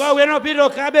house? Chifukwa kuyenera kupita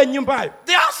ukabe nyumbayo.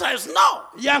 The answer is no.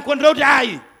 Yankho ndilo kuti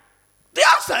ayi. The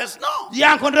answer is no.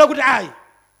 Yankho ndilo kuti ayi.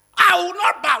 I will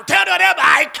not bow. Tell your neighbor,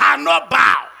 I cannot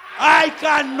bow. I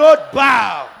cannot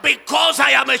bow. Because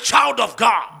I am a child of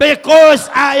God. Because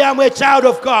I am a child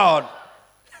of God.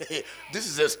 This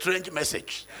is a strange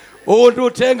message.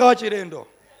 Uthenga wa chilendo.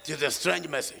 It is a strange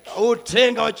message.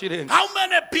 Uthenga wa chilendo. How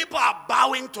many people are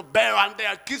bowing to Bear and they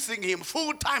are kissing him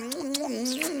full time?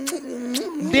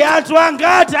 Ndi anthu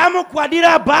angati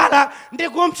amugwadira Bala ndi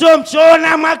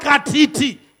kumchomchona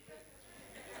mwakatiti.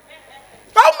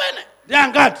 How many? Ndi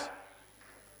angati?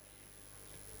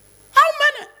 How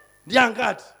many? Ndi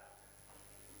angati?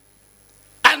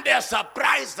 And they are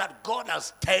surprised that God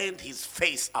has turned his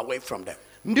face away from them.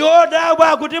 Ndi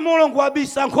odabwa kuti Mulungu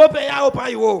wabisa nkhope yawo pa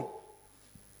iwo.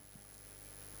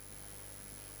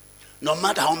 No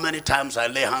matter how many times I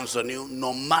lay hands on you,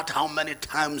 no matter how many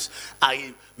times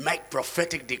I make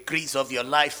prophetic decrees of your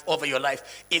life, over your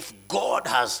life, if God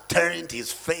has turned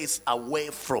his face away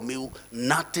from you,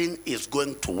 nothing is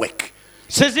going to work.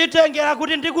 Sizitengera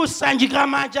kuti ndikusanjika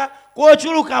manja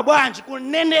kochuluka bwanji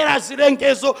kunenera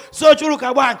zilengezo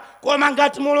zochuluka bwanji koma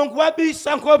ngati Mulungu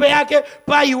wabisa nkhope yake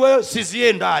pa iwe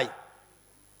siziyendayi.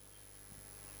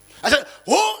 I said,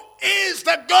 who is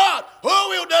the God who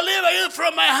will deliver you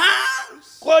from my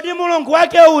hands? Kodi Mulungu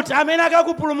wake uti amene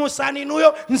akakupulumusani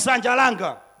inuyo nsanja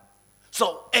langa.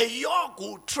 So a yoke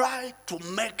will try to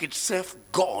make itself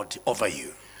God over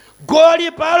you. Goli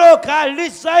paloka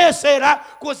lisayesera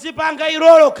kuzipanga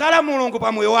ilolo kala Mulungu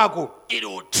pa moyo wako. It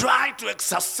will try to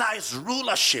exercise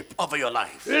rulership over your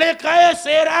life.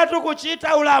 Lekayesera tu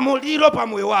kuchita ulamuliro pa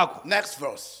moyo wako. Next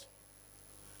verse.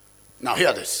 Now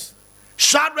hear this.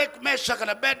 Shadrach, Meshach, and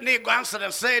Abednego answered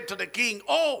and said to the king,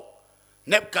 "Oh,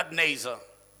 Nebuchadnezzar,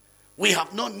 we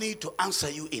have no need to answer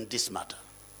you in this matter."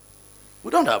 We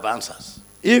don't have answers.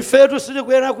 Ife tusili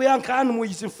kuyena kuyankhani mu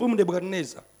izi mfumu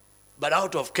Nebukadneza. But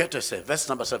out of courtesy, verse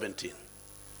number 17.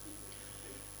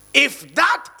 If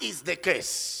that is the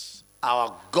case,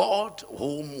 our God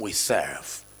whom we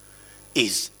serve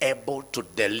is able to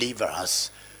deliver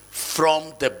us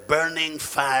from the burning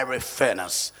fiery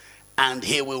furnace, and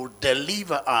he will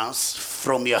deliver us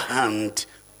from your hand,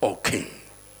 O king.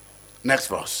 Next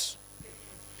verse.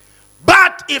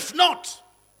 But if not,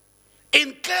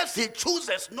 in case he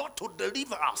chooses not to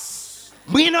deliver us,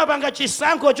 Mwina panga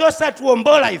chisankho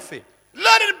chosatiwombola ife.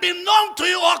 let it be known to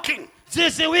you, O king,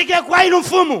 Ziziwike kwa inu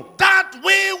mfumu. that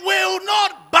we will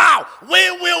not bow,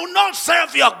 we will not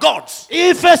serve your gods.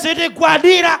 Ife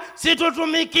sitigwadira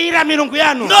situtumikira milungu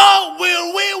yanu. No,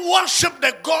 will we worship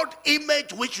the God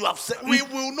image which you have set. We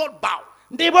will not bow.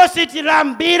 Ndipo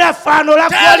sitilambira fano la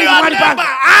Tell kweli your mwali neighbor, panga.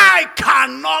 I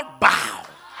cannot bow.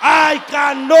 I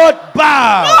cannot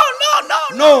bow.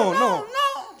 No. No.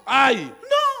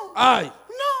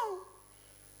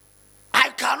 I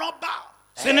cannot bow.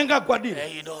 siningagwadira.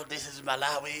 Hey, you know, this is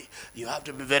Malawi. You have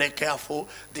to be very careful.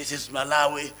 This is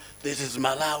Malawi.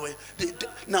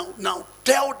 Now,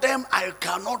 tell them I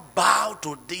cannot bow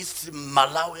to this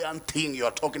Malawian thing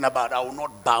you're talking about. I will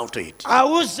not bow to it.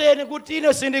 Awuzeni kuti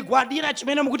ine sindigwadira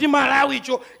chimene mukuti Malawi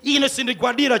icho, ine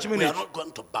sindigwadira We chimene. are not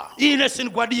going to bow. Ine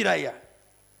sindigwadira ya.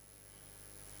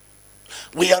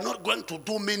 We are not going to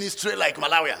do ministry like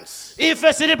Malawians.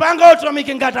 Ife silipanga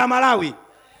utumiki ngati Malawi.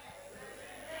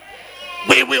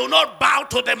 We will not bow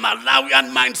to the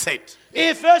Malawian mindset.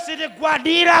 Ife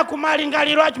sitigwadira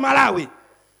kumalingaliro a Malawi.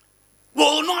 We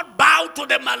will not bow to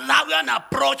the Malawian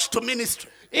approach to ministry.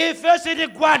 Ife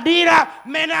sitigwadira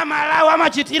mene Malawi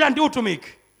amachitira ndi utumiki.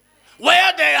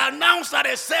 Where they announce that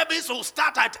a service will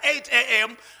start at 8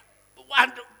 a.m.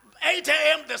 and 8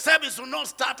 a.m. the service will not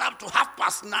start up to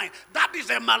 9:30. That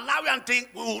is a Malawian thing.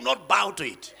 We will not bow to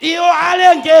it. Iyo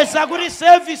alengeza kuti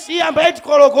service iyamba 8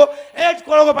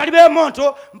 koloko palibe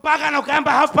moto mpaka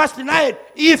nakuyamba 9:30.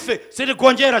 Ife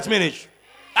sitigonjera chimenechi.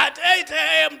 At 8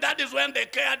 a.m. that is when the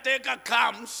caretaker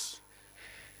comes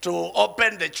to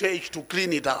open the church to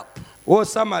clean it up.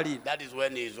 Wosamalira. That is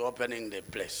when he is opening the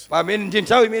place. Pamene ndi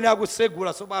nthawi imene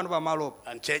akusegula sopano pamalopo.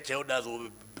 And church elders will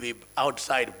be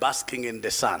outside basking in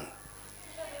the sun,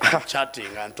 chatting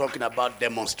and talking about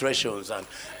demonstrations. And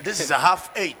this is a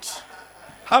 7:30.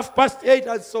 8:30 And they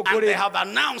azisogolera. have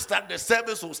announced that the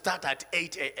service will start at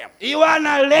 8 a.m. Iwo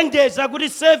analengeza kuti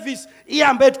service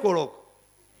iyambe 8 koloko.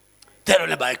 Tell your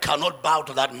neighbor, I cannot bow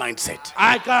to that mindset.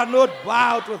 I cannot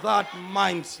bow to that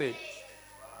mindset.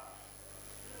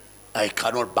 I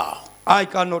cannot bow. I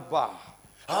cannot bow.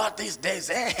 Oh, these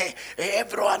days,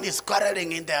 everyone is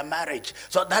quarreling in their marriage.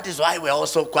 So that is why we're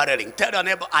also quarreling. Tell your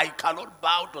neighbor, I cannot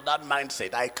bow to that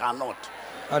mindset. I cannot.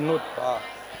 Cannot bow.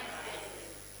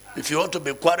 If you want to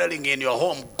be quarreling in your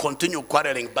home, continue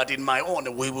quarreling. But in my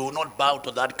own, we will not bow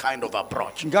to that kind of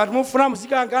approach. Ngati mufuna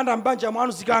muzikangana mbanja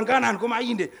mwanu zikangana koma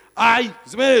inde. Ayi,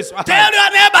 zimenezo. Tell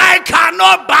your neighbor, I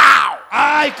cannot bow.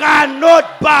 I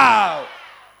cannot bow.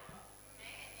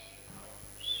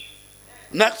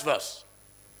 Next verse.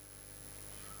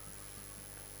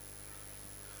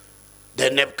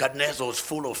 Then Nebuchadnezzar was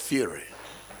full of fury,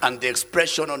 and the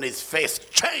expression on his face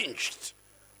changed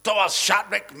towards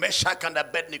Shadrach, Meshach, and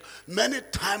Abednego. Many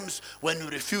times when you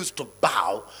refuse to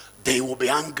bow, they will be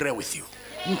angry with you.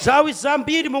 Nthawi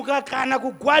zambiri mukakana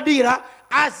kugwadira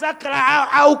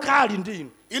azakhala aukali ndinu.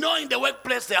 You know, in the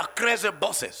workplace, there are crazy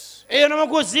bosses Eno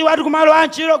mukuziwa kuti kumalo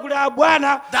antchito kuli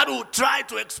abwana that will try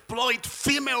to exploit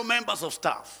female members of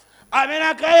staff. amene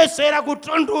akayesera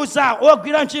kutonduza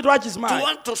ogwira ntchito To achizimayi.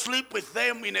 want to sleep with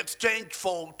them in exchange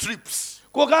for trips.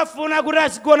 Kukafuna kuti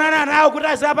azigonana nawo kuti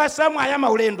azapasa mwayi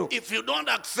maulendo. If you don't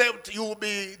accept, you will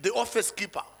be the office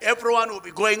keeper. Everyone will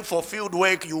be going for field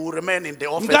work. You will remain in the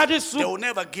office. They will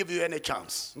never give you any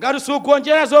chance. Ngati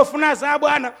sugonjera zofuna za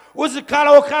abwana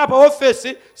uzikhala okhala pa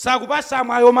ofesi sakupasa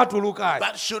mwayi omatulukayi.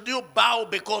 But should you bow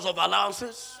because of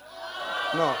allowances?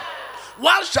 No.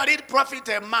 What shall it profit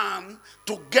a man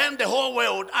to gain the whole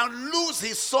world and lose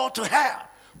his soul to hell?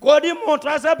 Kodi munthu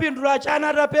azapindula chani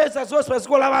atapeza zonse pa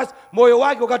dziko lapansi moyo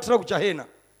wake ukathira ku Jehena.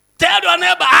 Tell your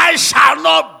neighbor, I shall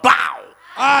not bow.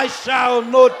 I shall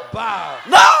not bow.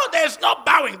 No, there's no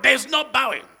bowing. There's no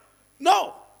bowing.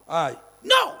 No. Aye.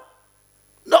 No.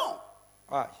 No.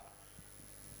 Aye.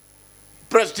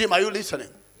 Praise team, are you listening?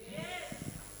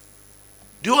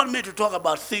 Do you want me to talk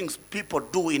about things people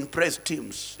do in praise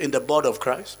teams in the body of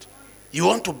Christ? You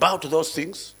want to bow to those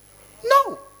things?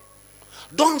 No.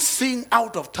 Don't sing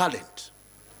out of talent.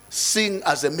 Sing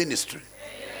as a ministry.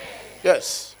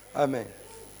 Yes. Amen.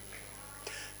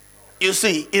 You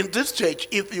see, in this church,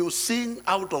 if you sing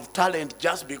out of talent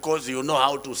just because you know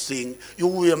how to sing, you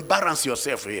will embarrass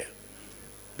yourself here.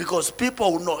 Because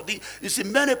people will know. You see,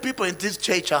 many people in this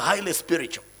church are highly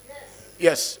spiritual.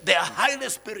 Yes, they are highly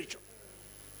spiritual.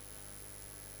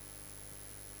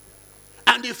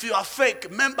 And if you are fake,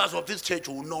 members of this church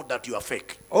will know that you are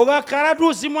fake. Okakhala tu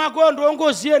uzimu wako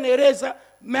ndongoziyenereza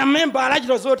mamemba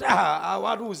alachita zoti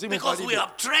awatu uzimu Because we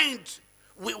have trained,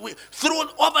 through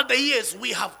over the years,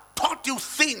 we have taught you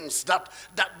things that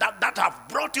have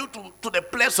brought you to the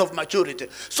place of maturity.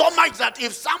 So much that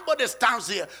if somebody stands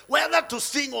here, whether to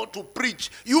sing or to preach,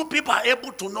 you people are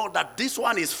able to know that this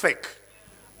one is fake.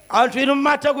 Anthu inu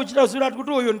mmatha kuchita zoti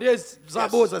kuti uyu ndiye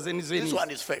zaboza This zenizeni.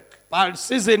 one is fake.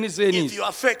 Si zenizeni. If you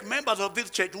are fake, members of this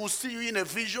church will see you in a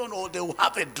vision or they will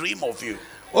have a dream of you.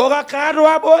 Okakhala tu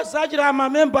waboza achita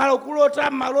mamembala kulota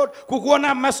mmaloto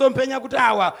kukuona m'masomphenya kuti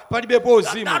awa palibepo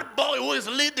uzimu. That boy who is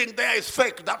leading there is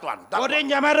fake, that one. That Oti one.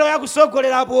 nyamata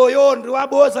yakusogolerapo oyo ndi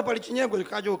waboza pali chinyengo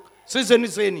chikachoka. Si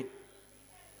zenizeni.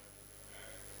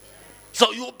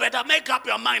 So you better make up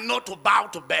your mind not to bow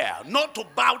to Bear, not to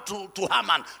bow to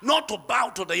Haman, not to bow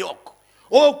to the yoke.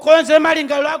 Ukonze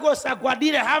malingaliro ako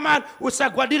usagwadire Haman,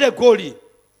 usagwadire goli.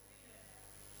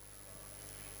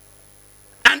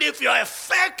 And if you're a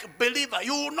fake believer,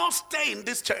 you will not stay in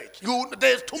this church.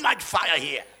 There's too much fire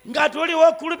here. Ngati uli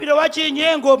wokhulupirira wa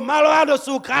chinyengo malo ano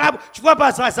sukhalapo chifukwa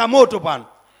pasasa moto pano.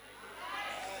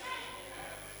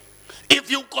 If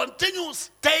you continue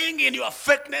staying in your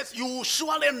fakeness, you will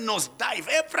surely nosedive.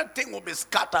 Everything will be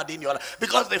scattered in your life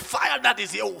because the fire that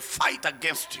is here will fight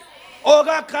against you.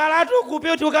 Okakhala tu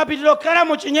kupita ukapitirira kukhala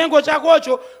mu chinyengo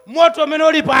chakocho moto umene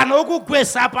uli pano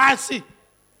ukugwesa pansi.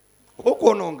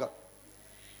 Ukuononga.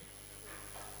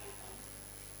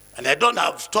 And I don't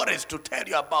have stories to tell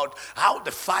you about how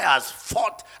the fire has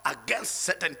fought against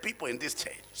certain people in this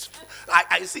church.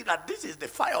 I see that this is the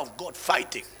fire of God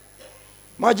fighting.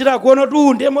 Machita kuona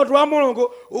tu ndiye moto wa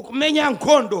Mulungu ukumenya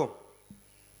nkhondo.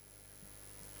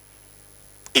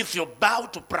 If you bow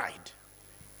to pride,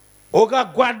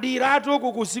 Okagwadiratu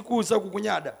kukusikusa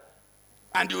kukunyada.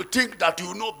 and you think that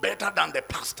you know better than the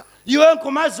pastor, Iwe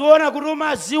nkumaziona kuti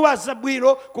umaziwa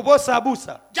zabwino kuposa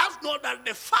abusa. just know that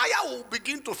the fire will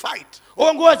begin to fight.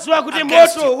 Ongodziwa kuti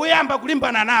Against moto uyamba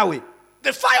kulimbana nawe.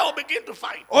 the fire will begin to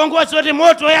fight. ongoza kuti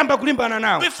moto oyamba kulimbana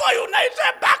nawo. Before you know it,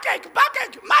 say backache,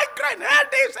 migraine, and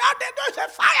this, and then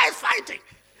the fire is fighting.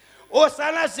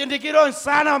 Osana zindikiro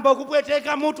nsana amba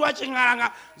kupweteka mutu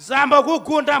waching'alanga zamba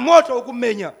kugunda moto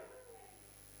ukumenya.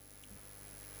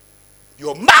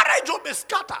 Your marriage will be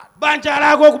scattered. Banja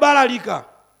lako kubalalika.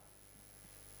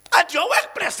 At your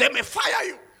workplace, they may fire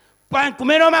you.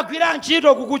 Kumene umagwira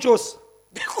ntchito kukuchosa.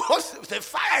 Because the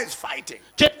fire is fighting.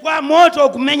 Kwa moto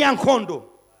kumenya nkhondo.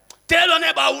 Tell your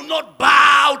neighbor, I will not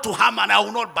bow to Haman. I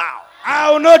will not bow.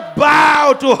 I will not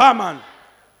bow to Haman.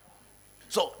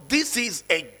 So this is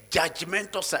a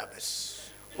judgmental service.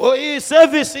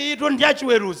 Service itu ndiya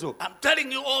chiweruzo. I'm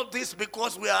telling you all this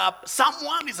because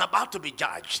someone is about to be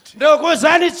judged.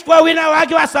 Ndokuzani chikwa wina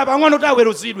wake wasapang'ono kuti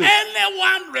aweruzidwe.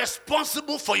 Anyone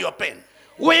responsible for your pain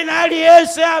Wina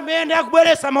aliyense amene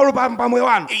akubweretsa maulu pamwe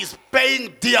wanu is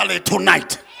paying dearly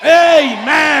tonight.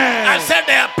 Amen. I said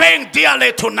they are paying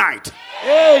dearly tonight.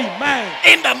 Amen.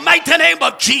 In the mighty name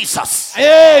of Jesus.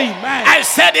 Amen. I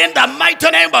said in the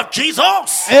mighty name of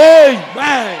Jesus.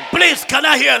 Amen. Please, can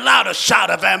I hear a louder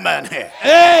shout of amen here?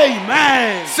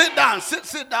 Amen. Sit down.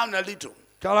 Sit down a little.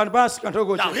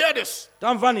 Now hear this.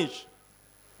 Tamvanish.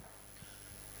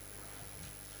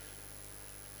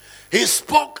 He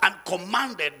spoke and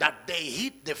commanded that they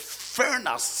heat the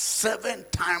furnace 7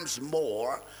 times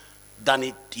more than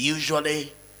it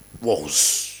usually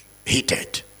was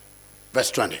heated.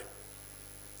 Verse 20.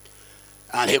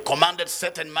 And he commanded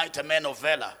certain mighty men of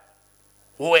valor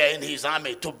who were in his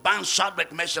army to bind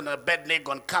Shadrach, Meshach, and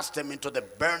Abednego and cast them into the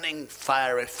burning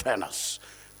fiery furnace.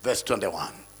 Verse 21.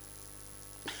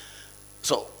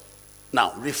 So,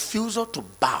 now, refusal to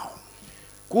bow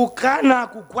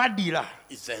Kukana kukwadira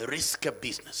is a risky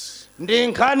business. ndi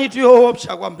nkhani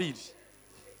tiyoopsa kwambiri.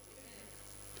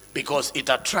 Because it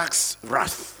attracts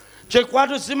wrath.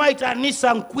 Chekwatu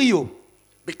zimaitanisa mkwiyo.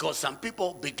 Because some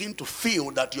people begin to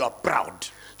feel that you are proud.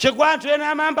 Chekwatu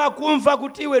ena amamba kumva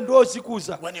kuti iwe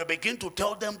ndozikuza. When you begin to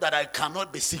tell them that I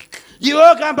cannot be sick,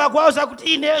 Iwe kamba kwauza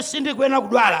kuti ine sindikwena I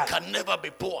kudwala. can never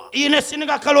be poor, Ine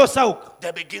sindingakhala osauka.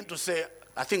 they begin to say,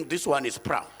 I think this one is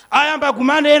proud. Ayamba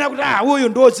kumana ena kuti uyu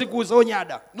ndozikuza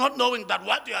onyada. Not knowing that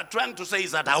what you are trying to say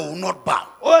is that I will not bow.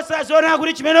 Osaziona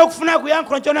kuti chimene ukufuna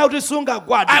kuyankhula nchona kuti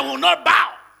sungagwade. I will not bow.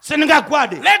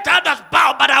 Sindingagwade. Let others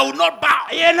bow, but I will not bow.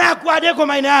 Yena agwade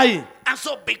koma ine ayi. And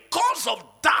so because of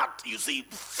that, you see,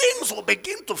 things will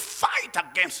begin to fight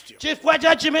against you. Chifukwa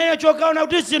cha chimene chokaona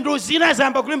kuti zinthu zina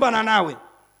zamba kulimbana nawe.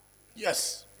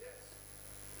 Yes.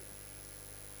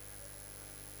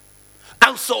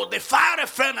 And so the fiery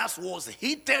furnace was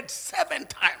heated 7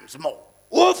 times more.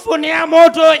 Ufuni ya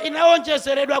moto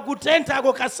inaonjezeredwa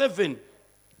kutentako ka 7.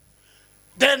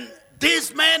 Then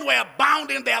these men were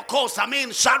bound in their coats. I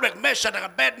mean, Shadrach, Meshach, and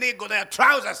Abednego, their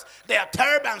trousers, their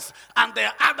turbans, and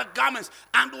their other garments.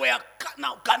 And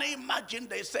now, can you imagine?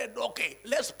 They said, okay,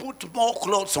 let's put more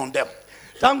clothes on them.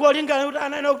 Tangolingana kuti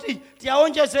anena kuti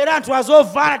tiaonjezera anthu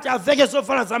azovala tiaveke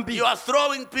zovala zambiri. You are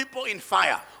throwing people in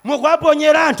fire.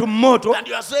 Mukuwaponyera anthu mmoto. And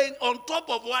you are saying, on top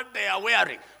of what they are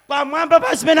wearing, Pamwamba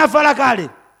pa zimene avala kale.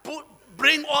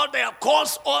 bring all their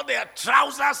coats, all their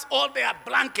trousers, all their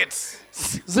blankets.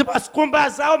 Zipasikumba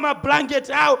zawo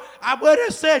mablanketi awo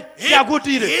abwerese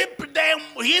tiakutire.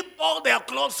 Heap all their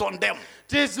clothes on them.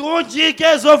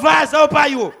 Tiziunjike zovala zawo pa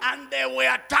iwo. And they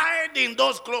were tied in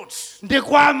those clothes. Ndi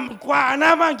kwa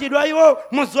anamangidwa iwo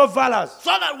muzovala.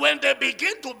 So that when they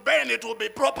begin to burn, it will be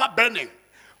proper burning.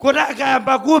 Kuti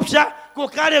akayamba kupsa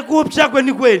kukale kupsa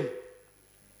kwenikweni.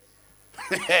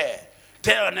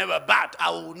 Tell your neighbor, but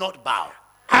I will not bow.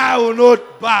 I will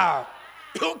not bow.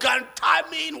 You can tie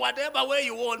me in whatever way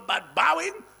you want, but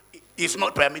bowing is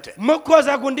not permitted.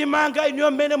 Mukhoza kundimanga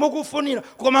iniyo mmene mukufunira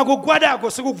koma kugwadako And they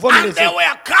sikukuvomereza.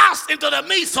 were cast into the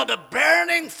midst of the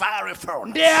burning fiery furnace.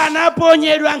 Ndi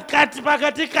anaponyedwa nkati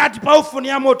pakatikati pa ufuni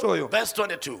ya motoyo. Verse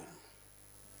 22.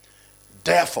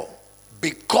 Therefore,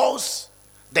 because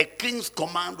the king's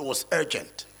command was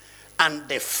urgent, and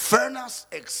the furnace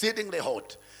exceedingly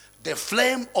hot, the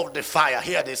flame of the fire,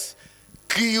 hear this,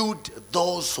 killed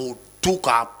those who took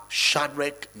up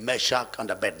Shadrach, Meshach, and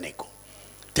Abednego.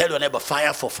 Tell your neighbor,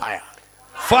 fire for fire.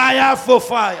 Fire for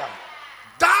fire.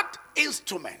 That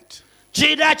instrument,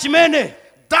 Chida chimene,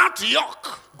 that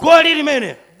yoke, goli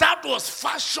limene, that was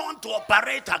fashioned to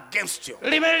operate against you,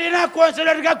 limene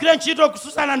linakonzedwa likagwira ntchito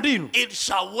kususana ndinu. it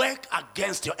shall work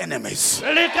against your enemies.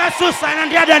 Likasusana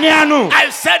ndi adani anu. I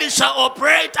said it shall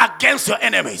operate against your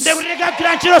enemies. Ndikuti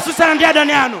likagwira ntchito susana ndi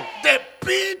adani anu. The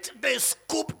pit they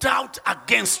scooped out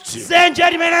against you, Senje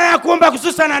limene linakumba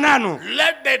kususana nanu.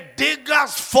 let the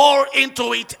diggers fall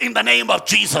into it in the name of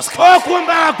Jesus Christ.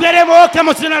 Okumba agweremo okha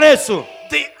mu dzina la Yesu.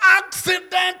 the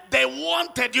accident they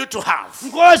wanted you to have,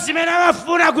 ngozi imene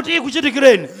amafuna kuti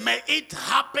ikuchitikireni may it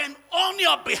happen on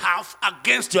your behalf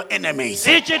against your enemies.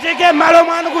 ichitike m'malo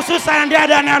mwanu kususana ndi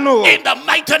adani anuwo In the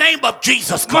mighty name of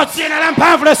Jesus Christ. m'dzina la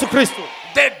mphamvu la Yesu Khristu.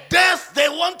 The death they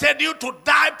wanted you to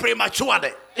die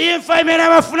prematurely, imfa imene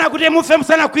amafuna kuti mufe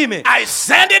musanakhwime I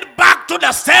send it back to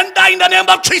the sender in the name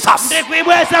of Jesus.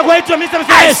 ndikuibweza kuyitumisa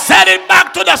I msana send it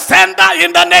back to the sender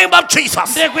in the name of Jesus.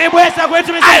 ndikuibweza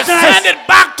kuyitumisa I msana send it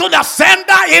back to the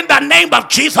sender in the name of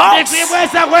Jesus.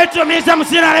 ndikuibweza kuyitumisa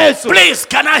msina la Yesu. Please,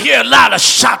 can I hear a loud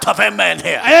shout of amen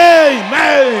here?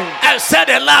 Amen. I said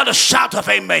a loud shout of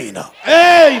amen.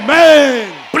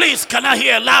 Amen. Please, can I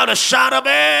hear a loud shout of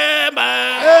amen?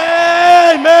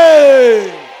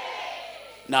 Amen.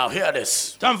 Now, hear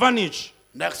this. Tamvanichi.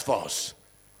 Next verse.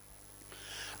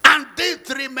 And these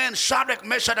three men, Shadrach,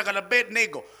 Meshach, and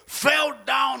Abednego, fell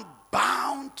down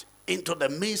bound into the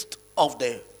midst of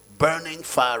the burning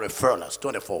fiery furnace.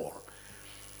 24.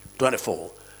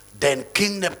 Then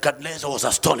King Nebuchadnezzar was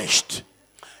astonished.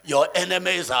 Your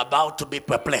enemies are about to be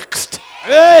perplexed.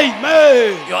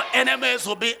 Amen. Your enemies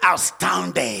will be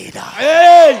astounded,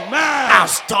 Amen.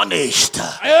 astonished,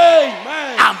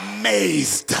 Amen.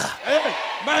 amazed.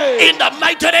 Amen. In the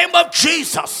mighty name of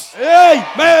Jesus.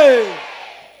 Amen.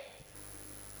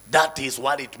 That is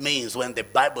what it means when the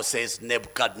Bible says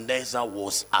Nebuchadnezzar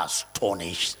was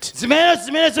astonished.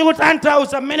 zimene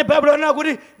zikutanthauza mmene Bible linena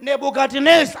kuti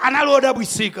Nebukadineza anali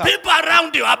odabwisika. People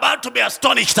around you are about to be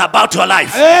astonished about your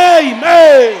life.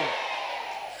 Amen.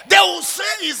 They will say,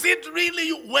 is it really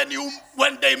you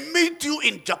when they meet you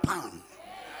in Japan?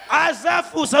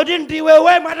 azafunsa kuti ndiwe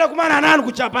wemwe atakumana nanu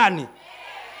ku Japani.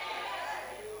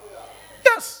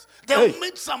 Yes. They will Hey.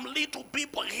 meet some little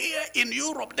people here in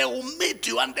Europe. They will meet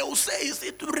you and they will say, is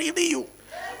it really you?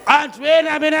 anthu ena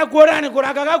amene akuonani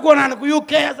kulaka kakuonani ku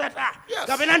UK azati Yes.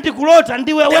 kapena ndikulota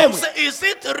ndiwe They will wemwe say, is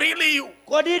it really you?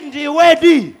 kodi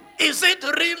ndiwedi Is it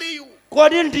really you?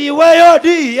 kodi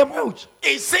ndiweyodi yemweucha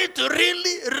Is it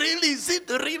really is it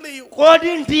really you?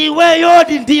 kodi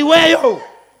ndiweyodi ndiweyo.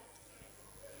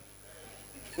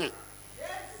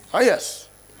 Oh, yes.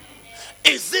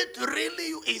 Is it really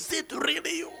you? Is it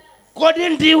really you? kodi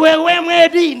ndiwe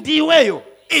wemwedi ndiweyo.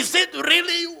 Is it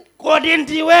really you? kodi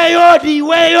ndiweyo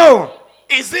ndiweyo.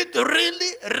 Is it really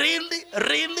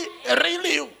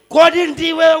you? kodi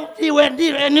ndiwe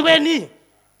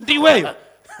ndiweyo.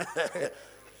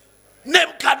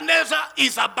 Nebuchadnezzar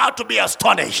is about to be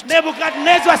astonished.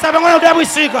 Nebukadineza asabangona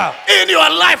udabwisika. In your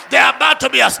life, they are about to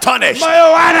be astonished.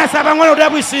 moyo wana asabangona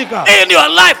udabwisika. In your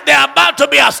life, they are about to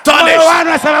be moyo astonished.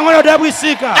 wana asabangona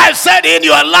udabwisika. I said, in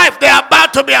your life, they are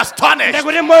about to be astonished.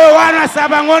 ndikuti moyo wana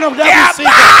asabangona They are udabwisika.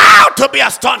 about to be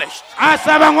astonished.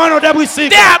 asabangona They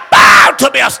udabwisika. are about to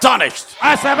be astonished.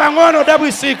 asabangona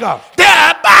udabwisika. They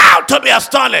are about to be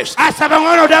astonished.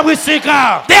 asabangona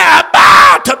udabwisika. They are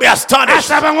about to be astonished.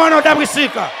 asabangona udabwisika.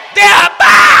 They are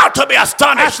about to be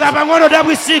astonished. asabangona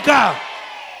udabwisika.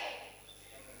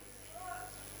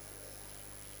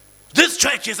 This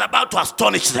church is about to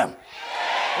astonish them.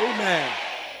 Amen.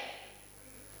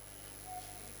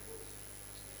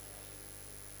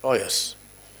 Oh, yes.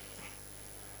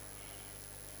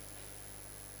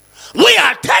 We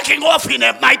are taking off in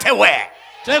a mighty way.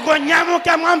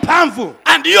 tekonyamuka mwamphamvu.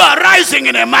 And you are rising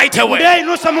in a mighty way. ndiye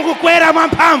inuso mukukwera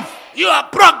mwamphamvu. You are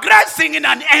progressing in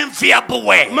an enviable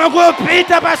way.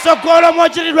 mukupita pasogolo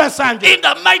mochitidwa nsanje. In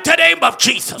the mighty name of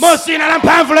Jesus. mosina la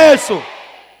mphamvu la Yesu.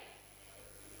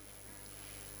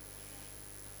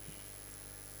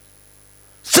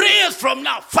 Years from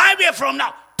now, 5 years from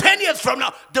now, 10 years from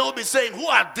now, they will be saying, who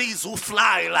are these who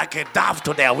fly like a dove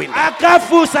to their window?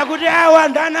 akafusa kuti awa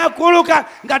ndanakuluka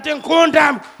ngati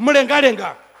nkhunda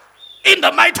mlengalenga. In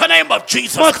the mighty name of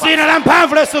Jesus Christ. mosina la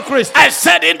mphamvu la Yesu Khristu. I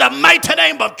said in the mighty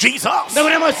name of Jesus.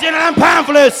 ndikuti mosina la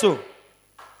mphamvu la Yesu.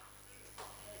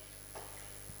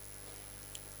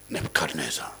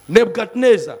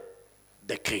 Nebukadineza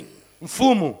The king.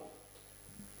 mfumu.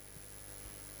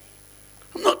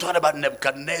 I'm not talking about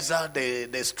Nebuchadnezzar,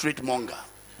 the street monger.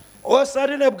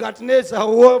 osati Nebukadineza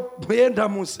woyenda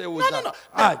munsewu. No.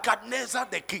 Nebuchadnezzar,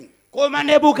 the king, koma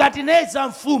Nebukadineza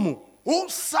mfumu who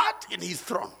sat in his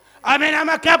throne. amene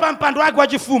amakhala mpando wake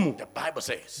wachifumu. The Bible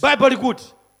says Bible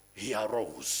likuti he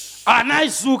arose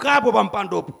anayizukapo pa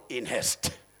mpandopo in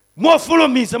haste.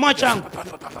 mofulumiza mwachangu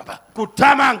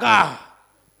kutamanga.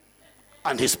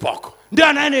 And he spoke, ndi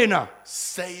ananena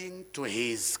saying to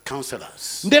his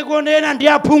counselors, ndikunena ndi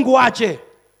aphungu ache,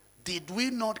 did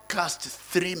we not cast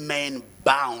 3 men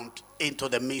bound into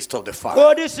the midst of the fire?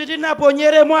 kodi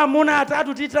sitinaponyeremo amuna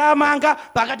atatu titamanga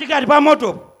pakatikati pa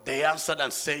motopo? They answered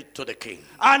and said to the king,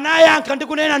 anayankha ndi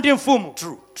kunena ndi mfumu,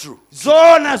 true, true,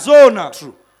 zona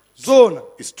true. zona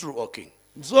It's true, O king.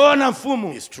 zona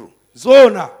mfumu, It's true.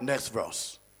 zona. Next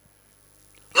verse.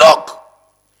 Look,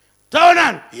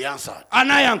 Taonani, he answered,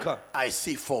 anayankha, I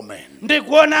see 4 men.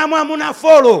 ndikuonamo amuna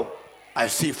folo, I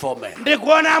see 4 men.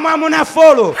 ndikuonamo amuna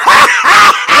folo.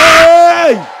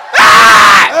 Hey!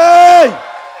 Hey!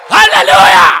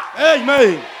 Hallelujah!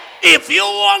 Amen. If you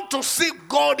want to see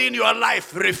God in your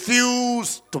life,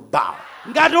 refuse to bow.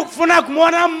 Ngati ukufuna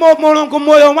kumuona Mulungu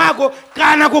moyo mwako,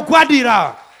 kana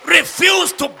kugwadira.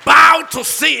 Refuse to bow to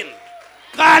sin.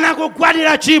 Kana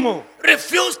kugwadira chimo.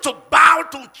 Refuse to bow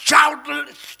to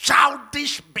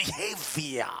childish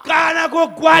behavior. Kana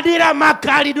kugwadira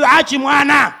makhalidwe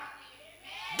achimwana.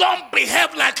 Don't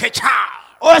behave like a child,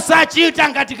 Osachita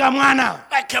ngati kamwana,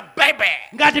 like a baby.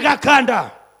 ngati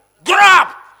kakhanda. Grow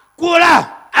up.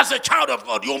 Kula. As a child of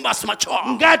God, you must mature.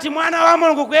 Ngati mwana wa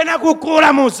Mulungu kuyena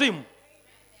kukula mu uzimu.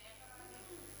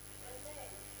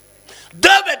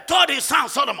 David told his son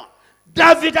Solomon.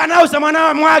 David anauza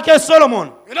mwana wake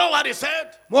Solomon. You know what he said?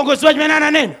 Mwongozi chimene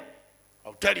ananena.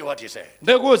 I'll tell you what he said.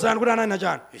 Ndikuwuzani kuti ananena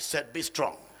chani. He said, be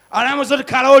strong Anamuza kuti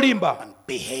khala olimba. and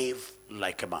behave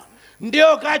like a man.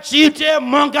 Ndiyo kachite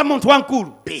monga munthu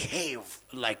wankulu. Behave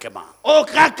like a man.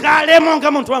 Okakhale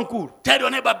monga munthu wankulu. Tell your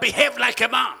neighbor, behave like a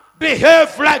man.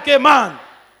 Behave like a man.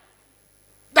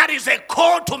 That is a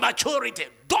call to maturity.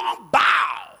 Don't bow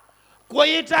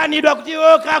Kuyitanidwa kuti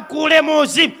okakule mu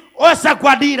uzimu,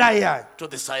 osagwadira iyayi. to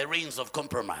the sirens of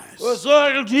compromise.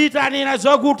 Ozoyitanira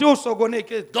zokuti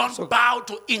usokoneke. Don't bow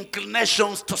to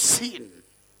inclinations to sin.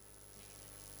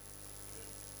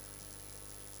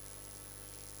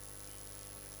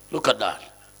 Look at that.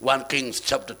 1 Kings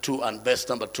chapter 2 and verse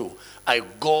number 2. I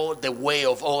go the way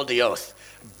of all the earth.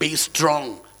 Be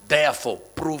strong, therefore,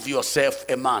 prove yourself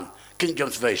a man. King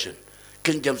James Version.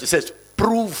 King James, it says,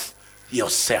 prove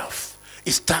yourself.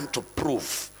 It's time to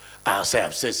prove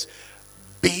ourselves. It says,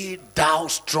 be thou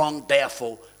strong,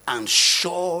 therefore, and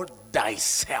show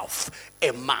thyself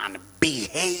a man.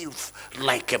 Behave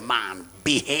like a man.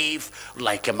 Behave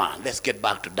like a man. Let's get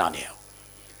back to Daniel.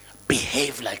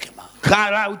 Behave like a man.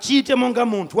 Khala uchite monga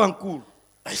munthu wankulu.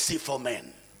 I see 4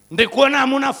 men. Ndikuona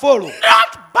amuna folo.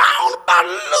 Not bound but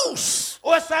loose.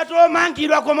 Osati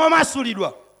omangidwa koma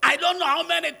omasulidwa. I don't know how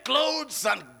many clothes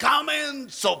and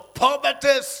garments of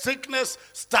poverty, sickness,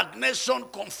 stagnation,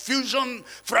 confusion,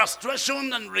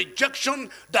 frustration, and rejection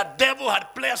the devil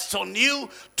had placed on you.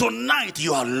 Tonight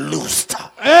you are loosed.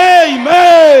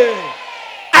 Amen.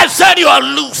 I said you are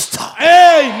loosed.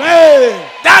 Amen.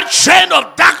 That chain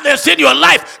of darkness in your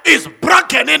life is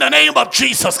broken in the name of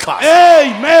Jesus Christ.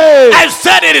 Amen. I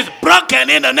said it is broken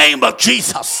in the name of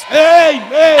Jesus.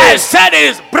 Amen. I said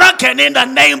it is broken in the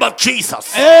name of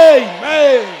Jesus.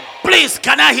 Amen. Please,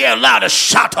 can I hear a louder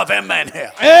shout of amen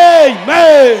here?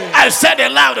 Amen. I said a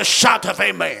louder shout of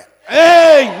amen.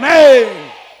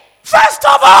 Amen. First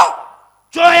of all,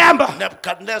 Choyamba.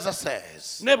 Nebuchadnezzar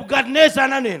says, Nebukadneza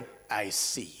ananena. I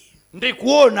see.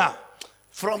 Ndikuona.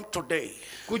 From today,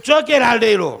 Kuchokera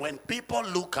lero. when people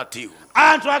look at you,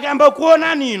 Anthu akayamba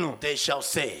kuona nino. they shall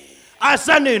say,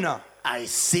 Asanena. I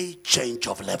see change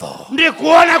of level.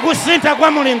 Ndikuona kusintha kwa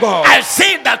mulingo. I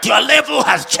see that your level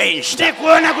has changed.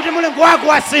 Ndikuona kuti mulingo wako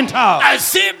wasintha. I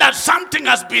see that something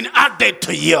has been added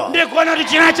to you. Ndikuona kuti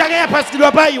china chake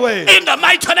yapasidwa pa iwe. In the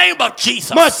mighty name of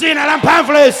Jesus. Mosina la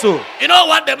mphamvu la Yesu. You know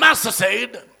what the master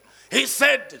said? He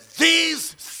said,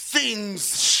 these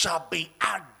things shall be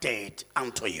added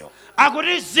unto you.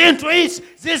 Akuti zinthu izi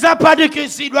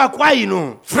zizaphatikizidwa kwa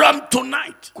inu. From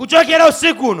tonight, Kuchokera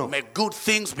usiku uno. may good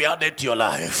things be added to your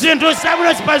life. Zinthu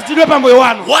zabwino zipatsidwe pa moyo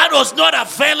wanu. What was not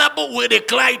available, we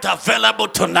declare it available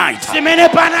tonight. Zimene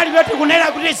panalibe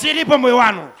tikunena kuti zilipo moyo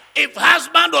wanu. If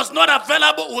husband was not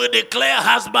available, we declare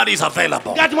husband is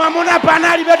available. Ngati mwamuna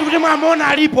panalibe tikuti mwamuna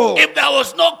alipo. If there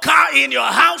was no car in your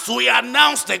house, we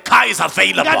announce the car is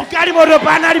available. Ngati galimoto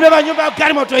panalibe pa nyumba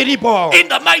galimoto ilipo. In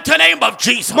the mighty name of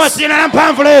Jesus. Mosina la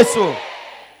mphamvu la Yesu.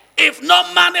 If no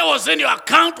money was in your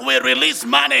account, we release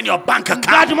money in your bank account.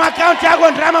 Ngati mu account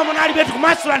yako ndalama munalibe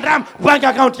tikumasula ndalama ku bank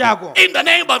account yako. In the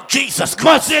name of Jesus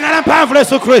Christ. Mosina la mphamvu la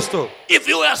Yesu Kristo. If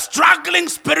you are struggling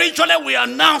spiritually, we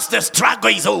announce the struggle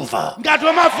is over. Ngati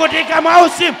umavutika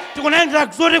mwausimu tikunenera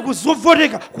kuti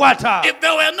kuvutika kwatha. If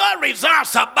there were no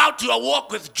results about your walk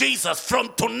with Jesus, from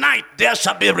tonight there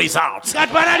shall be results.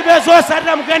 Ngati panalibe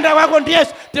zosatira mukuyenda kwako ndi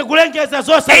Yesu tikulengeza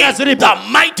zosatira In zilipo. the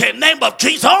mighty name of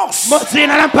Jesus.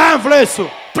 Mosina la mphamvu la Yesu.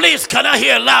 Please, can I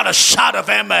hear a louder shout of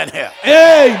amen here?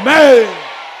 Amen.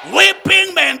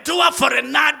 Weeping may endure for a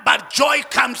night, but joy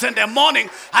comes in the morning.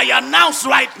 I announce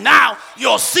right now,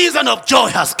 your season of joy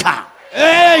has come.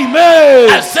 Amen.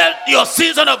 I said, your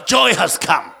season of joy has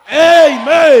come.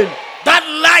 Amen. That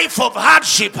life of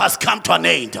hardship has come to an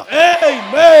end.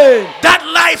 Amen.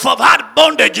 That life of hard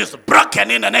bondage is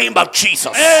broken in the name of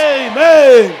Jesus.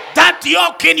 Amen. That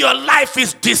yoke in your life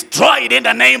is destroyed in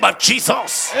the name of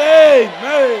Jesus.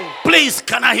 Amen. Please,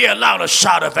 can I hear a louder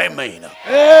shout of amen?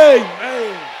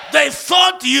 Amen. They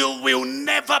thought you will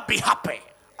never be happy.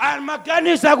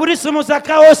 Amaganiza kuti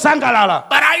simuzakhala osangalala.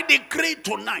 But I decree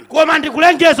tonight, Koma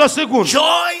ndikulengeza usiku.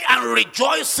 joy and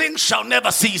rejoicing shall never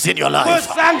cease in your life.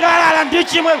 Kusangalala ndi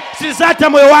chimwe sizatha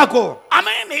moyo wako. I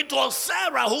mean, it was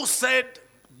Sarah who said,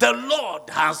 the Lord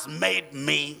has made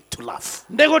me to laugh.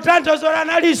 Ndikutanthauza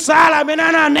nali Sara amene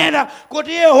ananena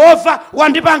kuti Yehova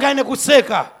wandipanga ine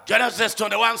kuseka. Genesis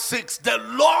 21:6, the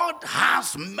Lord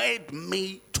has made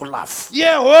me to laugh.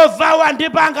 Yehova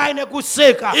wandipanga ine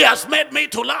kuseka. He has made me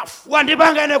to laugh.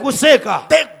 Wandipanga ine kuseka.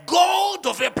 The God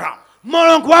of Abraham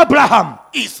Mulungu wa Abraham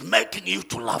is making you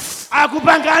to laugh.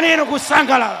 akupangani ine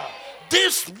kusangalala.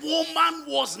 This woman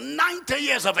was 90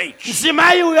 years of age.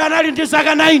 Mzimayi uyu anali ndi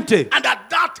zaka 90. And at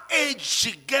that age,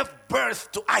 she gave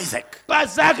birth to Isaac. Pa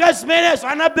zaka zimenezo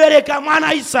anabereka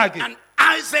mwana Isaki. And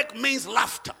Isaac means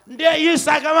laughter. Ndiye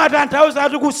Isaki amatanthauza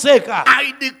kuti kuseka.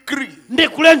 I decree,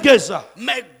 Ndikulengeza.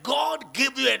 may God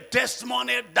give you a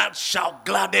testimony that shall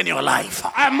gladden your life.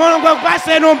 Mulungu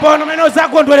akupase inu mbono umene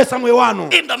uzakondweretsa moyo wanu.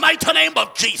 In the mighty name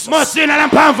of Jesus. Mosina la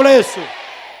mphamvu la Yesu.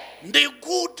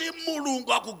 Ndikuti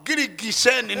mulungu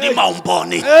akugirigisheni ndi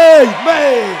maumboni.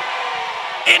 Amen.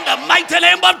 In the mighty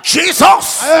name of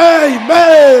Jesus.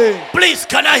 Amen. Please,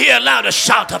 can I hear a louder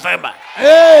shout of amen?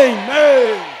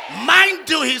 Amen. Mind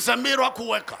you, he's a miracle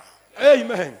worker.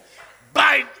 Amen.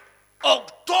 By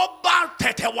October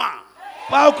 31,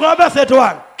 Pa October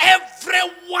 31.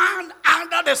 everyone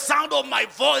under the sound of my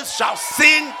voice shall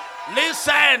sing.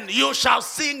 Listen, you shall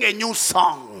sing a new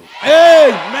song.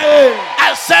 Amen.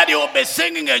 I said you will be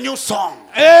singing a new song.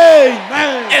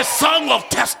 Amen. A song of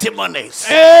testimonies.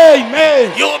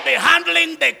 Amen. You will be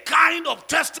handling the kind of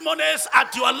testimonies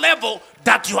at your level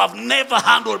that you have never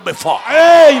handled before.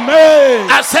 Amen.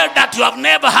 I said that you have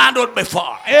never handled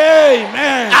before.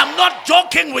 Amen. I'm not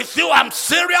joking with you. I'm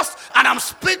serious, and I'm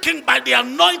speaking by the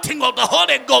anointing of the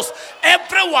Holy Ghost.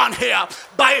 Everyone here,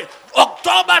 by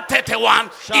October 31,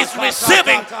 is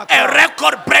receiving a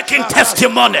record-breaking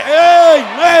testimony.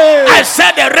 Amen. I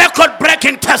said a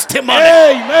record-breaking testimony.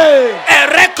 Amen.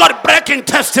 A record-breaking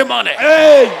testimony.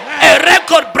 Amen. A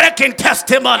record-breaking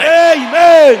testimony.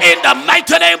 Amen. In the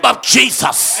mighty name of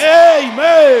Jesus.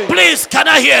 Amen. Please, can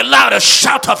I hear a louder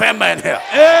shout of amen here?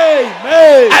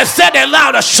 Amen. I said a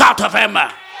louder shout of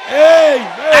amen.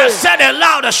 I Amen. said a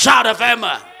louder shout of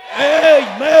amen.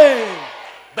 Amen.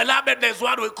 Beloved, there's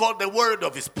what we call the word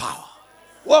of his power.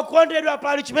 Wokondedwa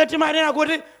pali chimene timanena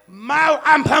kuti mawu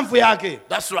amphamvu yake.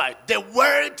 That's right. The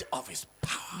word of his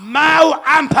power. Mawu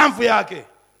amphamvu yake.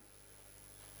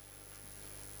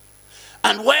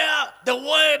 And where the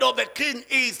word of the king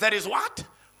is, there is what?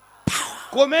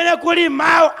 Kumene kuli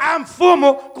mawu a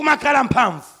mfumu kumakhala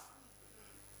mphamvu.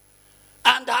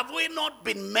 And have we not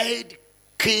been made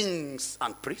kings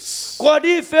and priests?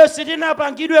 Kodi ife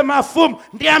sitinapangidwe mafumu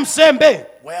ndi ansembe?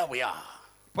 Where we are,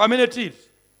 Pamene tili.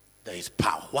 there is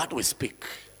power. What we speak.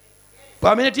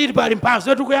 Pamene tili pali mphamvu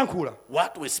zoti kuyankhula.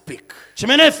 What we speak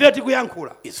Chimene ife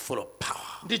tikuyankhula is full of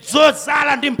power. ndi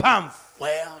dzozala ndi mphamvu.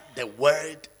 Where the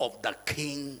word of the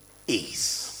king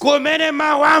is, Kumene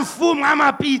mawu a mfumu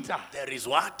amapita. there is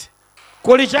what?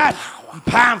 Kuli chani?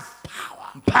 Mphamvu.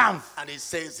 Power. Mphamvu. And it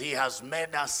says he has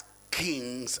made us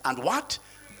kings and what?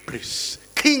 Priests.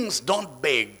 Kings don't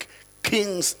beg.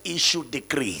 Kings issue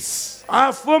decrees.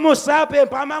 Mfumu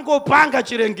sapempha amangopanga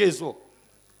chilengezo.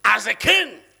 As a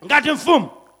king, Ngati mfumu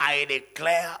I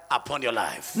declare upon your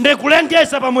life,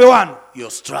 ndikulengeza pa moyo wanu.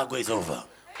 your struggle is over.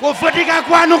 Kuvutika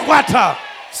kwanu kwatha.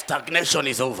 Stagnation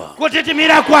is over.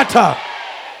 Kutitimira kwatha.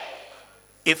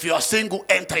 If you are single,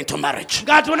 enter into marriage.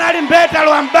 Ngati unali mbeta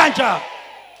lowa mbanja.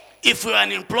 If you are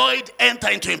unemployed, enter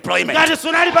into employment. Ngati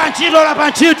sunali pa ntchito la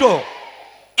pa ntchito.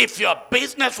 If your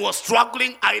business was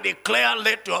struggling, I declare,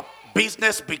 let your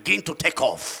business begin to take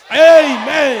off.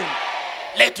 Amen.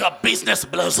 Let your business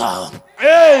blossom.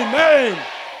 Amen.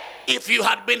 If you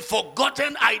had been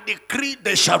forgotten, I decree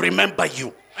they shall remember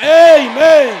you.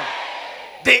 Amen.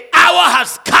 The hour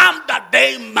has come that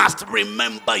they must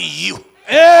remember you.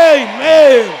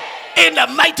 Amen. In the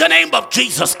mighty name of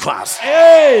Jesus Christ.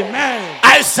 Amen.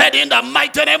 I said in the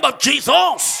mighty name of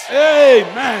Jesus.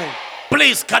 Amen.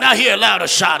 Please, can I hear a louder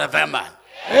shout of amen?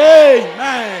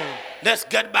 Amen. Let's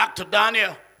get back to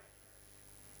Daniel.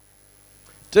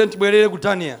 Tentibwerere ku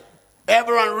Daniel.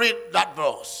 Everyone read that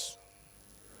verse.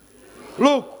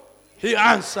 Luke He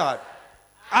answered,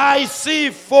 I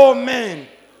see 4 men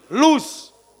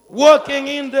loose, walking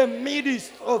in the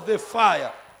midst of the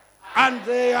fire, and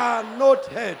they are not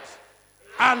hurt.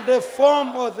 And the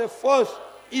form of the fourth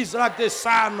is like the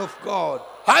Son of God.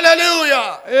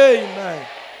 Hallelujah. Amen.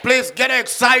 Please get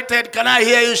excited. Can I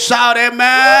hear you shout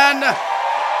amen?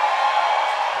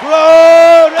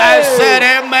 Glory. I said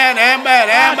amen, amen,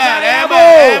 amen,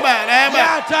 amen,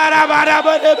 amen,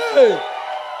 amen.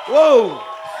 Whoa.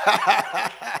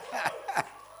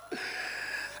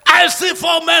 I see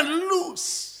 4 men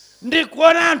loose.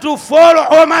 Ndikuona anthu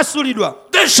 4 omasulidwa.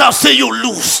 They shall see you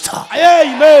loosed.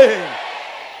 Amen.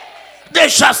 They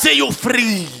shall see you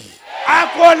free.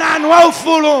 Akuona anthu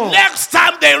aufulu. Next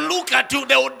time they look at you,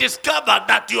 they will discover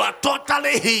that you are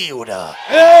totally healed.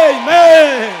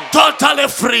 Amen. Totally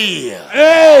free.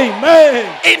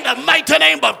 Amen. In the mighty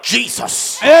name of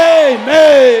Jesus.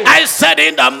 Amen. I said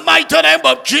in the mighty name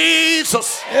of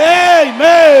Jesus.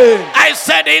 Amen. I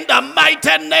said in the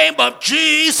mighty name of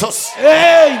Jesus.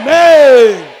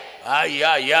 Amen.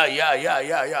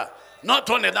 Yeah. Not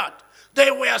only that,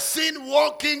 they were seen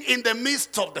walking in the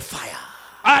midst of the fire.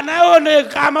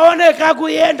 Amaoneka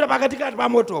kuyenda pakatikati pa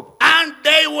moto. And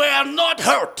they were not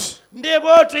hurt.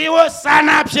 Ndipo iwo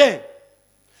sanapse.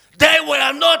 They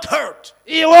were not hurt.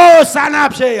 Iwo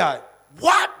sanapse ya.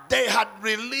 What they had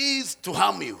released to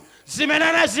harm you,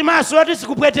 Zimenana zimasoti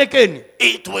sikupwetekeni.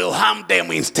 it will harm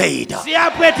them instead.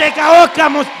 Siyapweteka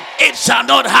oka It shall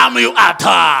not harm you at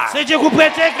all.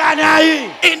 sichikupweteka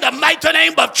nayi. In the mighty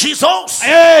name of Jesus.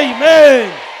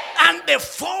 Amen. And the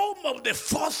form of the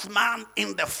fourth man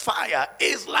in the fire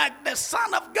is like the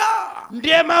Son of God.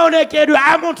 Ndiye maonekedwe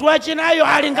a munthu wachinayo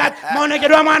ali ngati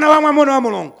maonekedwe a mwana wa mwamuna wa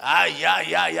Mulungu.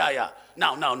 Yeah.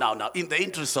 Now. In the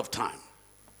interest of time,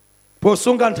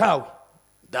 Posunga nthawi.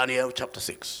 Daniel chapter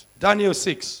 6, Daniel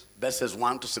 6. verses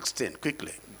 1 to 16.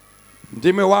 Quickly.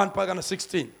 Ndime 1 mpaka na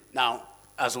 16. Now,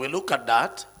 as we look at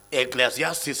that,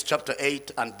 Ecclesiastes chapter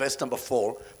 8 and verse number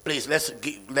 4. Please let's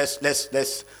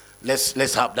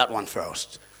have that one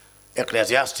first.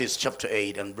 Ecclesiastes chapter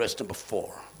 8 and verse number 4.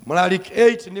 Mlaliki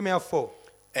 8 ndime ya 4.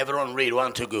 Everyone read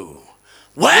 1 to go.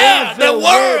 Where the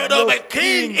word of a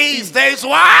king is, there is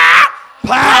what?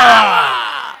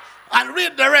 Power. And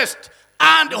read the rest.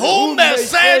 And who may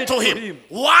say to him,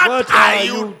 what are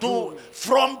you doing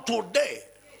from today?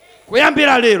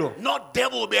 Kuyambira lero. Not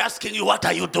devil will be asking you, what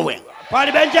are you doing?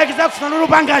 Pali benje kizakufunula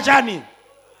upanga chani.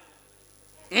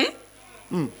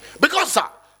 Because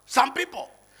some people,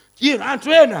 Anthu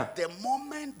ena. the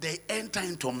moment they enter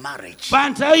into marriage,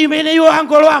 Panthawi imene iwo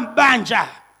angolowa mbanja.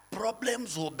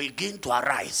 problems will begin to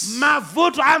arise.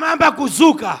 Mavuto amayamba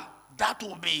kuzuka. That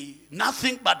will be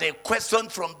nothing but a question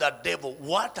from the devil.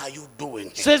 What are you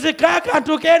doing here? Sizikhala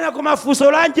kanthu kena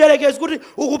kumafunso la njelekezi kuti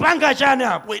ukupanga chani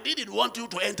apo. We didn't want you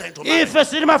to enter into marriage. Ife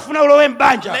sitimafuna ulowe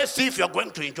mbanja. Let's see if you're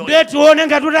going to enjoy Ndiye it. tione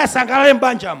ngati utasangalale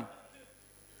mbanjamo.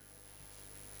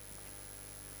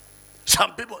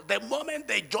 Some people, the moment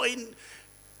they join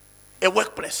a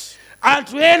workplace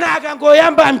Anthu ena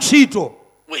akangoyamba ntchito.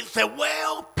 with a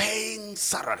well-paying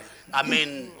salary, I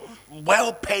mean,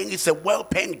 well-paying, it's a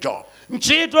well-paying job.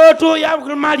 Ntchito tu ya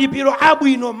malipiro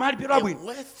abwino, malipiro abwino.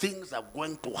 Where things are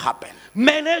going to happen,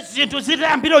 Mene zinthu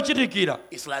zitayambira kuchitikira.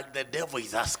 it's like the devil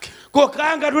is asking,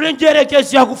 Kokanga tuli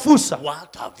njelekezi yakufunsa.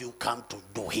 what have you come to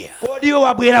do here? Kodi iwe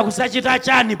wabwera kusachita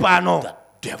chani pano? The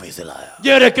devil is a liar.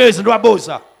 Njelekezi ndo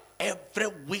wabosa. Every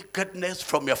wickedness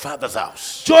from your father's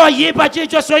house Choyipa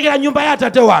chilichosokera nyumba ya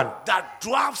tate wanu. that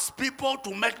dwarfs people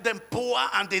to make them poor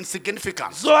and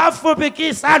insignificant,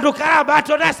 Zoafupikisa anthu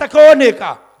kalabato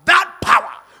nasakaoneka. that power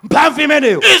Mphamvu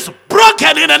imeneyo. is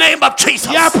broken in the name of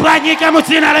Jesus. Yaphwanyika mu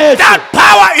dzina la Yesu. That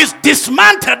power is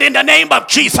dismantled in the name of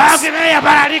Jesus. Mphamvu imeneyo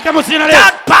yabalalika mu dzina la Yesu.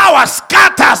 That power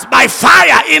scatters by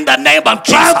fire in the name of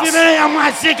Mphamvu Jesus. imeneyo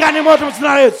yamwazika ni moto mu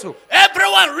dzina la Yesu.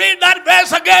 Everyone read that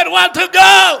verse again. Want to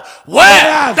go?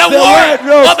 Where the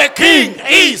word of a king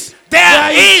is,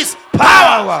 there is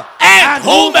power. And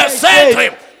who may say to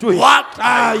him, what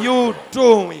are you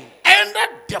doing? And the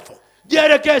devil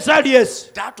Njelekezi ali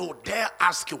Yesu. that will dare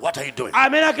ask you, what are you doing,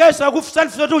 Amene akesa kufunsa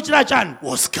ndife tuchita chani.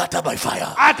 was scattered by fire.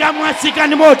 Akamwazika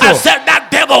ni moto. I said that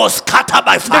devil was scattered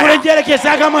by Ndikule fire. njelekezi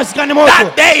akamwazika ni moto.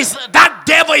 That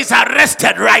devil is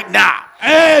arrested right now.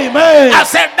 Amen. I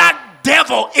said that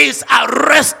devil is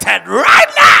arrested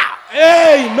right now.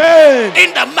 Amen.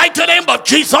 In the mighty name of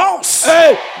Jesus.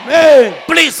 Amen.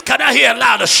 Please, can I hear a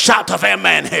loud shout of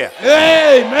amen here?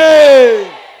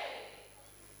 Amen.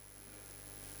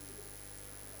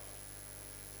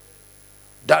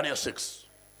 Daniel 6.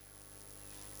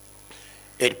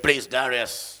 It pleased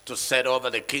Darius to set over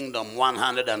the kingdom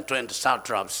 120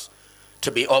 satraps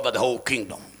to be over the whole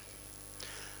kingdom.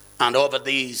 And over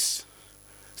these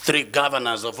 3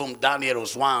 governors, of whom Daniel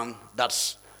was one,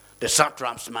 that's the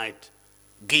satraps might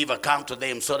give account to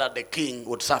them so that the king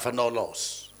would suffer no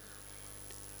loss.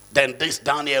 Then this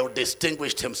Daniel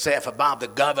distinguished himself above the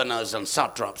governors and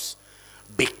satraps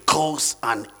because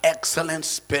an excellent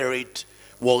spirit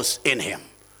was in him.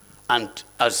 And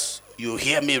as you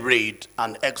hear me read,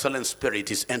 an excellent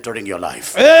spirit is entering your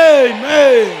life.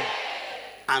 Amen.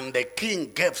 And the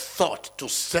king gave thought to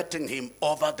setting him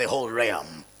over the whole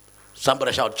realm.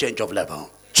 Somebody shout change of level.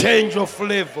 Change of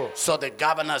level. So the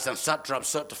governors and satraps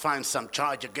sought to find some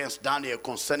charge against Daniel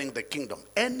concerning the kingdom.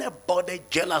 Anybody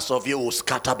jealous of you will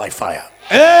scatter by fire.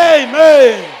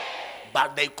 Amen.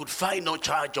 But they could find no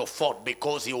charge of fault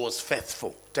because he was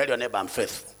faithful. Tell your neighbor, I'm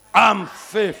faithful. I'm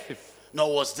faithful.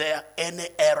 Nor was there any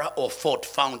error or fault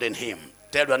found in him.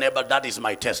 Tell your neighbor, that is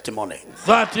my testimony.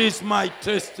 That is my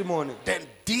testimony. Then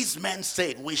these men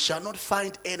said, we shall not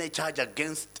find any charge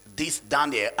against this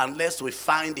Daniel unless we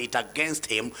find it against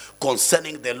him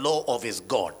concerning the law of his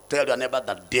God. Tell your neighbor,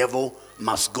 the devil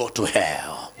must go to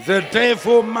hell. The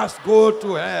devil must go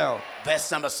to hell.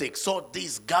 Verse number 6. So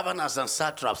these governors and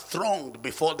satraps thronged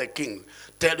before the king.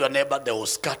 Tell your neighbor, they will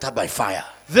scatter by fire.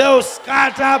 They will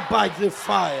scatter by the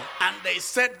fire. And they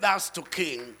said thus to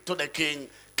the king,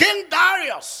 King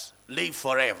Darius, live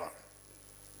forever.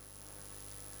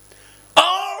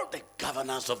 All the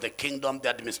governors of the kingdom, the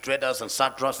administrators and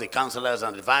satraps, the counselors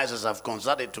and advisors have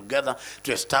consulted together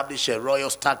to establish a royal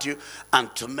statute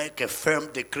and to make a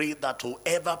firm decree that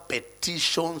whoever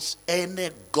petitions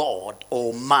any god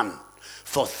or man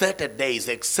for 30 days,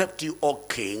 except you, O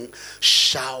king,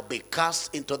 shall be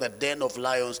cast into the den of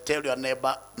lions. Tell your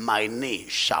neighbor, my knee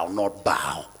shall not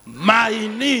bow. My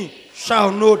knee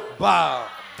shall not bow.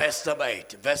 Verse number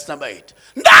 8.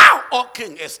 Now, O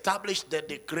king, establish the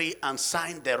decree and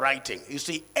sign the writing. You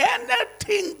see,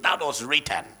 anything that was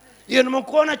written to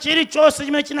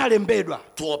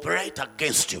operate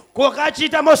against you,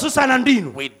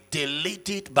 we delete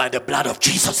it by the blood of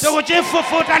Jesus.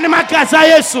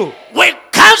 We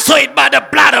cancel it by the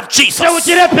blood of Jesus.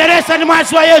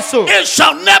 It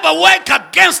shall never work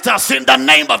against us in the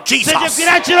name of Jesus.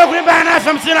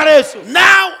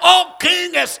 Now, O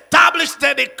king, establish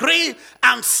the decree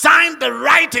and sign the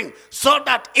writing so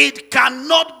that it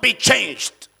cannot be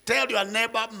changed. Tell your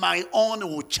neighbor, my own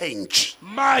will change.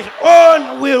 My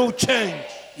own will change.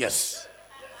 Yes.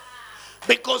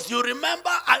 Because you remember,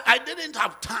 I didn't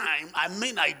have time. I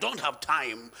don't have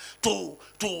time to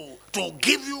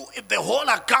give you the whole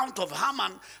account of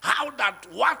Haman, how that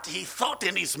what he thought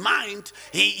in his mind,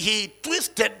 he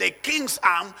twisted the king's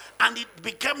arm and it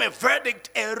became a verdict,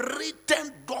 a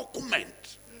written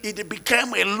document. It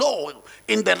became a law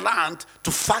in the land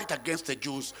to fight against the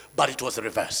Jews, but it was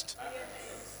reversed.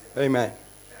 Amen.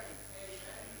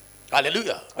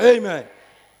 Hallelujah. Amen.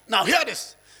 Now hear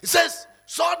this. It says,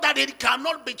 so that it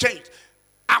cannot be changed,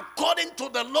 according to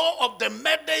the law of the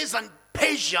Medes and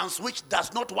Persians, which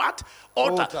does not what?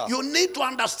 Alter. You need to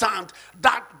understand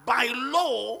that by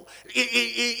law,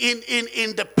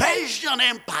 in the Persian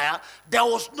Empire, there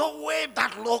was no way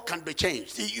that law can be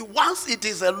changed. Once it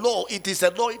is a law, it is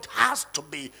a law, it has to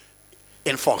be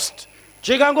enforced.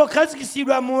 But I'm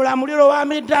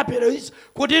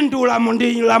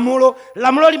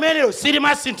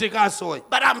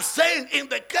saying in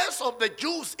the case of the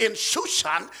Jews in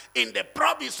Shushan, in the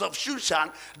province of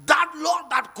Shushan, that law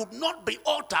that could not be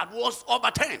altered was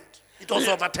overturned. It was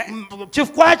overturned.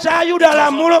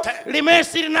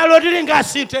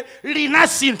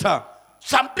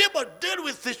 Some people deal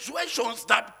with situations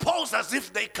that pose as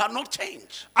if they cannot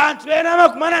change. You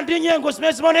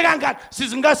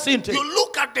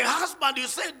look at the husband, you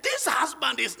say, this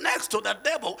husband is next to the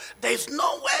devil. There's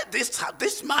no way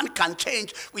this man can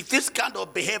change with this kind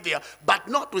of behavior, but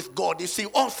not with God. You see,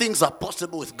 all things are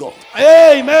possible with God.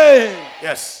 Amen.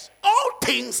 Yes. All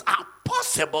things are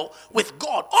possible with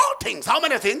God. All things. How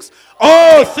many things?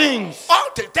 All things. All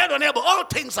things. Tell your neighbor, all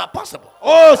things are possible.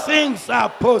 All things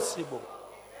are possible.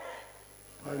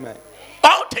 Amen.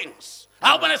 All things.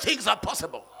 How many things are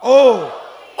possible? All.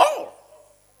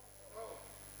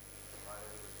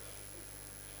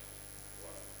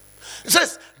 It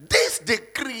says, this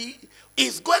decree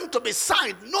is going to be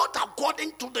signed not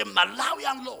according to the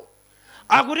Malawian law.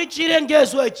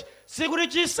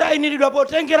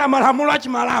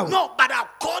 No, but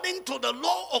according to the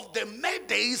law of the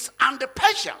Medes and the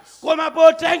Persians, which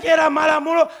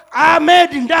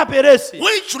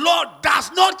law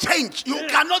does not change. You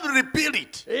cannot repeal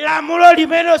it.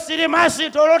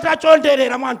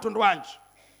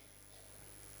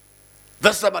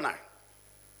 Verse number 9.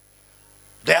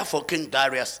 Therefore King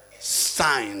Darius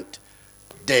signed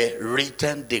the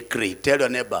written decree. Tell your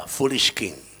neighbor, foolish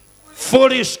king.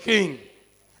 Foolish king.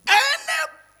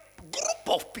 Any group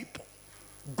of people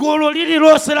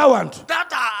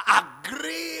that are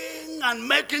agreeing and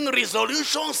making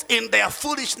resolutions in their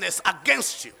foolishness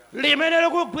against you. Their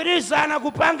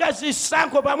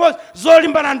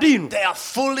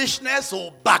foolishness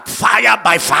will backfire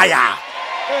by fire.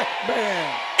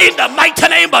 Amen. In the mighty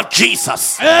name of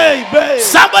Jesus. Amen.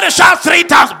 Somebody shout 3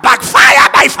 times, backfire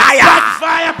by fire.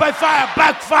 Backfire by fire.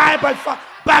 Backfire by fire.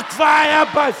 Backfire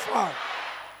by fire.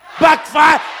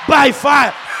 Backfire by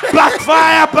fire.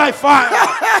 Backfire by fire.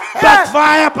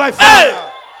 Backfire by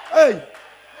fire. Hey.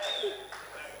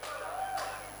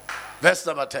 Verse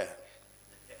number 10.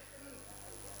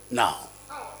 Now,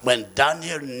 when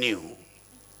Daniel knew,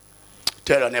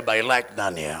 tell your neighbor, I like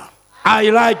Daniel. I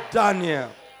like Daniel.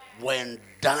 When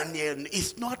Daniel,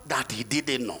 it's not that he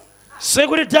didn't know.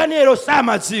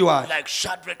 Like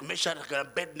Shadrach, Meshach, and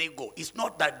Abednego, it's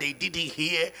not that they didn't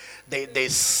hear the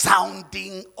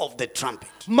sounding of the trumpet.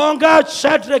 Monga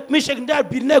Shadrach, Meshach, and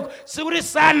Abednego. They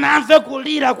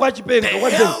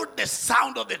heard the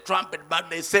sound of the trumpet, but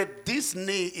they said, this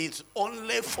knee is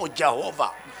only for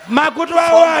Jehovah. We only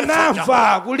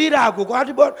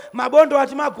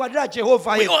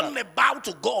bow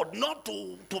to God, not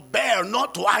to bear,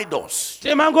 not to idols.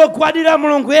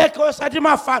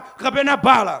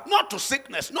 Not to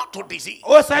sickness, not to disease.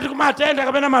 Not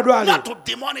to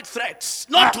demonic threats,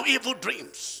 not to evil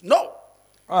dreams. No.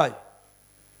 Aye.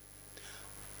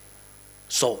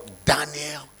 So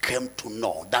Daniel came to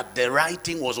know that the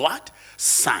writing was what?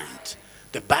 Signed.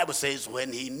 The Bible says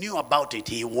when he knew about it,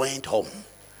 he went home.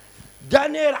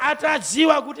 Daniel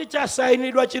ataziwa kuti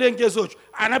chasainidwa chilengezocho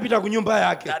anapita ku nyumba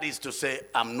yake. That is to say,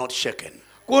 I'm not shaken.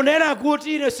 Kunena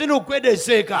kuti ine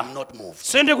sindikugwedezeka. I'm not moved.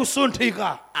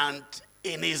 Sindikusunthika. And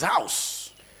in his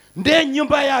house, nde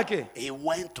nyumba yake, he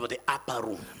went to the upper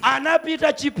room.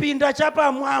 Anapita chipinda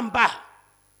chapamwamba.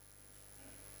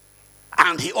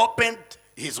 And he opened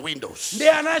his windows.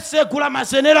 Nde anasegula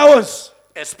mazenera onse.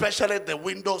 Especially the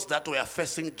windows that were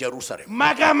facing Jerusalem.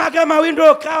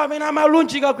 Mawindo kawa mena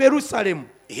malunjika ku Jerusalem.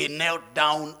 He knelt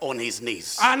down on his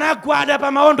knees. Anagwada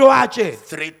pa maondo ache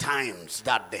 3 times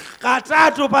that day.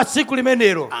 Katatu pa siku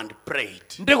limenero. And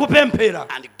prayed. Ndikupemphera.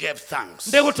 And gave thanks.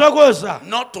 Ndikuthokoza.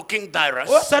 Not to King Darius.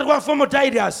 Osati kwa mfumu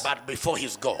Darius. But before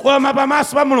his God. Koma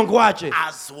pamaso pa Mulungu wache.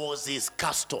 As was his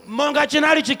custom. Monga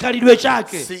chinali chikhalidwe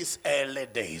chake. Since early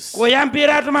days.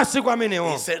 Kuyambira tu masiku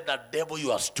amenewo. He said that devil,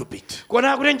 you are stupid.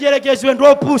 Kona kuti njerekeziwe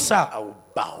ndiopusa. I will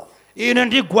bow. Ine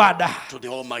ndigwada to the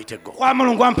Almighty God. Kwa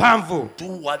Mulungu wamphamvu. Do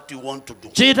what you want to do.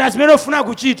 Chita zimene ufuna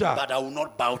kuchita. But I will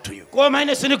not bow to you. Koma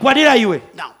ine sindigwadira iwe.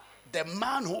 Now, the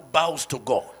man who bows to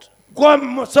God.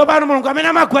 I said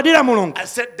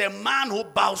the man who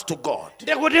bows to God.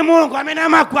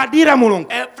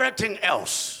 Everything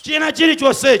else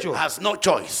has no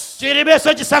choice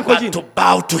but to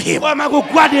bow to him.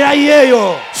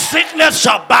 Sickness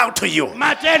shall bow to you.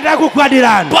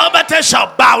 Poverty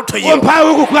shall bow to you.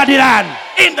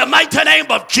 In the mighty name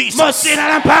of Jesus.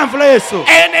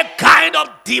 Any kind of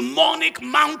demonic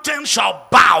mountain shall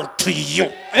bow to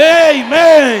you.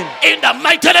 Amen. In the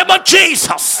mighty name of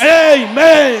Jesus.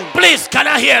 Amen. Please, can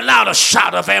I hear a louder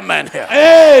shout of amen here?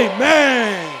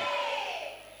 Amen.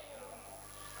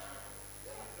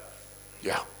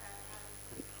 Yeah.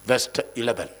 Verse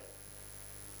 11.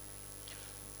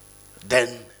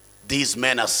 Then these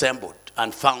men assembled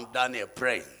and found Daniel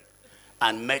praying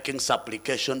and making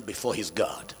supplication before his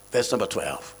God. Verse number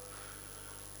 12.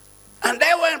 And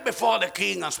they went before the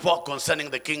king and spoke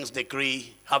concerning the king's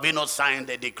decree. Have you not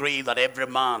signed a decree that every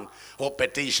man who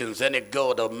petitions any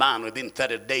god or man within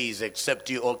 30 days, except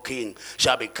you, O king,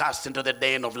 shall be cast into the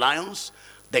den of lions?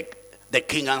 The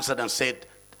king answered and said,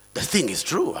 the thing is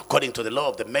true, according to the law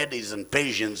of the Medes and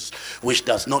Persians, which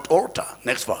does not alter.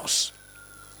 Next verse.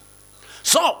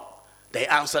 So they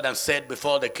answered and said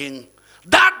before the king,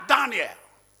 that Daniel,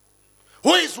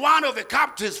 who is one of the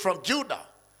captives from Judah,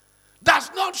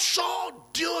 does not show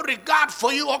due regard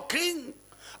for you, O king,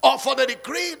 or for the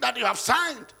decree that you have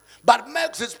signed, but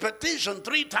makes his petition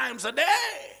 3 times a day.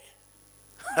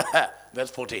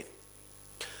 Verse 14.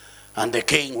 And the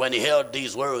king, when he heard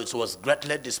these words, was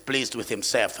greatly displeased with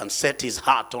himself and set his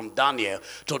heart on Daniel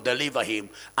to deliver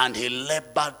him. And he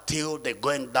labored till the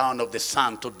going down of the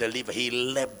sun to deliver. He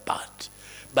labored.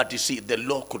 But you see, the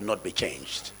law could not be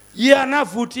changed. May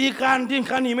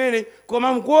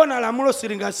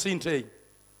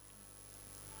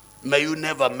you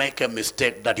never make a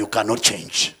mistake that you cannot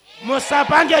change. In the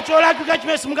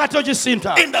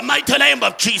mighty name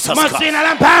of Jesus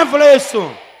Christ.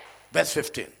 Verse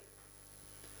 15.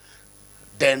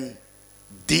 Then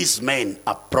These men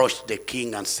approached the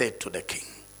king and said to the king,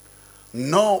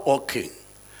 "Know, O king,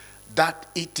 that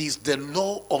it is the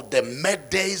law of the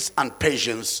Medes and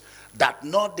Persians that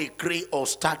no decree or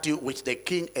statute which the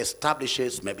king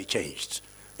establishes may be changed."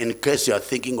 In case you are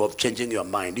thinking of changing your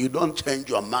mind, you don't change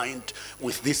your mind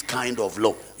with this kind of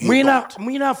law.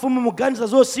 Mwina fumu muganiza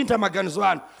zosinta maganizo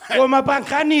anu. Koma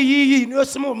pankani iyi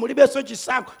niyosimu mulibeso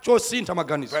chisango chosinta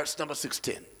maganizo. Verse number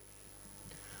 16.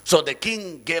 So the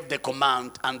king gave the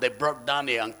command, and they brought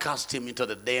Daniel and cast him into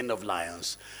the den of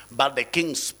lions. But the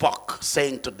king spoke,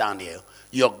 saying to Daniel,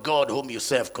 "Your God whom you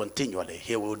serve continually,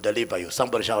 he will deliver you."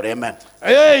 Somebody shout amen.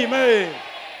 Amen.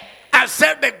 I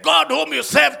said, the God whom you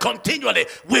serve continually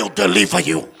will deliver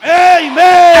you.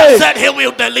 Amen. I said, he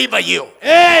will deliver you.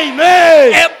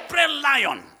 Amen. Every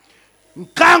lion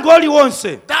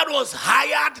that was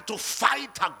hired to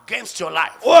fight against your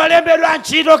life, that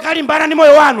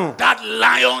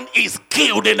lion is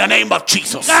killed in the name of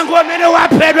Jesus. Somebody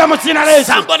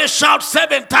shout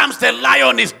 7 times, the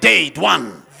lion is dead.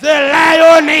 1. The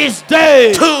lion is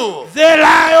dead. 2. The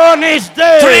lion is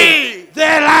dead. 3. The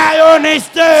lion is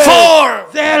dead. 4.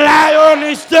 The lion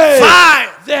is dead. 5.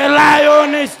 The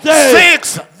lion is dead.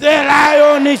 6. The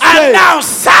lion is And dead. now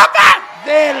 7.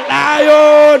 The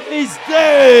lion is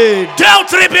dead. Tell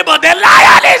 3 people, the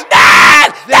lion is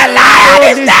dead. The lion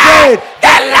is dead.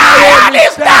 The lion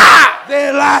is dead.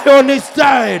 The lion is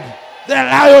dead. The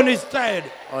lion is dead.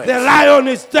 The lion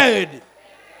is dead.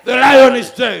 The lion is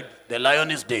dead. The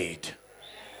lion is dead.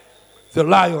 The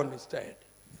lion is dead.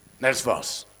 Next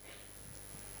verse.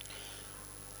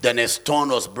 Then a stone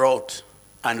was brought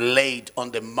and laid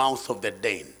on the mouth of the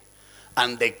den.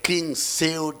 And the king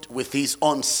sealed with his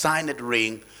own signet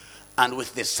ring and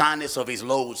with the signets of his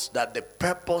laws, that the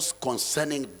purpose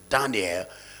concerning Daniel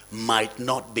might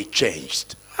not be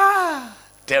changed.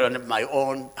 Tell him, my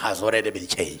own has already been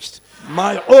changed.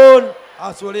 My own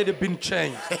has already been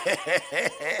changed.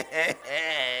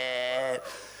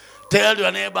 Tell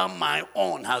your neighbor, my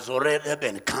own has already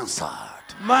been cancelled.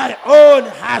 My own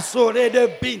has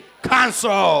already been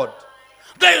cancelled.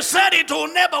 They said it will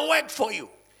never work for you.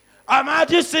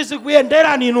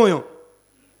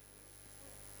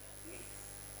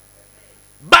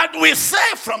 But we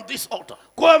say from this altar,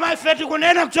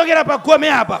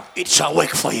 it shall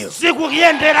work for you.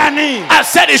 I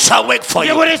said it shall work for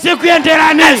you. I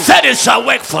said it shall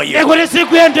work for you.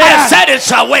 I said it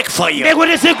shall work for you.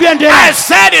 I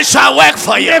said it shall work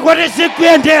for you.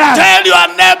 Tell your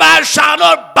neighbor, I shall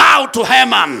not bow to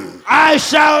Haman. I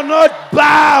shall not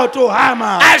bow to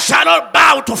Haman. I shall not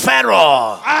bow to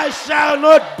Pharaoh. I shall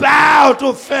not bow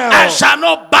to Pharaoh. I shall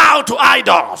not bow to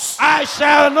idols. I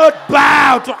shall not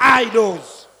bow to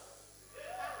idols.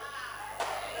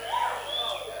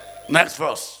 Next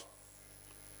verse.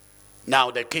 Now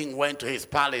the king went to his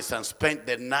palace and spent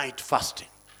the night fasting.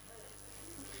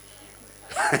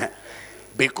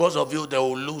 Because of you, they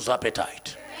will lose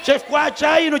appetite.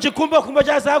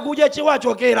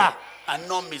 And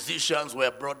no musicians were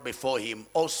brought before him.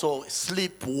 Also,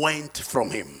 sleep went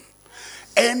from him.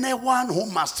 Anyone who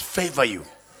must favor you,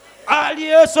 may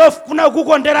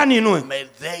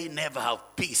they never have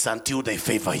peace until they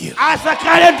favor you.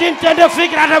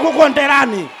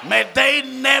 May they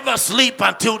never sleep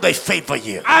until they favor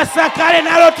you.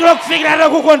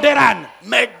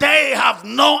 May they have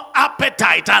no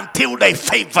appetite until they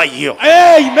favor you.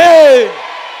 Amen.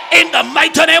 In the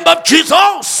mighty name of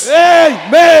Jesus.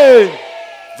 Amen.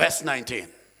 Verse 19.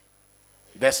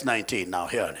 Verse 19. Now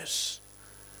hear this.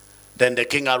 Then the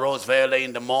king arose very early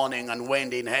in the morning and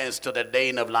went in haste to the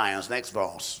den of lions. Next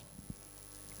verse.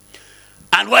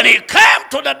 And when he came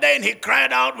to the den, he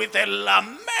cried out with a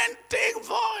lamenting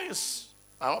voice.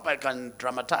 I hope I can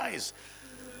dramatize.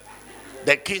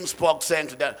 The king spoke, saying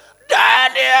to them,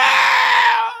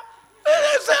 Daniel!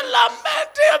 It is a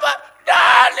lamenting voice.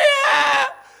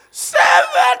 Daniel!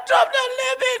 Servant of the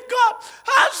living God,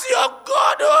 has your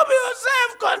God whom you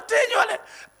serve continually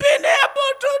been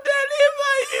able to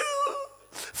deliver you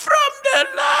from the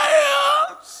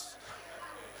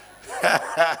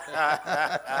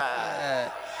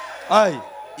lions?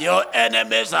 Your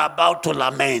enemies are about to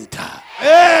lament.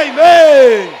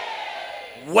 Amen.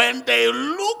 When they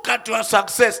look at your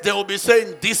success, they will be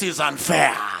saying, this is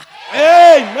unfair.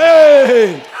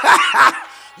 Amen.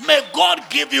 May God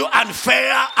give you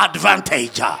unfair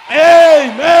advantage.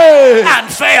 Amen.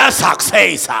 Unfair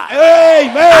success.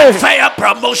 Amen. Unfair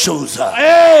promotions.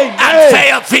 Amen.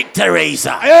 Unfair victories.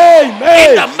 Amen.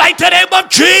 In the mighty name of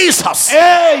Jesus.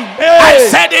 Amen. I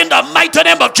said in the mighty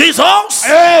name of Jesus.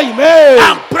 Amen.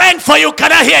 I'm praying for you.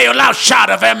 Can I hear your loud shout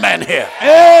of amen here?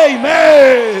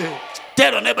 Amen.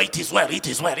 Tell your neighbor, it is well, it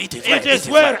is well, it is well. It is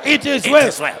well, it is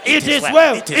well, it is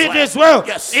well, it is well,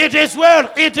 Yes. it is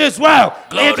well, it is well, it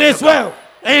Glory is to well,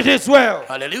 it is well.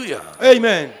 Hallelujah.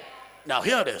 Amen. Now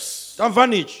hear this.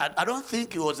 Tamvanich. I don't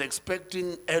think he was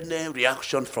expecting any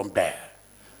reaction from there.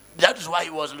 That is why he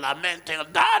was lamenting,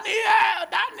 Daniel,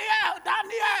 Daniel,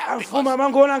 Daniel. Mfuma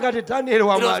mangona ngati Daniel It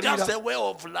was wamalira. just a way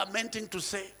of lamenting to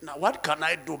say, now what can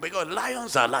I do? Because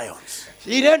lions are lions.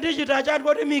 Ine ndichita chati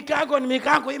kuti mikango ni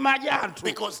mikango imadya anthu.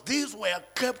 Because these were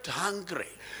kept hungry.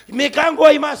 Mikango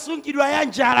imasungidwa ya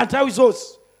njala nthawi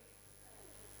zonse.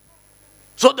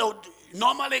 So they would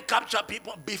normally capture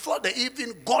people before they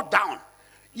even go down.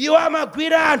 Iwo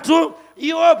amagwira anthu,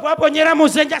 iwo aponyera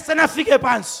muzenje asanafike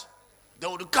pansi. They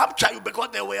would capture you because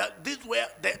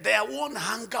their own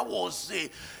hunger was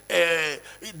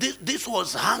this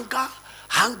was hunger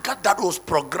that was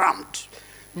programmed.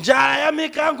 Njala ya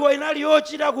mikango inali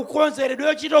yochita kukonzeredwa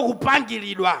yochita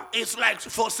kupangiridwa. It's like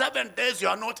for 7 days you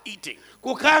are not eating.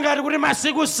 Kukanga kuti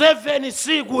masiku 7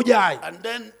 sikudyayi. And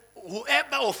then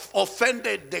whoever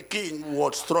offended the king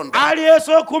was thrown down.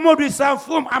 Aliyeso kumudwisa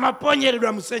mfumu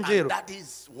amaponyeredwa musenjero. And that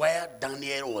is where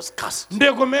Daniel was cast.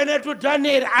 Ndikumene tu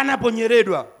Daniel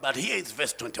anaponyeredwa. But here is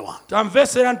verse 21.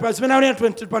 Tamvesera mpazimene aune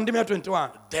 20 pandime ya 21.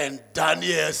 Then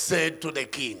Daniel said to the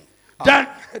king,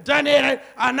 Daniel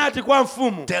anati kwa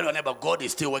mfumu. tell your neighbor, God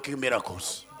is still working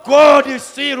miracles. God is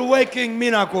still working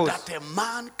miracles. That a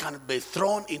man can be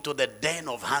thrown into the den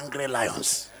of hungry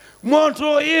lions.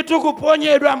 Muntu itu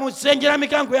kuponyedwa muzenje la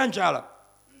mikango ya njala.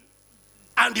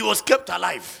 And he was kept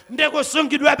alive.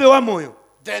 Ndekusungidwabe wa moyo.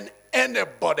 Then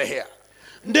anybody here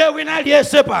Nde wina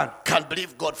aliyese pano. can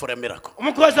believe God for a miracle.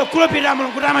 Umukoza kulupira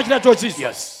mulungu kuti amachita chozizwa.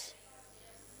 Yes.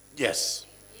 Yes.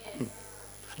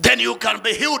 Then you can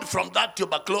be healed from that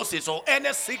tuberculosis or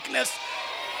any sickness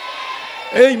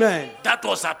Amen. that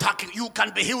was attacking. You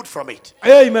can be healed from it.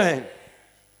 Amen.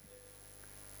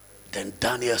 Then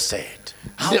Daniel said,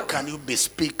 how can you be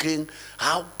speaking?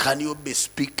 How can you be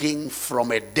speaking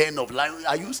from a den of lions?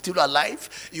 Are you still alive?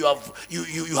 You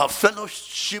have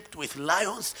fellowshiped with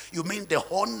lions? You mean the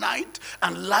whole night?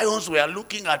 And lions were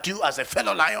looking at you as a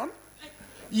fellow lion?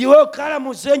 Iwo kala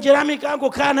muzenje la mikango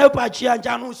kala nayo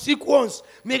pachiyanjano usiku wonse.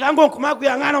 Mikango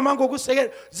nkumakuyang'ana mango kusekera.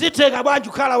 Ziteka bwanji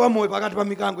kala wa moyo pakati pa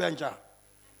mikango ya njala.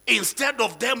 Instead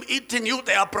of them eating you,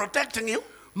 they are protecting you.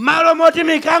 Malo moti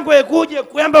mikango ekuje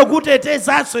kuyamba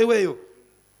kutetezanso iweyo.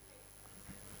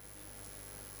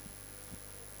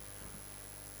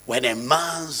 When a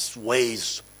man's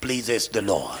ways pleases the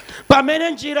Lord,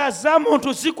 Pamene njira za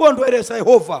muntu zikondweresa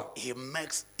Yehova. he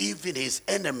makes even his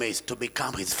enemies to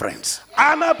become his friends.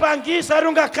 Amapangisa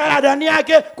runga kala adani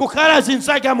yake kukala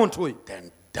zinzake ya muntu huyu.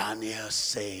 Then Daniel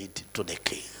said to the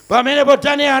king, Pamene po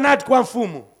Daniel anati kwa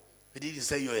mfumu. he didn't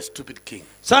say you're a stupid king.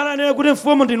 Sana nene kuti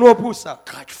mfumu ndinopusa.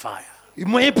 Catch fire.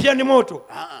 Imwipya ni moto.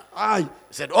 Ayi. He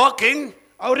said, oh king,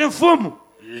 Auti mfumu.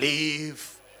 live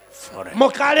forever.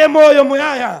 Mokale moyo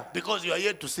muyaya. Because you are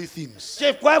yet to see things.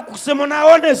 Chekwa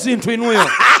kusemunaone zinthu inuyo.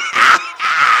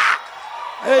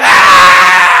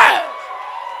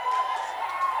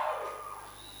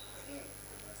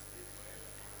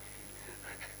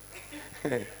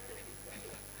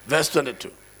 Verse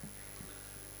 22.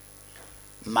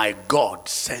 My God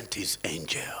sent his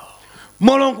angel.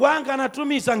 Mulungu wanga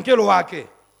anatumiza mngelo wake.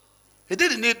 He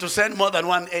didn't need to send more than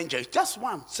one angel, just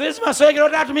one. Sisi maswekero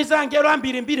kuti atumiza mngelo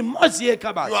ambiri mbiri mmodzi yekha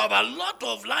You basi. have a lot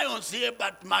of lions here,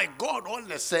 but my God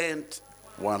only sent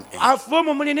one angel.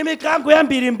 Afumu muli ni mikango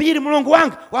yambiri mbiri mulungu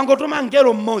wanga wangotuma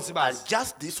mngelo mmodzi And basi.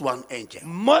 just this one angel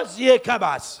Mmodzi yekha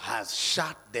basi. has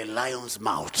shut the lions'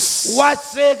 mouths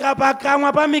Waseka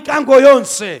pakamwa pa mikango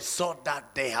yonse. so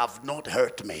that they have not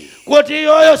hurt me, Kuti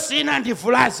yoyo sina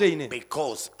ndivulaze ine.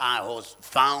 because I was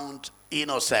found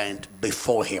innocent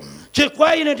before him.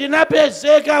 Chikwa ine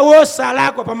ndinapezeka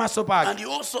wosalakwa pamaso pake. And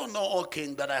you also know, O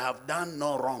king, that I have done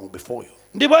no wrong before you.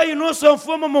 Ndipo inunso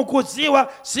mfumu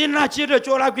mukudziwa sina chito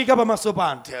cholakwika pamaso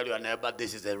panu. Tell your neighbor,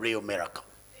 this is a real miracle.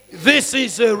 This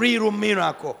is a real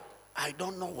miracle. I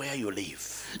don't know where you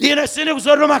live. Ine sini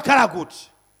kuzoti makhala kuti.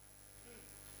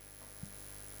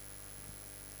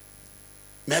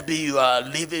 Maybe you are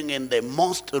living in the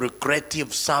most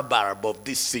lucrative suburb of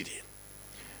this city.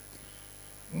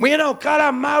 Mwina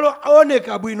ukhala malo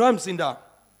aoneka bwino a mzinda.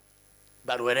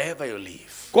 But wherever you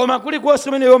live, Koma kuli kwonse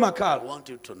kumene iwo I makhala. want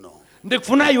you to know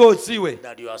Ndikufuna iwo udziwe.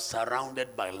 that you are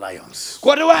surrounded by lions.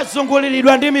 Kuti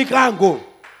wazunguliridwa ndi mikango.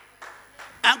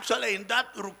 Actually, in that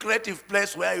lucrative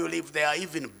place where you live, there are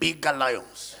even bigger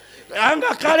lions.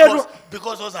 Angakhale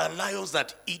Because those are lions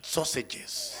that eat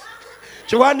sausages.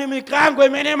 chiwani mikango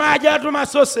imene madya atuma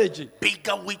sausage.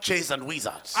 Bigger witches and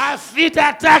wizards.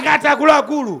 Afita taka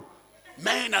takuluakulu.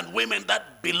 men and women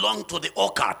that belong to the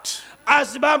occult,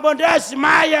 azibambo ndi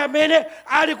azimayi amene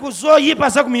ali kuzoyipa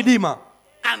za kumidima,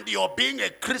 and your being a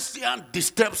Christian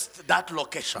disturbs that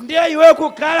location. ndiye iwe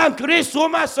kukhala mkhristu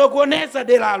umasokoneza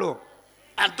deralo.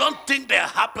 And don't think they are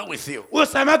happy with you.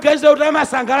 Usamaganize kuti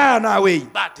amasangalala nawe.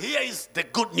 But here is the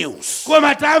good news.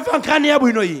 Koma tamva nkhani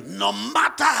yabwino iyi. No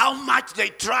matter how much they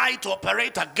try to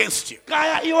operate against you,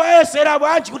 Kaya iwe yesera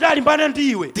bwanji kuti alimbane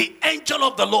ndi iwe, the angel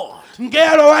of the Lord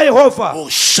mngelo wa Yehova will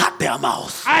shut their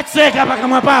mouth. atseka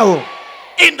pakamwa pawo.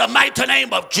 In the mighty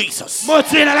name of Jesus.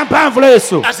 Mudzina la mphamvu la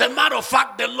Yesu. As a matter of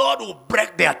fact, the Lord will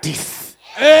break their teeth.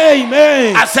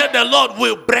 Amen. I said the Lord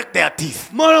will break their teeth.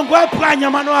 Mulungu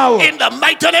aphwanya mano awo. In the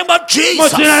mighty name of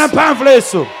Jesus. Mudzina la mphamvu la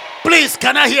Yesu. Please,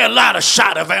 can I hear a loud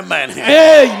shout of amen here?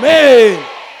 Amen.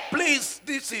 Please,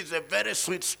 this is a very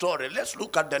sweet story. Let's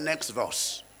look at the next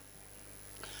verse.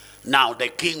 Now the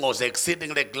king was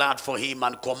exceedingly glad for him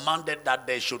and commanded that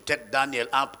they should take Daniel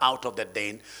up out of the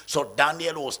den. So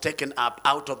Daniel was taken up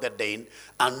out of the den,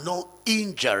 and no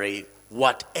injury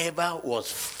whatever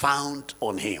was found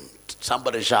on him.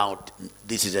 Somebody shout,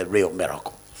 this is a real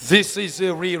miracle. This is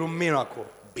a real miracle.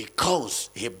 Because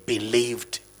he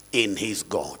believed in his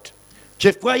God.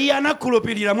 Chifukwa iye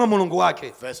anakhulupirira mwa Mulungu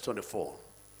wake. Verse 24.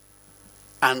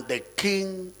 And the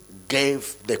king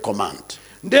gave the command.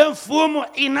 Nde mfumu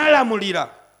inalamulira.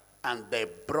 And they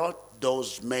brought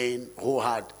those men who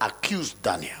had accused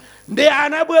Daniel. Nde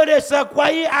anabweresa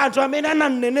kwa iye anthu amene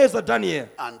anamneneza Daniel.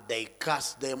 And they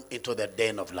cast them into the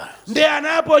den of lions. Nde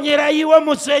anaponyera iwo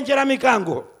mutsenje la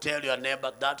mikango. Tell your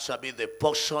neighbor, that shall be the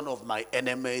portion of my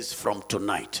enemies from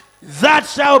tonight. That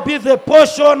shall be the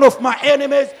portion of my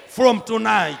enemies from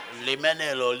tonight.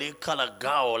 Limenelo likala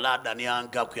gao la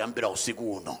danianga kuyambira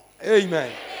usiku uno.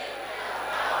 Amen.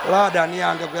 La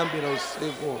danianga kuyambira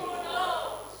usiku.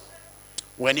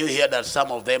 When you hear that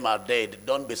some of them are dead,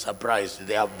 don't be surprised.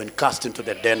 They have been cast into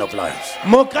the den of lions.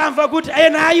 Mukamva kuti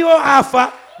ena ayo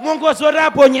afa, mungozoti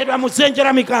aponyedwa mutsenje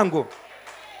la mikango.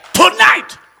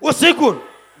 Tonight, Usiku.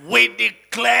 we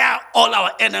declare all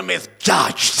our enemies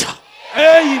judged.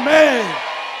 Amen.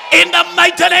 In the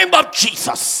mighty name of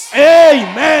Jesus.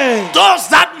 Amen. Those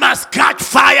that must catch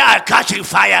fire are catching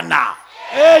fire now.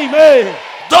 Amen.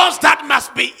 Those that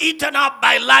must be eaten up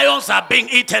by lions are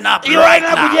being eaten up right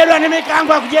now. Those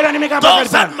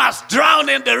that must drown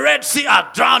in the Red Sea are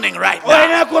drowning right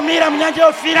now.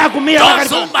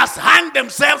 Those who must hang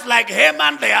themselves like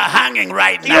Haman, they are hanging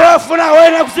right now. In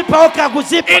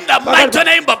the mighty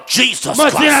name of Jesus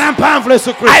Christ.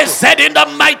 I said in the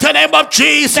mighty name of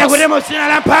Jesus.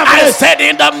 I said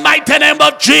in the mighty name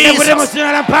of Jesus.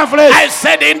 I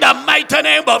said in the mighty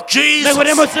name of Jesus.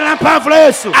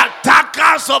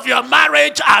 Attackers of your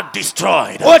marriage are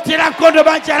destroyed.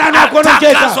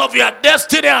 Attackers of your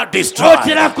destiny are destroyed.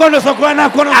 Attackers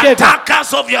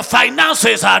of your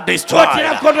finances are destroyed.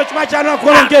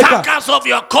 Attackers of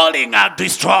your calling are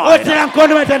destroyed.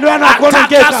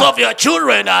 Attackers of your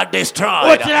children are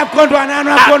destroyed.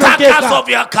 Attackers of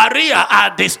your career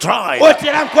are destroyed.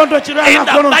 In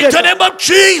the mighty name of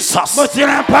Jesus.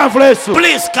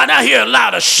 Please, can I hear a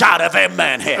louder shout of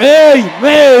amen here?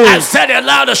 Amen. I said a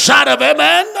louder shout of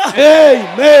amen.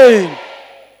 Amen.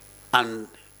 And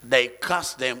they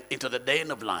cast them into the den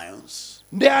of lions.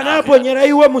 Them,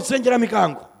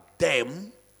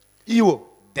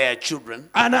 their children,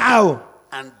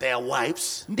 and their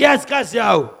wives. And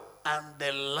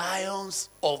the lions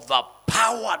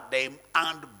overpowered them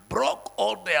and broke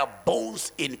all their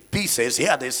bones in pieces.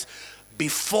 Hear this.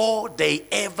 Before they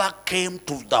ever came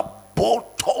to the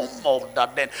bottom of the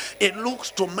den. It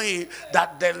looks to me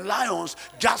that the lions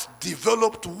just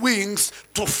developed wings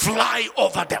to fly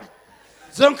over them.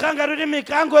 And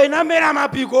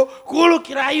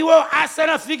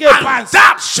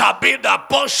that shall be the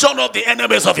portion of the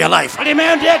enemies of your life. In the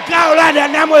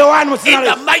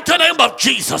mighty name of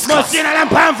Jesus Christ.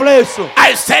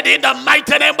 I said in the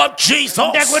mighty name of Jesus.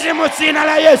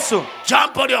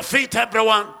 Jump on your feet,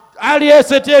 everyone.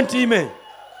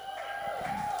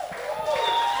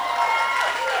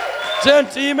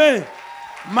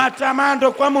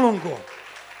 Matamando kwa Mulungu.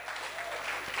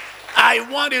 I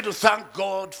want you to thank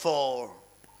God for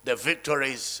the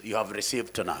victories you have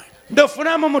received tonight. Lift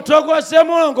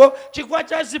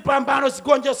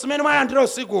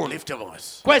your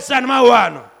voice.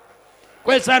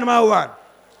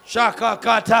 Shaka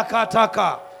kata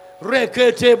kataka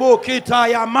rekete bokita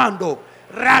yamando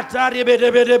rata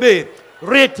rebedebedebe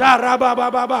reta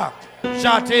rabababa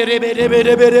shate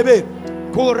rebedebedebe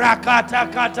kurakata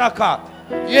kataka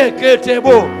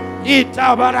yeketebo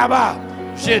itabaraba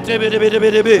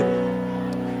shetebedebedebe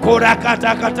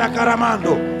kurakata kataka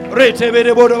ramando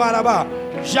retebedebodo baraba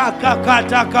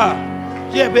Jakakataka.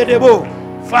 Yebedebo.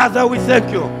 Father, we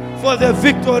thank you for the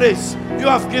victories you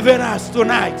have given us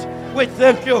tonight. We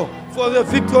thank you for the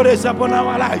victories upon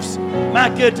our lives.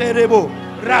 Maketerebo.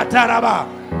 Rataraba.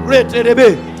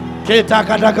 Reterebe.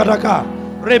 Ketakataka.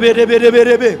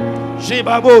 Rebedebedebedebe.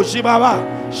 Shibabo. Shibaba.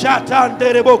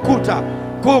 Shatanderebo kuta.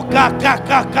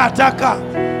 Kukakakakataka.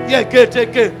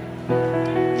 Yeketeke.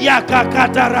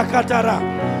 Yakakatarakatara.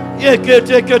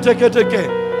 Yeketeke.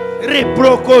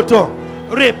 Reprokoto.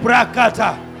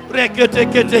 Reprakata.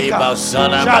 Reketeketeka.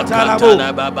 Shatarabo.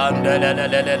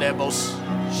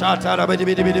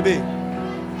 Shatarabedebedebe.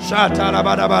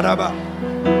 Shatarabadabadaba.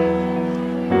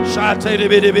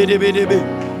 Shatarabedebedebe.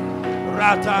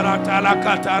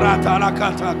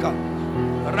 Rataratalakatarakatakaka.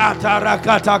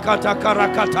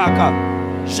 Ratarakatakatakaka.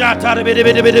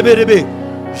 Shatarabedebedebe.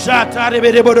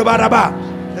 Shatarabedebodobadaba.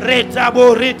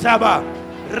 Retabo ritaba.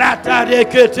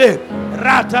 Ratarekete.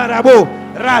 Ratarabo.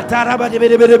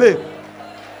 Ratarabedebedebe.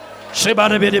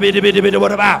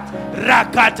 Shebadebedebedebedebodaba.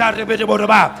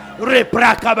 Rakatarebedebodaba.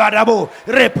 Reprakabadabo.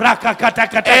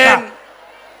 Reprakakatakataka. In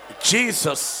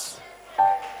Jesus'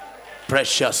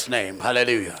 precious name.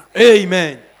 Hallelujah.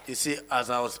 Amen. You see, as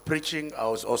I was preaching, I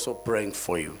was also praying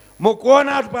for you.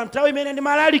 Mukuona pa nthawi imene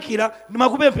ndimalalikira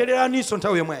ndimakupempherera ninso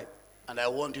nthawi yomweyo. And I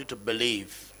want you to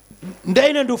believe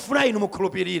Ndaine ndifuna inu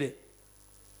mukhulupirire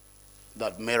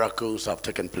that miracles have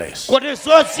taken place. kuti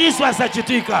zozizwa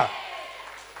zachitika.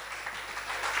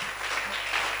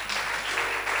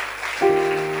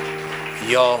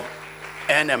 Your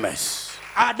enemies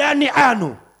Adani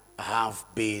anu have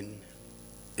been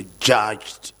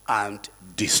judged and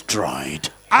destroyed.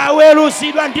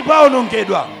 awerusidwa ndipo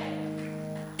aonongedwa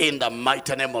In the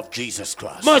mighty name of Jesus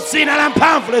Christ. mu dzina la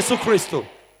mphamvu la Yesu Khristu.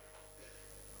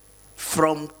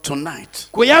 From tonight,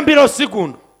 Kuyambira usiku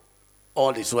uno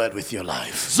all is well with your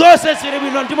life. zonse zili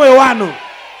bwino ndi moyo wanu.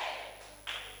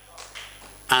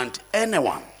 And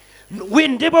anyone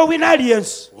Ndipo wina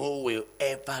aliyense who will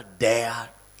ever dare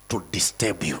to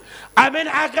disturb you amene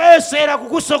akayesera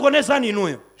kukusokonezani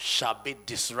inuyo shall be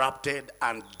disrupted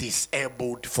and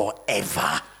disabled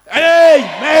forever.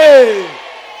 Amen.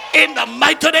 In the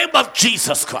mighty name of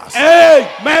Jesus Christ.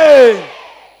 Amen.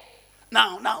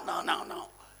 Now.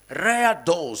 Rare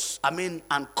doors,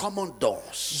 uncommon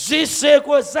doors.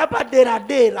 Ziseko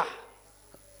zapaderadera.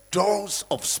 Doors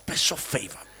of special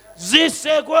favor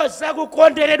Ziseko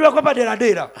zakukonderedwa kwa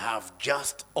paderadera. have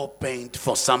just opened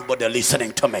for somebody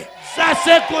listening to me.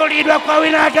 Zasekulidwa kwa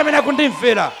wina ake amene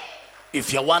akundimvera.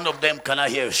 If you're one of them, can I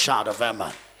hear a shout of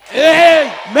amen?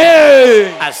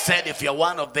 Amen. I said, if you're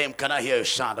one of them, can I hear a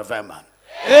shout of amen?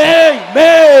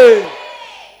 Amen.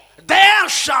 There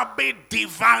shall be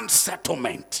divine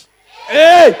settlement.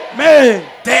 Amen.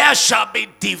 There shall be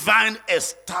divine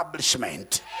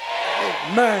establishment.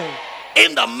 Amen.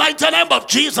 In the mighty name of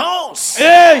Jesus.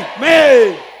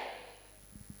 Amen.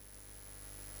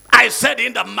 I said,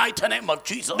 in the mighty name of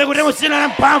Jesus. Ndikuti musina la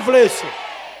mphamvu la Yesu.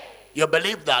 You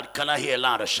believe that? Can I hear a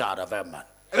louder shout of amen?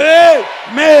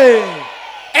 Amen.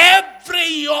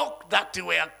 Every yoke that you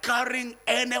were carrying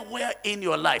anywhere in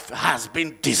your life has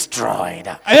been destroyed.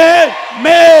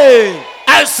 Amen.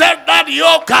 I said that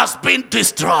yoke has been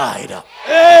destroyed.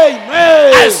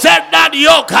 Amen. I said that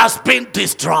yoke has been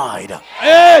destroyed.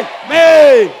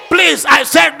 Amen. Please, I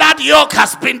said that yoke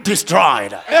has been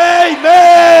destroyed.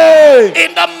 Amen.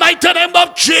 In the mighty name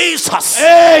of Jesus.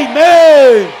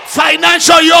 Amen.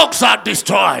 Financial yokes are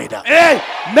destroyed.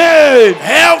 Amen.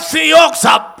 Healthy yokes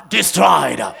are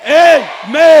destroyed.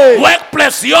 Amen.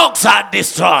 Workplace yokes are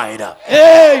destroyed.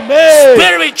 Amen.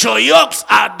 Spiritual yokes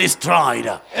are destroyed.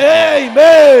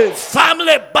 Amen.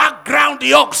 Family background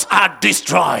yokes are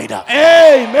destroyed.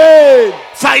 Amen.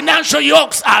 Financial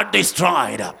yokes are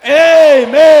destroyed.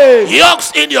 Amen.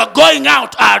 Yokes in your going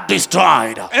out are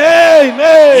destroyed.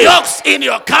 Amen. Yokes in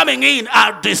your coming in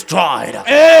are destroyed.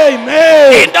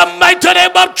 Amen. In the mighty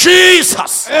name of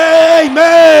Jesus.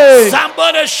 Amen.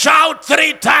 Somebody shout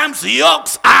 3 times,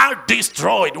 yokes are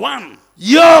destroyed. 1.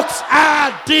 Yokes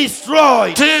are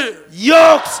destroyed. 2.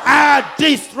 Yokes are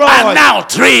destroyed. And now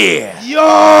 3.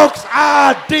 Yokes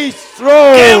are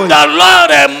destroyed. Give the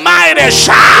Lord a mighty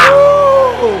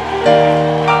shout.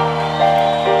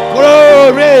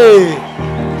 Glory.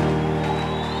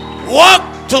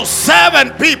 Walk to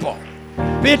 7 people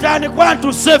Pitani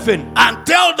kwantu 7. and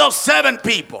tell those 7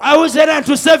 people, Awuzera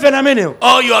ntu 7 amenewo.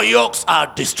 all your yokes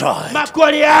are destroyed.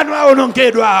 Makoli anu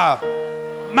aonongedwa.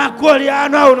 Makoli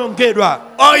anu aonongedwa.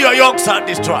 All your yokes are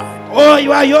destroyed. All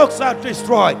your yokes are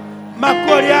destroyed.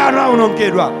 Makoli anu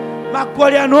aonongedwa.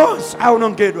 Makoli anu onse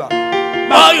aonongedwa.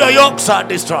 All your yokes are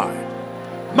destroyed.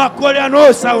 Makoli anu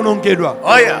onse aonongedwa.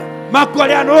 Oh yeah.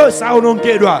 magoli anu onse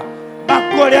aonongedwa,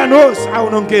 magoli anu onse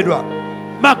aonongedwa,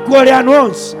 magoli anu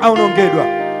onse aonongedwa.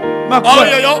 All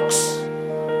your yokes,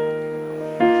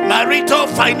 marital,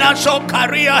 financial,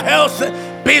 career, health,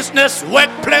 business,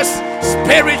 workplace,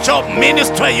 spiritual,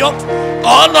 ministry yokes,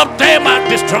 all of them are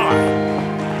destroyed.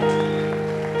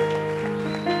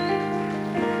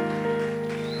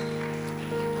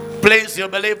 Please, you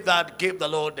believe that? Give the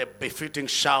Lord a befitting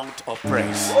shout of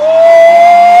praise.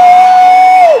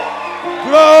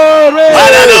 Glory!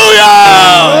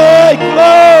 Hallelujah! Hey,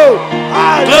 glory!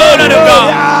 Glory to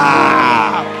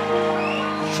God!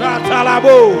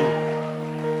 Shatalabo!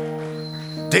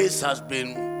 This has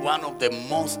been one of the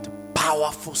most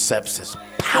powerful services.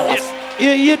 Powerful.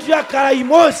 Yitrakala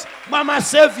imos mama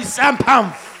service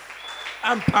ampamvu.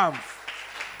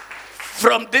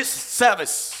 From this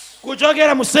service,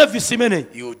 Kuchokera mu service imene.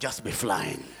 you will just be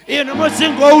flying. Ino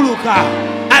musingo uluka.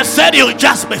 I said you will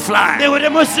just be flying. Ndekuti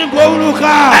musingo uluka.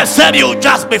 I said you will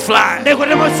just be flying.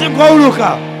 Ndekuti musingo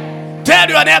uluka. Tell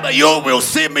your neighbor, you will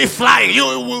see me flying. You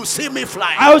will see me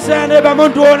flying. Ausena neba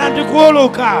muntu ona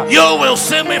ndikuuluka. You will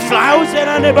see me flying.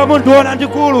 Ausena neba muntu ona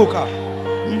ndikuuluka.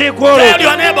 Tell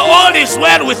your neighbor, all is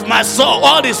well with my soul.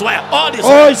 All is well. All is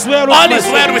well. All is well with All my is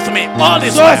soul. well with me. All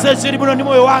is well. Zose ziri bwino ndi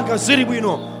moyo wanga, ziri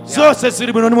bwino. Zose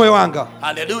ziri bwino ndi moyo wanga.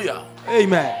 Hallelujah.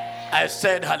 Amen. I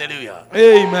said hallelujah.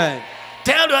 Amen.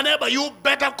 Tell your neighbor, you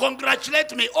better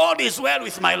congratulate me. All is well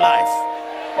with my life.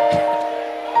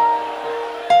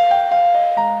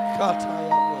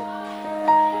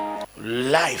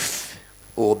 Life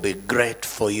will be great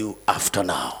for you after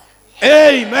now.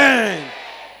 Amen.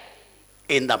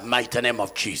 In the mighty name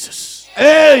of Jesus.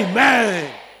 Amen.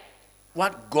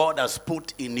 What God has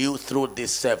put in you through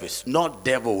this service, no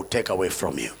devil will take away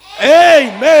from you.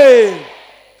 Amen.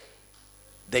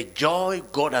 The joy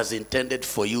God has intended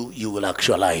for you, you will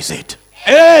actualize it.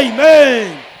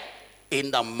 Amen.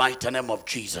 In the mighty name of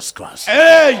Jesus Christ.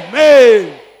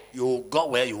 Amen. You will go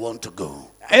where you want to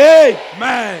go.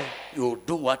 Amen. You will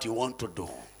do what you want to do.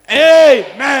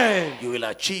 Amen. You will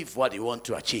achieve what you want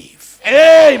to achieve.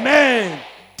 Amen.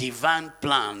 Divine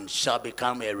plans shall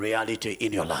become a reality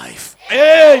in your life.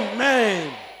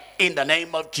 Amen. In the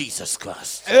name of Jesus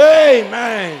Christ.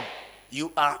 Amen.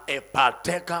 You are a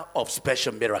partaker of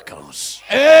special miracles.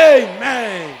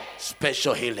 Amen.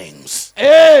 Special healings.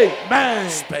 Amen.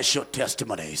 Special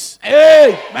testimonies.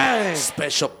 Amen.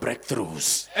 Special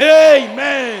breakthroughs.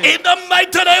 Amen. In the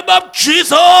mighty name of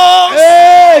Jesus.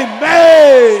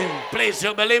 Amen. Please,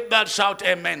 you believe that? Shout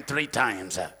amen 3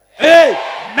 times.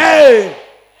 Amen.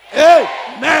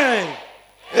 Amen.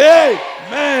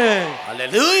 Amen.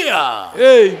 Hallelujah.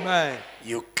 Amen.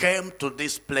 You came to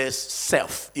this place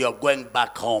safe. You're going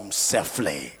back home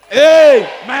safely.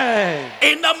 Amen.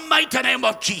 In the mighty name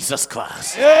of Jesus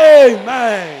Christ.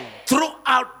 Amen.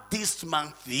 Throughout this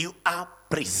month, you are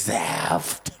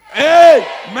preserved.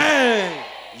 Amen.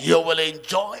 You will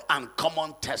enjoy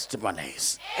uncommon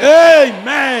testimonies.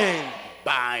 Amen.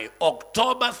 By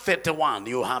October 31,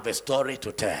 you have a story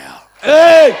to tell.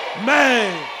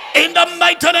 Amen. In the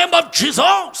mighty name of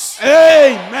Jesus.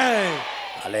 Amen.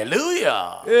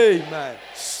 Hallelujah. Amen.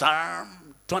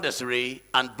 Psalm 23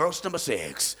 and verse number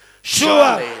 6.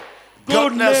 Surely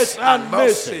goodness and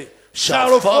mercy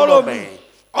shall follow me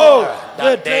all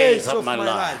the days of my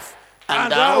life,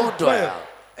 and I will dwell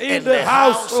in the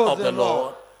house of the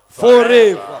Lord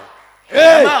forever.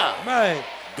 Amen.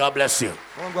 God bless you.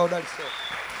 Mungu awabariki.